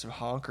droop, massive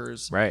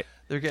honkers. Right.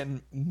 They're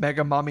getting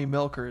mega mommy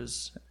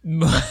milkers.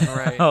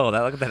 Right. Oh,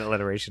 look at that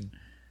alliteration.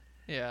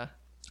 Yeah.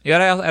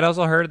 Yeah. I'd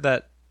also heard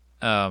that.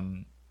 I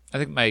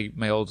think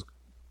my old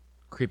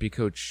creepy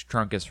coach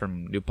Trunkus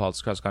from New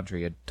Paltz Cross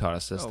Country had taught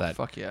us this. That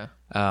fuck yeah.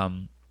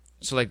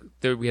 So like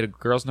we had a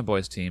girls and a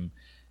boys team,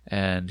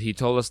 and he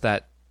told us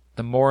that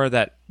the more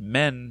that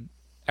men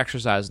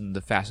exercise in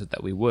the facet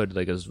that we would,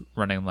 like as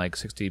running like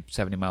 60,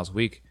 70 miles a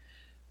week,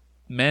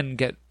 men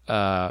get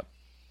it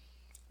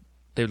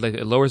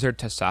lowers their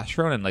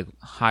testosterone and like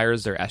higher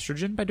their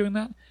estrogen by doing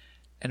that,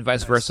 and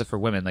vice versa for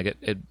women. Like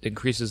it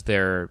increases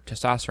their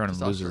testosterone and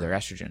loses their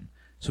estrogen.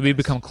 So we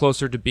become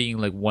closer to being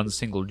like one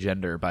single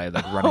gender by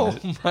like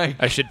running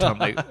a shit ton,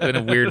 like in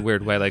a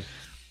weird way. Like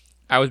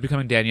I was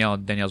becoming Danielle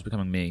and Danielle's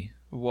becoming me.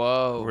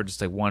 Whoa. We're just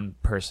like one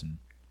person.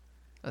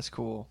 That's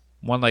cool.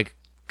 One like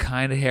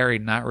kind of hairy,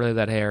 not really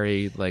that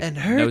hairy, like and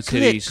her no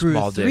titty,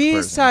 small dick 3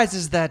 person.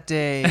 sizes that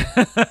day.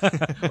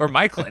 Or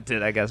my clit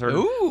did, I guess.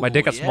 Or my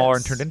dick got smaller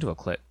and turned into a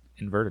clit,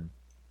 inverted.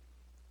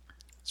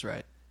 That's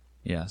right.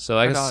 Yeah. So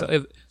I guess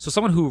so.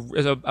 Someone who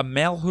is a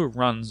male who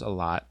runs a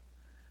lot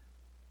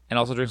and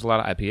also drinks a lot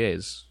of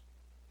IPAs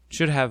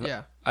should have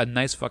a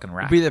nice fucking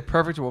rack. Be the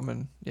perfect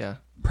woman. Yeah.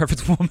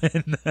 Perfect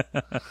woman.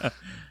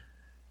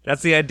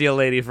 That's the ideal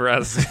lady for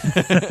us.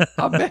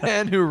 A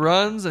man who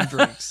runs and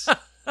drinks.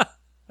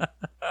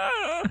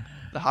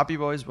 The Hoppy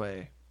Boys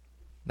way.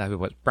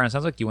 Brian,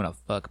 sounds like you want to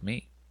fuck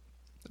me.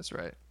 That's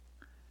right.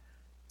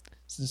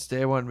 Since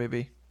day one,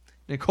 baby.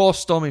 Nicole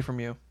stole me from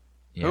you.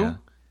 Yeah. Who?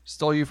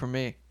 Stole you from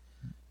me.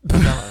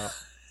 I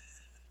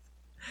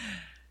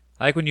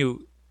like when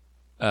you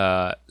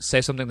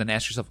say something, then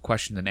ask yourself a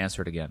question, then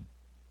answer it again.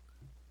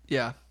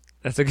 Yeah.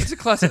 That's a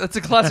classic. That's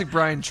a classic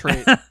Brian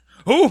trait.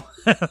 Who?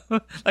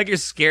 Like you're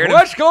scared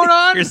What's going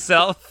on?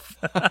 Yourself?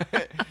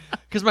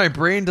 Because my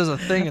brain does a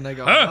thing and I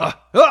go,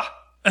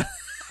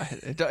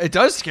 It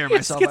does scare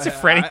myself.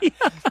 Schizophrenia.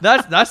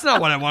 That's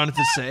not what I wanted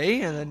to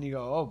say. And then you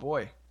go, oh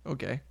boy.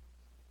 Okay.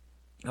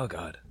 Oh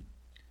God.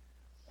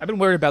 I've been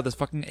worried about this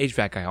fucking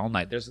HVAC guy all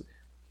night.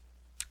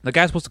 The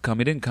guy's supposed to come.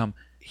 He didn't come.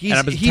 He's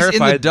in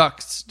the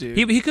ducts, dude.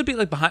 He could be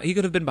like behind. He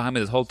could have been behind me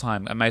this whole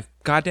time. And my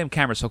goddamn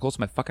camera's so close to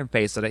my fucking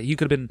face that he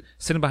could have been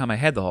sitting behind my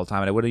head the whole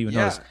time, and I wouldn't even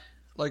notice.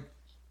 Like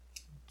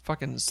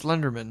fucking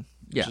Slenderman.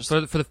 Yeah.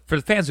 For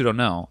the fans who don't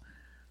know,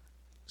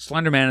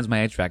 Slenderman is my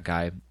HVAC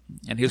guy,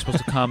 and he was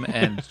supposed to come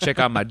and check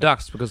out my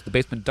ducts because the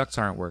basement ducts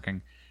aren't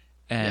working,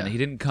 and he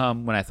didn't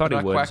come when I thought he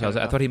would. So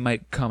I thought he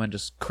might come and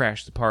just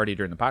crash the party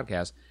during the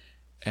podcast,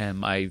 and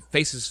my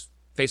face is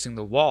facing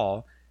the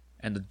wall.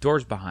 And the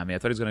door's behind me. I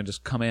thought he was going to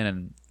just come in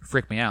and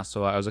freak me out.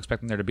 So I was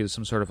expecting there to be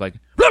some sort of like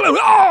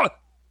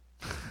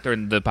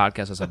during the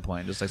podcast at some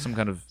point, just like some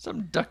kind of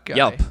duck guy.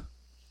 Yelp.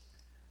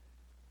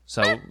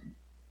 So,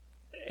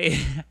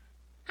 hi.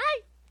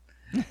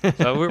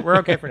 So we're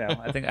okay for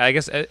now. I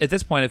guess at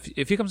this point,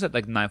 if he comes at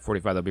like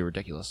 9:45, that'll be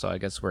ridiculous. So I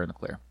guess we're in the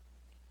clear.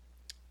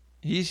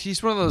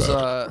 He's one of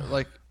those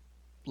like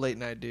late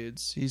night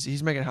dudes.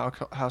 He's making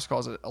house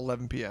calls at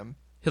 11 p.m.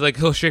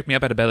 He'll shake me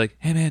up out of bed like,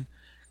 hey man.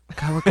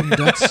 Can I work on your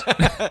ducks?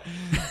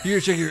 Here,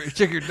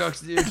 check your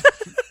ducks, dude.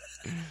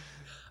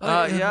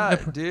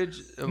 Dude.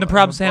 No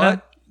problem,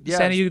 Santa. Yeah,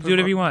 Santa, you can do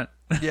whatever you want.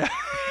 Yeah.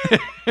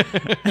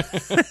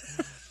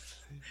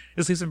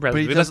 Just leave some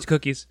presents. We left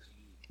cookies.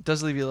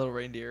 Does leave you a little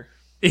reindeer.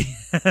 He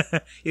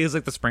has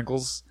like the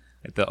sprinkles,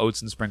 like the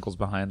oats and sprinkles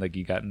behind, like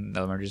you got in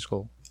elementary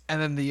school.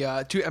 And then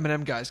the two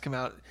M&M guys come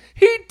out.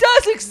 He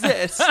does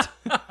exist.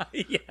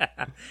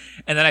 Yeah.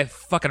 And then I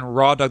fucking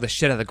raw dog the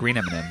shit out of the green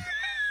M&M.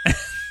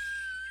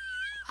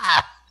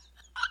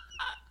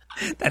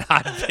 That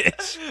hot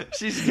bitch.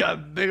 She's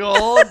got big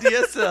old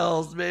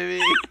DSLs,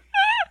 baby.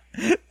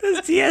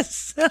 Those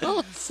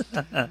DSLs.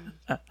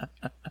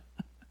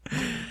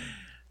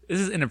 This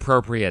is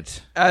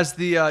inappropriate. As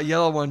the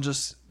yellow one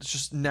just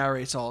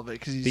narrates all of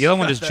it. Cause the yellow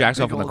one just jacks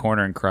off in the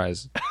corner and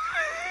cries.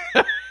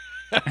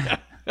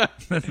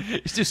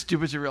 He's too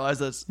stupid to realize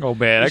that's... Oh,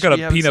 man, I got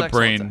a peanut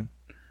brain.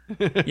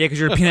 Yeah, because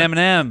you're a peanut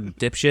M&M,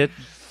 dipshit.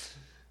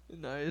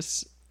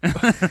 Nice.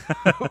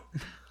 Oh,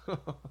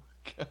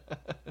 God.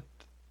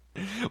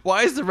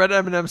 Why is the red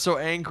M&M so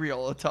angry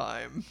all the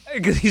time?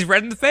 Because he's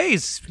red in the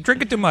face.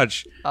 Drinking too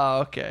much. Oh,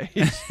 okay.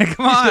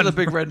 Come on. He's got a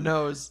big red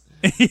nose.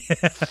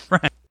 Yeah,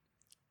 right.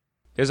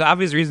 There's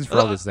obvious reasons for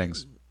all these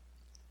things.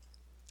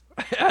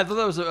 I thought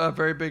that was a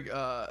very big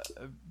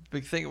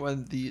thing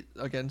when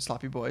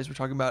Sloppy Boys were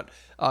talking about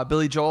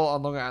Billy Joel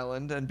on Long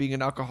Island and being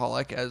an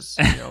alcoholic, as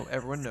you know,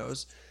 everyone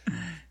knows.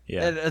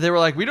 Yeah. And they were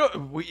like,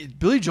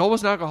 Billy Joel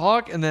was an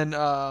alcoholic, and then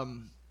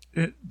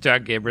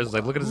John Gabrus was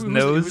like, look at his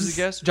nose. Who was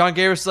the guest? John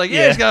Gabrus was like,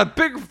 yeah, he's got a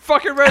big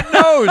fucking red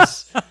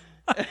nose.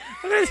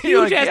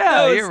 You're like,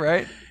 nose. You're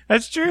right.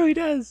 That's true, he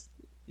does.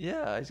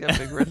 Yeah, he's got a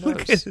big red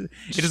nose. It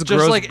just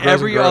grows, like grows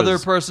every other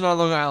person on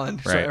Long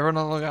Island. Right. So everyone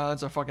on Long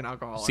Island's a fucking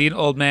alcoholic. See an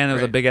old man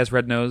with a big ass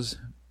red nose,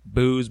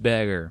 booze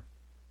bagger.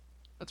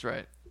 That's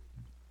right.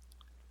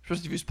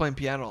 Especially if he was playing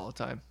piano all the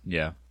time.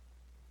 Yeah.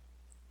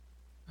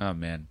 Oh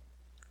man.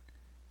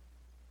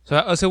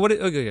 So what?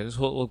 Okay,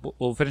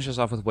 we'll finish this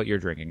off with what you're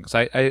drinking.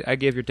 So I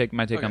gave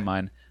my take on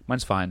mine.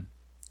 Mine's fine.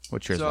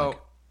 What's yours like?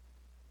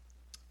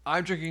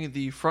 I'm drinking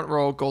the Front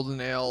Row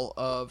Golden Ale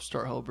of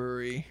Star Hill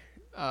Brewery.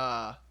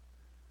 That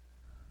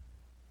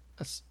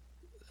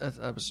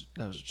was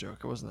a joke.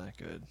 It wasn't that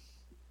good.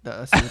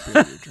 That's the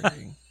beer you're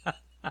drinking.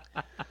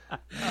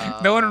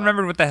 No one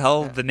remembered what the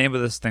hell the name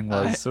of this thing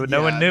was, so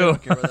no one knew.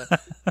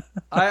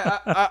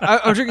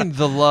 I'm drinking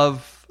the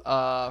Love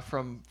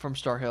from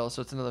Star Hill,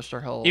 so it's another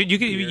Star Hill. You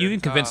can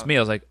convince me. I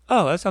was like,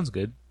 oh, that sounds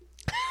good.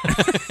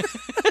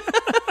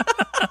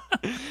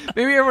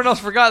 Maybe everyone else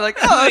forgot. Like,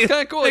 oh, that's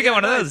kind of cool. They get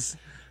one of those.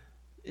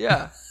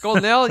 Yeah,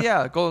 Golden Ale.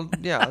 Yeah,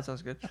 Yeah, that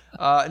sounds good.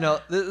 No,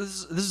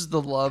 this is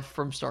the Love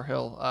from Star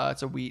Hill.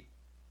 It's a wheat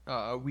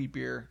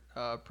beer.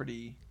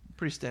 Pretty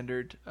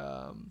standard.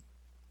 I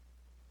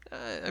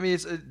mean,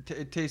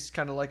 it tastes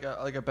kind of like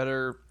a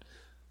better,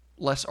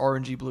 less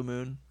orangey Blue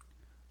Moon.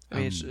 I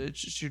mean, it's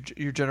just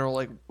your general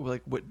like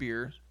wit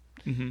beer.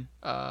 Mm-hmm.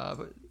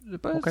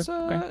 But okay.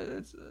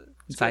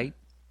 It's tight.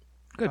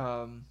 Good.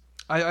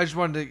 I just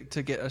wanted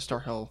to get a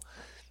Star Hill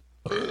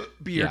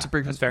beer to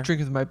drink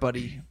with my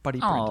buddy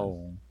Brendan.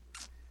 Oh.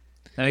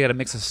 Now you got a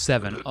mix of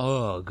 7.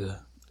 Ugh.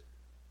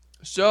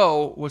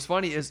 So what's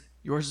funny is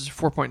yours is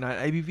 4.9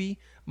 ABV.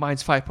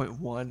 Mine's 5.1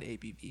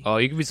 ABV. Oh,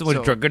 you can be so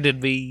much drunker than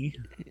me.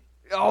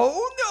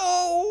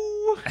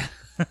 Oh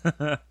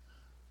no!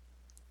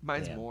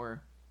 Mine's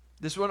more.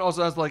 This one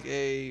also has like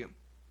a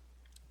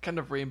kind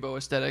of rainbow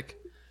aesthetic.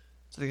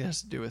 So I think it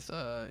has to do with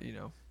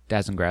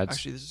Dads and grads.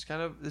 Actually, it's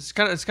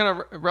kind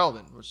of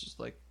relevant, which is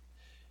like,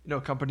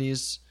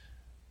 companies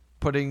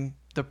putting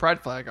the pride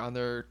flag on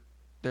their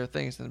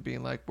things and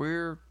being like,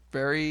 we're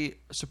very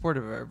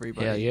supportive of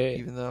everybody,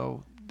 even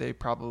though they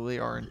probably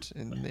aren't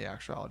in the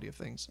actuality of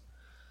things.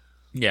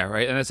 Yeah,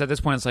 right. And it's at this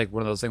point, it's like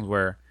one of those things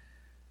where,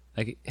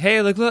 like,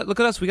 hey, look at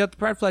us, we got the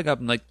pride flag up.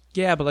 I'm like,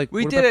 yeah, but like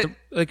we did it.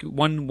 Like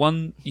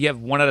one, you have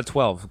 1 out of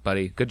 12,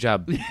 buddy. Good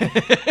job.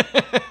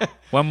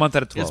 1 month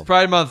out of 12. It's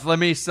Pride Month. Let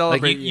me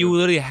celebrate. Like you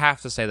literally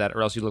have to say that,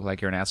 or else you look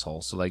like you're an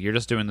asshole. So like you're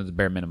just doing the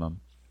bare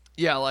minimum.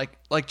 Yeah, like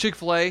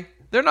Chick-fil-A,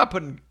 they're not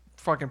putting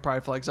fucking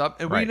pride flags up,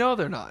 and we know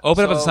they're not.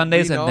 Open up on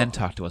Sundays and then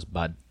talk to us,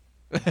 bud.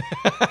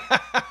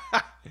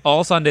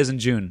 All Sundays in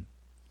June.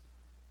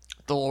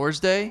 The Lord's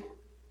Day?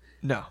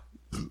 No.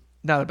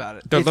 Not about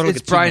it.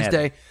 It's Brian's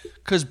Day,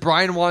 because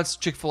Brian wants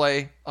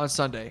Chick-fil-A on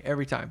Sunday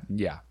every time.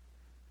 Yeah.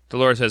 The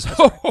Lord says,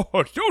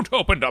 don't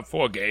open up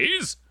for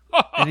gays.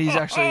 And he's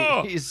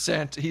actually he's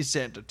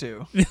Santa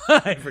too.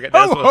 I forget.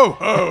 Ho ho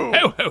ho!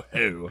 Ho ho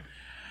ho!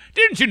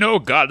 Didn't you know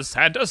God's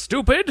Santa,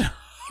 stupid?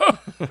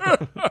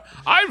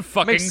 I'm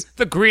fucking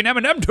the green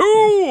M&M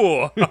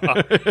too.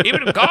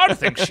 Even God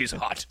thinks she's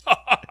hot.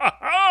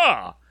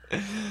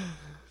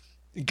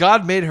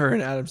 God made her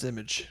in Adam's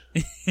image.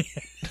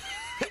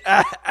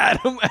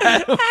 Adam's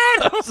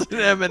an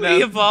M&M.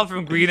 We evolved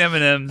from green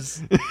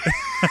M&Ms.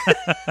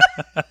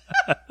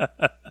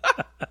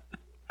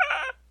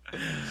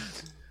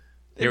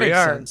 Here we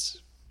are.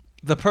 Sense.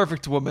 The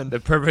perfect woman.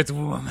 The perfect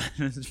woman.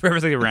 It's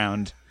perfectly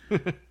round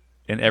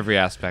in every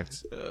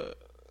aspect.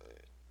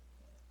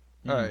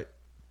 All right.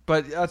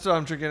 But that's what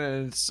I'm drinking,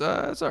 and it's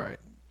all right.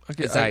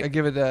 Okay, I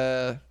give it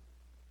a.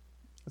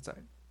 That's all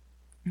right.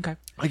 Okay.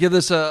 I give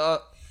this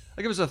a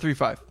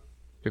 3.5.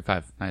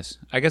 3.5. Nice.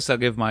 I guess I'll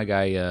give my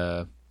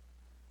guy.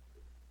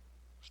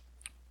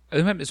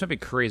 This might be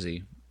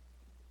crazy,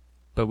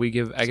 but I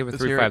give it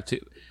 3.5 too.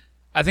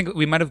 I think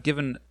we might have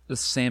given the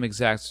same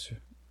exact.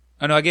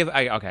 Oh no, I gave the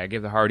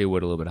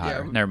Hardywood a little bit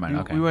higher. Never mind.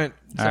 Okay, we went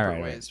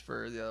separate ways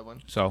for the other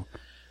one. So,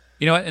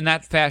 you know what? In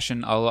that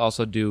fashion, I'll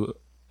also do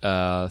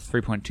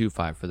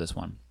 3.25 for this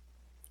one.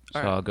 So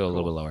I'll go a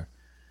little bit lower.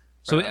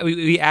 So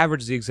we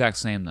averaged the exact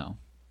same though.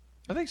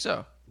 I think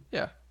so.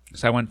 Yeah.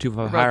 So I went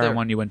 2.5 higher on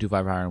one. You went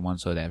 2.5 higher on one,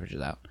 so it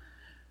averages out.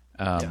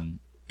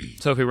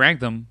 So if we rank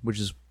them, which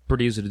is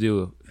pretty easy to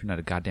do if you're not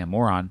a goddamn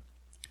moron.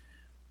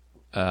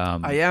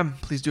 I am.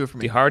 Please do it for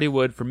me. The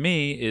Hardywood for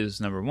me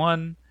is number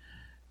 1.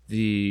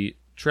 The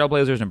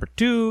Trailblazers number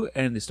 2,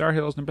 and the Star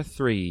Hills number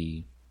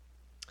 3.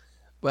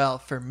 Well,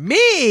 for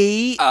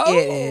me,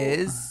 it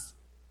is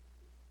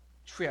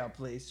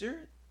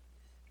Trailblazer.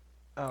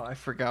 Oh, I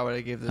forgot what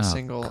I gave the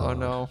single. God. Oh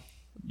no.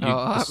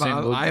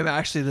 I'm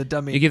actually the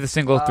dummy. You give the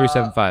single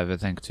 3.75, I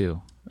think,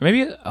 too. Or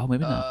maybe. Maybe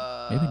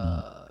not. Maybe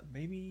not.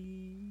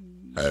 Maybe.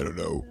 I don't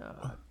know.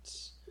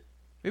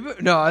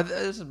 No,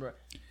 this is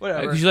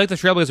whatever. Because you like the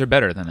Trailblazer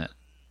better than it.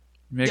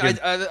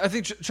 I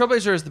think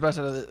Trailblazer is the best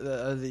out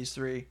of these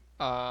 3.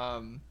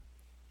 And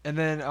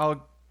then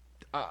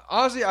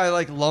honestly, I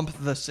like lump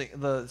the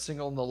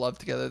single and the love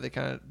together. They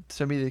kind of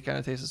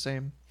taste the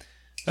same.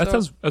 That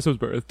sounds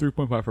better.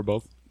 3.5 for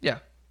both. Yeah.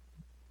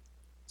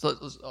 So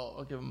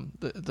I'll give them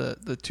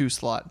the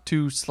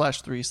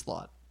 2/3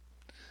 slot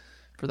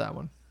for that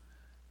one.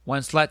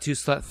 1 slot, 2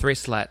 slot, 3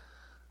 slot.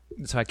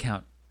 That's how I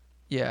count.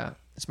 Yeah,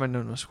 it's my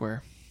no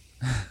square.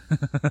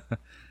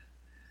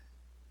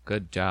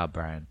 Good job,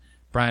 Brian.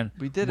 Brian,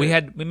 we did. We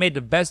made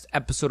the best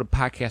episode of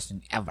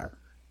podcasting ever.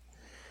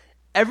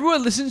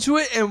 Everyone listened to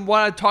it and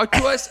want to talk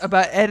to us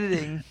about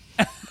editing.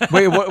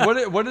 Wait,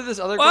 what did this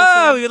other girl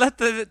Whoa, say? you left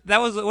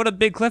what a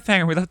big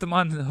cliffhanger. We left them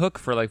on the hook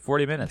for like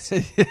 40 minutes.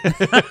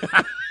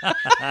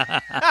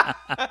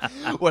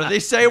 What do they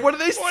say?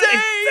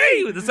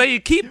 That's how you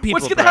keep people.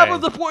 What's going to happen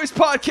with the Boys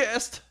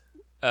podcast?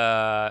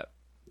 I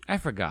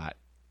forgot.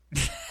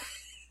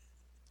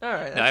 All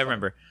right. No, I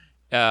remember.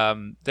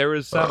 There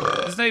was some.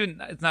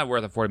 It's not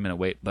worth a 40-minute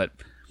wait, but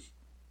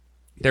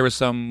there was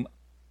some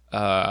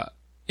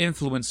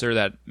influencer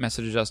that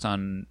messaged us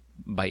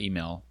by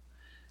email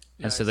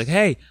and said like,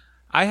 "Hey,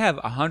 I have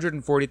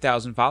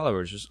 140,000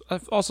 followers."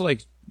 Also,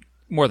 like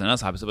more than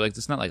us, obviously, but like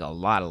it's not like a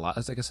lot.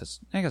 I guess that's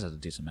a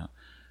decent amount.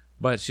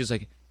 But she's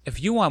like,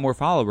 if you want more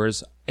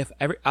followers,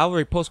 I'll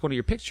repost one of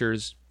your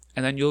pictures,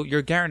 and then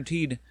you're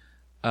guaranteed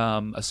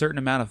a certain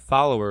amount of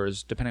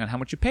followers depending on how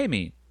much you pay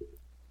me.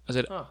 I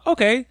said,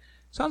 okay,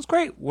 sounds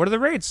great. What are the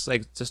rates?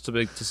 Like just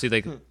to see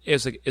like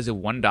is it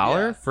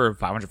 $1 for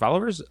 500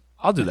 followers?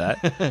 I'll do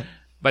that.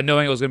 But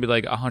knowing it was gonna be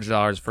like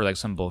 $100 for like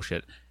some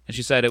bullshit. And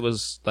she said it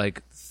was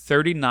like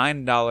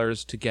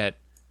 $39 to get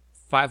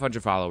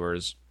 500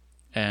 followers,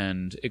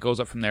 and it goes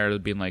up from there to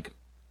being like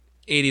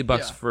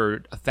 $80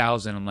 for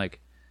 1,000. I'm like,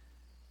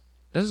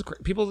 this is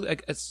great. People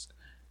like it's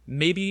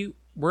maybe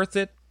worth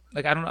it.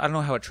 Like I don't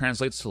know how it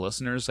translates to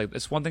listeners. Like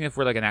it's one thing if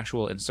we're like an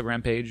actual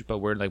Instagram page, but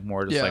we're like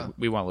more just like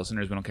we want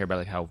listeners. We don't care about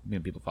like how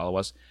many people follow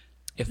us.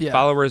 If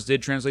followers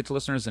did translate to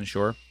listeners, then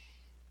sure.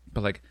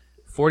 But like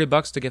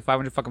 $40 to get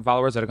 500 fucking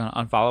followers that are gonna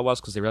unfollow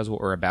us because they realize what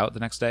we're about the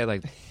next day.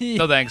 Like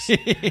no thanks.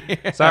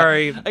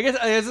 Sorry. I guess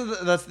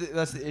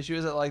that's the issue.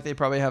 Is that like they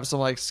probably have some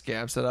like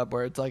scam set up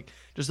where it's like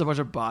just a bunch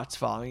of bots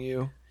following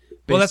you.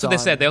 Well, that's what they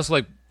said. They also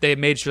like they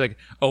made sure like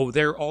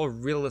they're all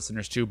real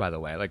listeners too. By the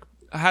way, like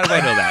how do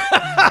I know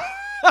that?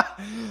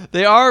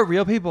 They are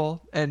real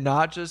people and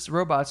not just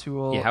robots who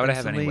will how would I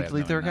have any way of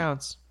delete their knowing that?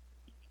 accounts.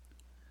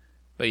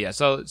 But yeah,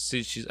 so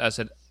I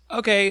said,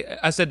 okay.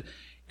 I said,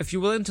 if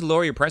you're willing to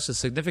lower your prices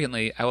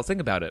significantly, I will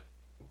think about it.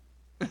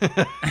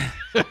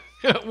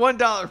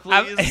 $1,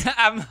 please.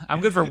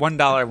 I'm good for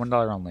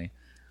 $1 only.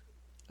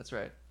 That's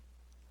right.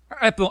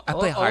 I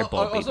play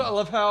hardball. Also, I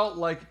love how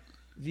like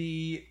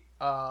the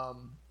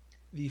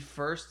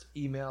first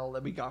email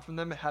that we got from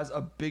them has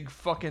a big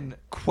fucking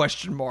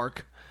question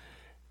mark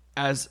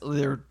as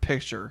their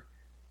picture.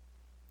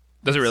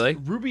 Does it really?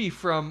 Ruby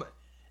from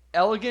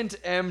Elegant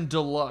M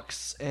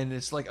Deluxe, and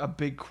it's like a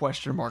big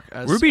question mark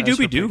as Ruby as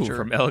Doobie her Doo picture.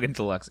 from Elegant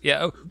Deluxe.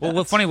 Yeah. Well,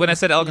 what's funny when I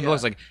said Elegant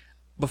Deluxe, like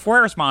before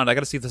I responded, I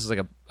got to see if this is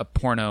like a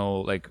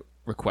porno like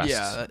request.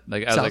 Yeah,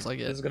 like I was sounds like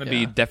it. This is gonna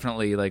be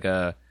definitely like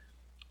a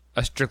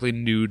strictly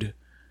nude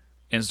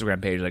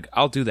Instagram page. Like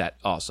I'll do that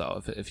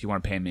also if you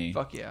want to pay me.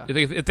 Fuck yeah.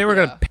 If they were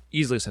gonna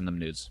easily send them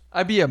nudes,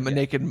 I'd be a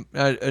naked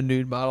a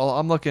nude model.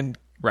 I'm looking.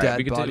 Right,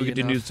 we could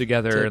do nudes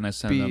together and I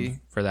send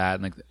them for that.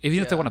 And like, even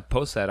if they want to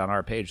post that on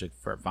our page, like,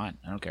 fine,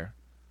 I don't care.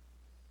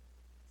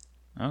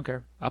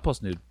 I'll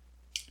post nude.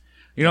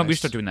 You know, we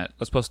should start doing that.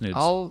 Let's post nudes.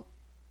 Cool.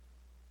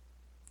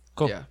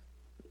 Yeah.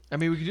 I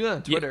mean, we could do that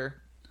on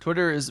Twitter.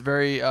 Twitter is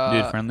very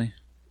nude friendly,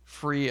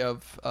 free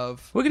of.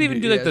 We could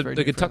even do like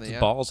we could tuck the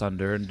balls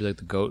under and do like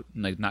the goat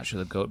and like not show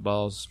the goat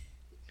balls.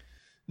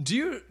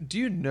 Do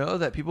you know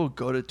that people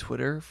go to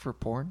Twitter for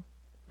porn?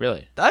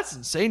 Really? That's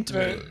insane to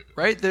me,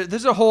 right?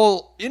 There's a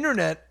whole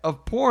internet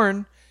of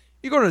porn.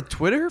 You go to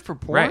Twitter for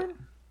porn? Right.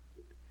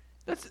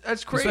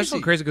 That's crazy. It's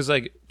especially crazy because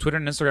like Twitter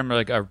and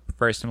Instagram are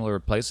very similar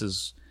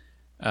places,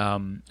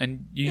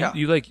 and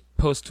you like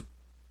post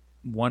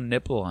one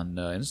nipple on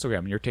Instagram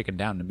and you're taken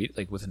down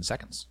within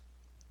seconds.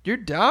 You're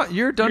down.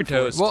 You're done. You're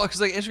toast. Well, because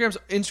like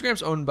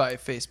Instagram's owned by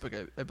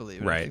Facebook, I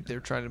believe. Right. I think they're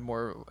trying to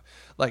more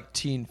like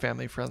teen,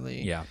 family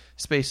friendly Yeah.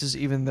 spaces,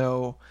 even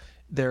though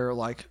they're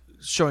like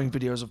showing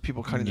videos of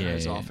people cutting their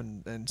heads off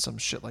and some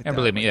shit like that. And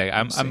believe me, like,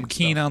 I'm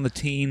keen on the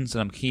teens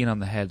and I'm keen on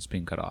the heads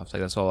being cut off.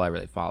 Like that's all I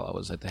really follow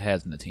is like the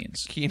heads and the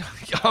teens.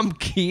 I'm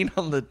keen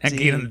on the teens. I'm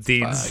keen on the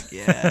teens. Fuck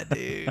yeah,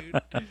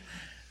 dude.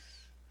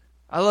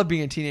 I love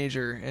being a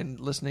teenager and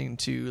listening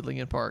to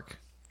Linkin Park.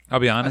 I'll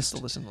be honest. I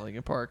still listen to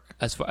Linkin Park.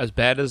 As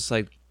bad as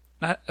like,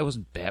 it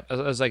wasn't bad.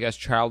 As like as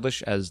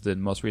childish as the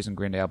most recent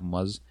Green Day album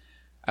was,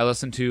 I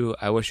listened to.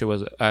 I wish it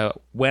was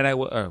when I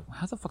was.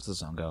 How the fuck does the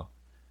song go?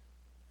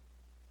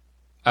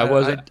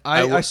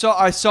 I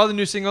saw the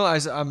new single.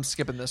 I'm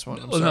skipping this one.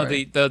 I'm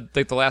sorry. No,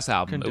 the last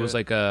album. It was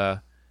like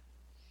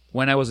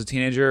when I was a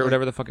teenager or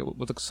whatever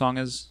what the song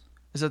is.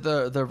 Is that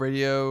the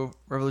Radio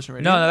Revolution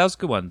Radio? No, that was a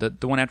good one.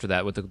 The one after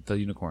that with the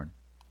unicorn.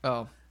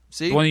 Oh,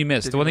 see, the one you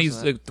missed. The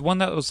one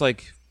that was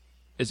like,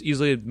 it's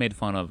easily made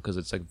fun of because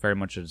it's like very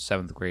much a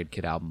 7th grade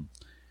kid album.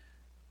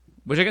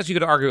 Which I guess you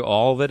could argue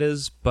all of it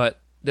is, but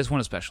this one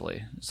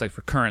especially. It's like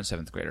for current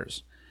 7th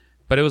graders.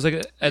 But it was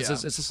like it's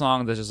a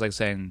song that's just like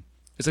saying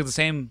it's like the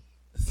same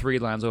 3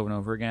 lines over and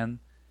over again,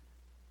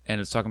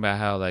 and it's talking about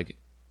how like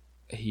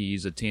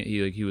he's a teen.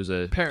 He was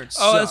a parents.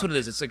 Oh, that's what it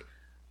is. It's like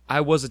I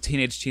was a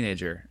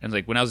teenager, and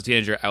like when I was a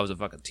teenager, I was a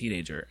fucking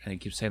teenager, and he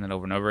keeps saying that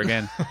over and over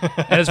again,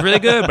 and it's really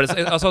good. But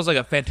it's also like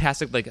a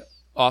fantastic, like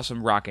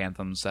awesome rock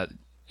anthems that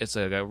it's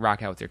like a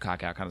rock out with your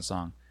cock out kind of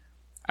song.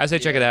 I say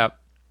check it out.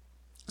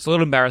 It's a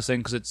little embarrassing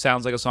because it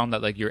sounds like a song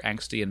that like you're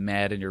angsty and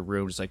mad in your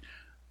room, just like,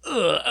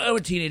 ugh, I'm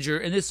a teenager,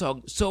 and this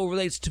song so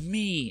relates to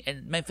me,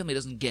 and my family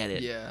doesn't get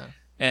it. Yeah,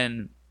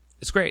 and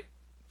it's great.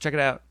 Check it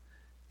out.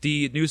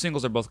 The new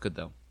singles are both good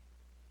though.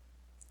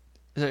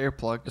 Is that your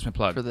plug? That's my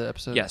plug for the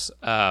episode. Yes.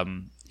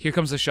 Here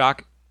Comes the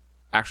Shock.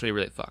 Actually,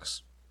 really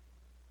fucks.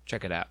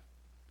 Check it out.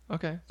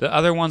 Okay. The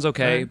other one's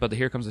okay, but the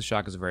Here Comes the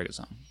Shock is a very good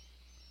song.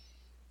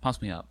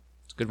 Pumps me up.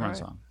 It's a good run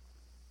song.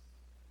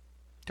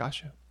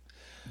 Gotcha.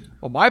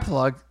 Well, my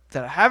plug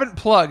that I haven't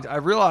plugged, I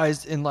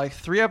realized in like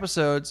 3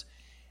 episodes,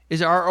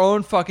 is our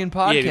own fucking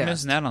podcast. Yeah, you're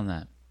missing out on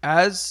that.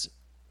 As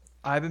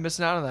I've been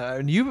missing out on that,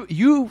 and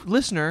you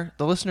listener,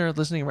 the listener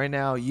listening right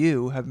now,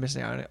 you have been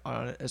missing out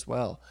on it as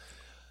well.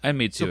 And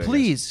me too. So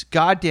please,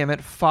 goddamn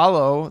it,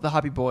 follow the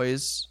Hoppy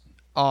Boys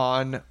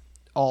on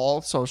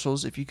all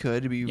socials if you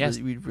could. We'd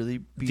really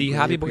be the really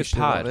Hoppy Boys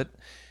Pod. It.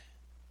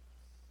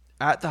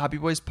 At the Hoppy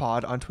Boys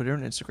Pod on Twitter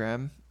and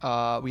Instagram.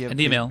 We have an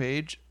a email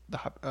page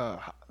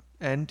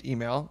and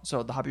email.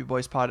 So the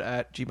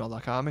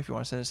hoppyboyspod@gmail.com. If you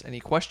want to send us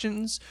any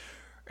questions,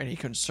 any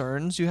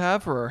concerns you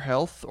have for our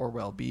health or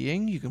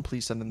well-being, you can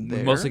please send them there.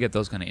 We mostly get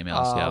those kind of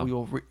emails. Yeah,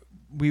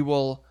 we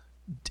will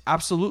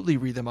absolutely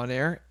read them on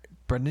air.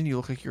 Brendan, you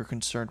look like you're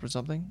concerned with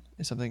something.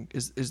 Is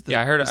the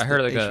I heard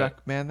like HVAC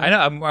man there?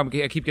 I know.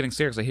 I keep getting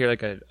scared because I hear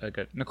like a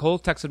Nicole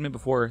texted me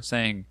before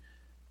saying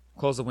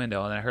close the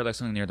window, and I heard like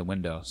something near the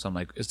window. So I'm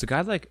like, is the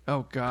guy like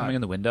coming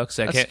in the window? Because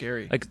that's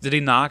scary. Like, did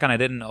he knock and I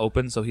didn't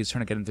open, so he's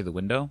trying to get in through the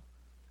window?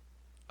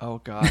 Oh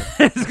God!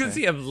 I was gonna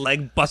see a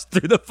leg bust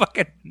through the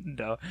fucking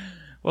window.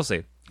 We'll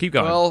see. Keep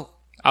going. Well,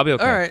 I'll be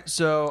okay. All right.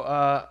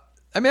 So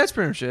I mean, that's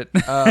pretty much it.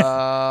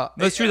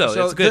 That's true though.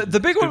 So it's good. The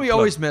big one we plug.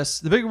 always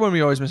miss. The big one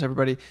we always miss,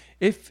 everybody.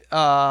 If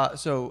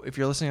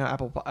you're listening on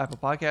Apple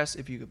Podcasts,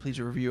 if you could please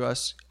review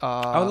us.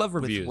 I would love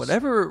reviews. With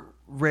whatever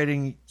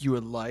rating you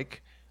would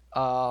like.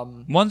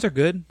 Ones are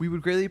good. We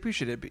would greatly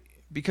appreciate it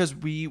because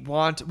we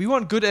want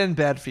good and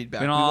bad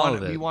feedback.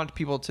 We want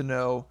people to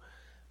know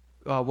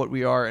what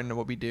we are and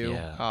what we do.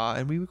 Yeah.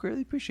 And we would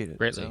greatly appreciate it.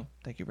 Greatly. So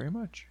thank you very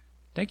much.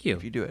 Thank you.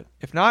 If you do it.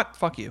 If not,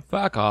 fuck you.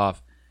 Fuck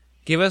off.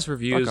 Give us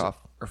reviews. Fuck off.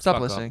 Or Stop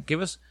fuck listening.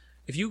 Off.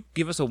 If you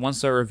give us a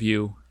 1-star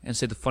review and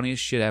say the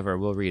funniest shit ever,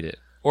 we'll read it.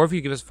 Or if you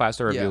give us a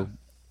 5-star review,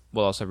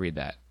 we'll also read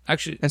that.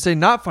 Actually, and say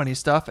not funny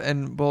stuff,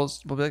 and we'll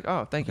be like,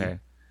 oh, thank you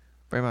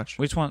very much.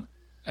 We just want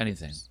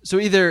anything. So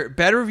either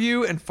bad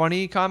review and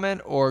funny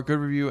comment, or good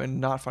review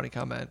and not funny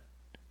comment.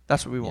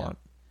 That's what we want.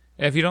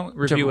 And if you don't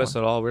review us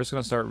at all, we're just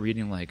gonna start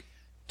reading like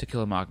To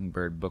Kill a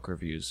Mockingbird book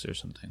reviews or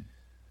something.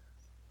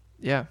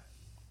 Yeah,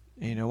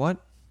 and you know what?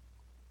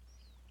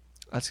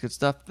 That's good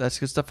stuff. That's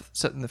good stuff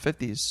set in the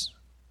 50s.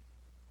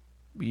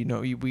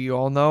 We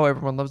all know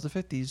everyone loves the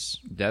 50s.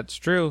 That's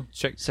true.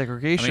 Check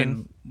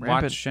segregation.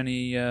 Watch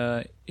any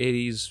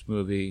 80s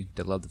movie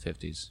that loved the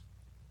 50s.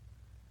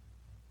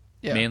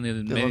 Yeah,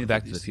 mainly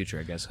Back to the Future,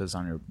 I guess, because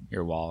on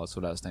your wall. That's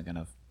what I was thinking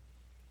of.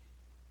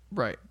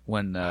 Right.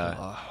 When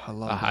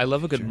I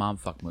love a good mom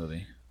fuck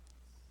movie.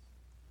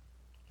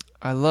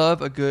 I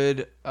love a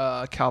good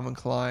Calvin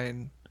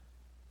Klein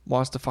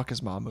wants to fuck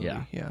his mom movie.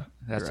 Yeah,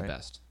 that's the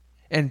best.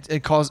 And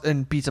calls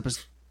and beats up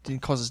his He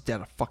calls his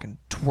dad a fucking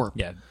twerp.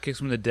 Yeah, kicks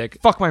him in the dick.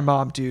 Fuck my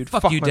mom, dude.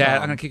 Fuck you, my dad.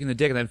 mom. I'm gonna kick you in the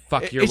dick and then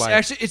fuck your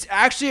wife. It's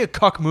actually a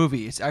cuck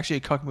movie. It's actually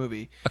a cuck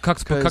movie. A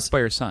cucked by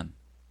your son.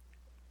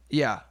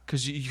 Yeah,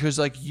 because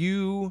like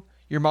your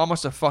mom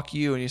wants to fuck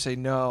you, and you say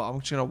no.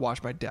 I'm just gonna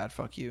watch my dad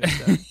fuck you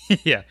instead.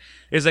 Yeah,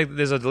 it's like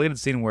there's a deleted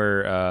scene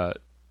where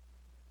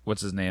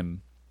what's his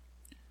name?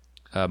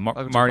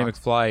 Marty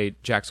McFly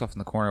jacks off in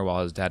the corner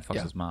while his dad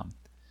fucks his mom.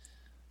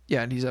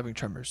 Yeah, and he's having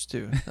tremors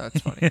too. That's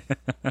funny.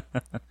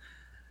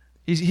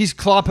 He's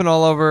clomping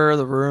all over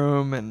the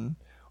room and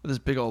with his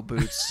big old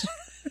boots.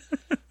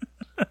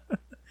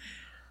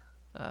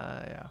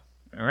 Yeah.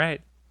 All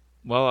right.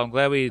 Well, I'm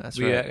glad we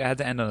had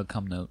to end on a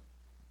cum note.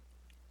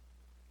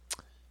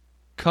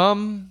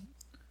 To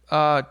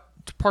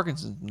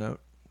Parkinson's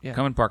note. Yeah.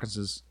 Cum and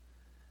Parkinson's.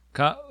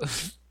 That's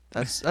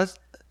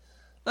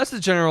the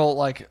general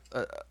like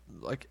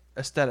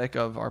aesthetic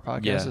of our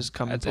podcast. Yeah. Is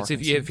cum and It's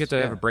Parkinson's. if you have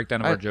to have a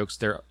breakdown of our jokes,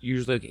 they're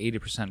usually like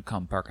 80%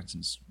 cum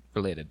Parkinson's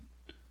related.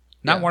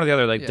 Not one or the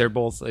other. Like they're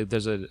both. Like,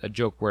 there's a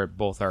joke where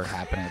both are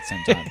happening at the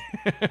same time.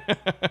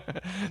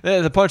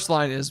 The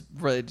punchline is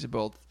related to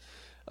both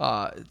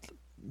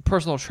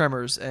personal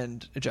tremors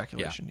and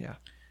ejaculation. Yeah.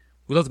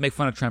 We love to make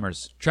fun of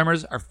tremors.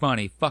 Tremors are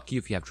funny. Fuck you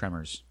if you have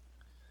tremors.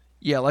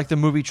 Yeah, like the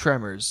movie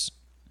Tremors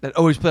that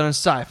always played on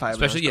Sci-Fi.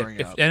 Especially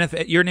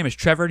if your name is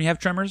Trevor and you have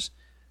tremors,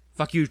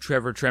 fuck you,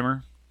 Trevor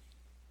Tremor.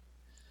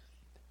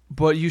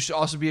 But you should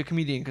also be a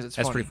comedian because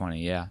that's pretty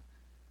funny. Yeah.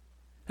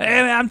 Hey,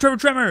 I'm Trevor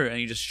Tremor, and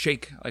you just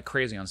shake like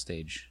crazy on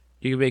stage.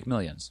 You can make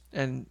millions.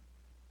 And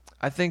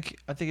I think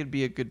it'd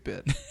be a good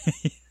bit.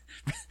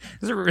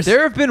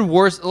 There have been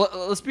worse.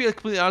 Let's be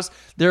completely honest.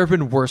 There have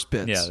been worse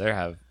bits. Yeah, there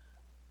have.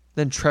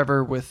 Than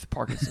Trevor with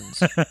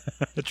Parkinson's.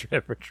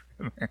 Trevor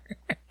Tremor.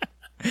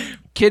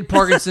 Kid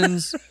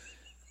Parkinson's.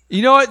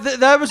 You know what?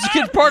 That was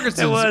Kid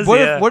Parkinson's.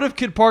 What if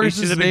Kid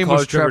Parkinson's name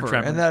was Trevor?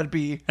 And that'd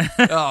be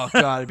oh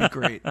god, it'd be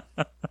great.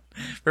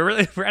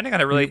 We're ending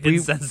on a really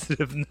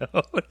insensitive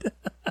note.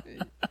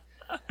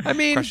 I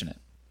mean, crushing it.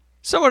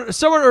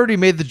 Someone already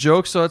made the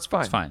joke, so it's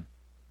fine. It's fine.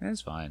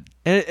 It's fine.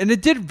 And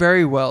it did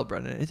very well,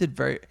 Brendan.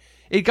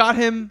 It got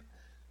him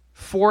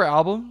 4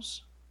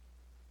 albums.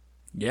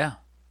 Yeah.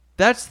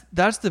 That's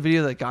the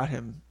video that got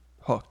him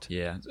hooked.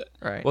 Yeah.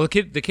 Right. Well,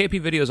 the KP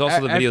video is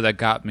also the video that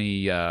got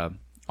me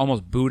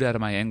almost booed out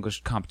of my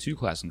English Comp 2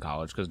 class in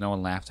college because no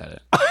one laughed at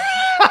it.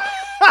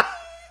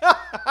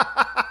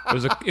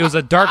 It was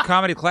a dark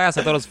comedy class.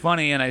 I thought it was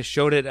funny, and I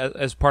showed it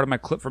as part of my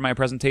clip for my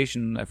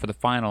presentation for the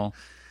final.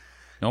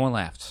 No one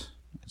laughed.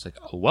 It's like,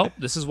 oh, well,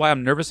 this is why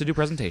I'm nervous to do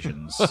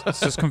presentations. This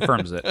just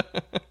confirms it.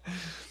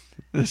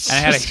 And I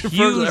had a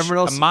huge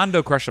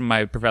Mondo crush on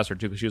my professor,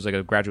 too, because she was like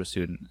a graduate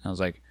student. I was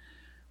like,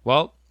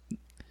 well,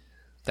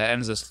 that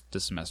ends this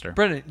semester.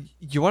 Brendan,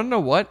 you want to know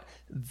what?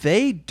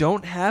 They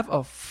don't have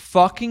a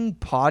fucking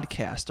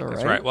podcast, all right?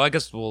 That's right. Well, I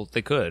guess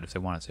they could if they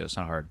wanted to. It's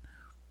not hard.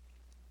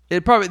 They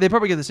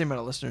probably get the same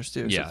amount of listeners,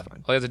 too. Yeah. So it's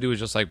fine. All you have to do is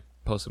just like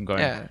post them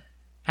going,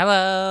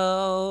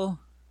 hello.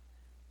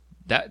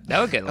 That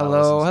would get a lot of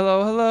listeners.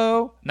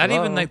 Hello. Not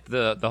even like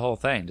the whole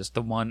thing, just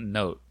the one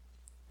note.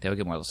 They would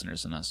get more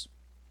listeners than us.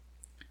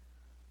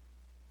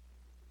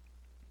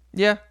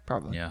 Yeah,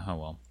 probably. Yeah, oh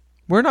well.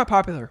 We're not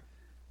popular.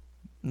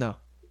 No.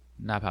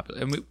 Not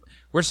popular. And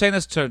we're saying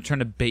this trying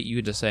to bait you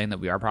into saying that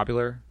we are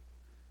popular,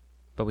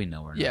 but we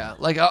know we're not. Yeah,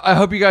 like I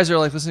hope you guys are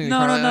like listening to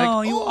No,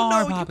 like, you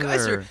are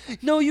popular.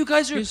 You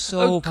guys are You're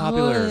so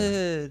popular.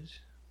 Good.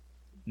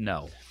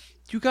 No.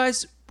 You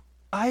guys,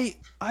 I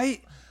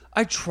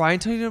try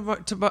and tell you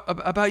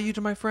about you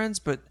to my friends,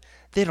 but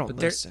they don't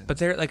listen. But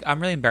they're like, I'm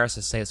really embarrassed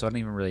to say it, so I don't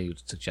even really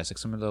suggest it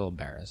because I'm a little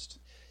embarrassed.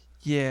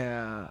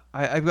 Yeah,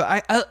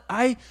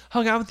 I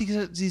hung out with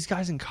these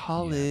guys in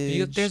college.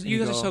 Yeah. You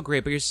guys are so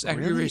great, but you're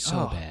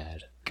so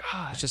bad.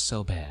 God, it's just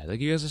so bad. Like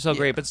you guys are so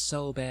great, but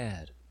so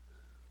bad.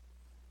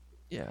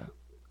 Yeah,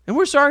 and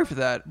we're sorry for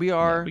that. We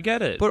are. Yeah, we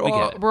get it. But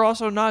we're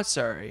also not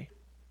sorry.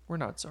 We're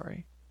not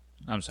sorry.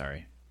 I'm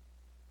sorry.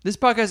 This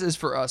podcast is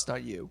for us,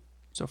 not you.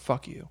 So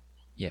fuck you.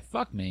 Yeah,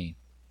 fuck me.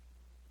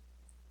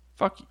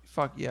 Fuck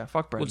yeah,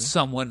 fuck Brendan. Would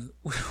someone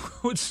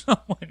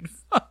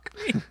fuck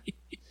me?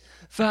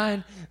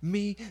 Find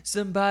me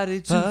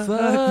somebody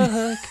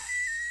to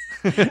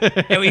fuck.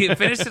 And we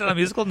finished it on a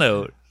musical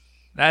note.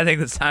 I think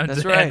it's time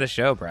to end the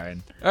show,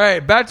 Brian. All right,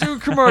 back to a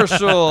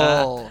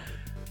commercial.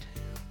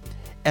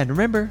 And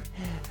remember,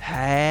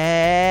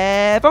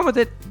 have fun with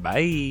it.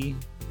 Bye.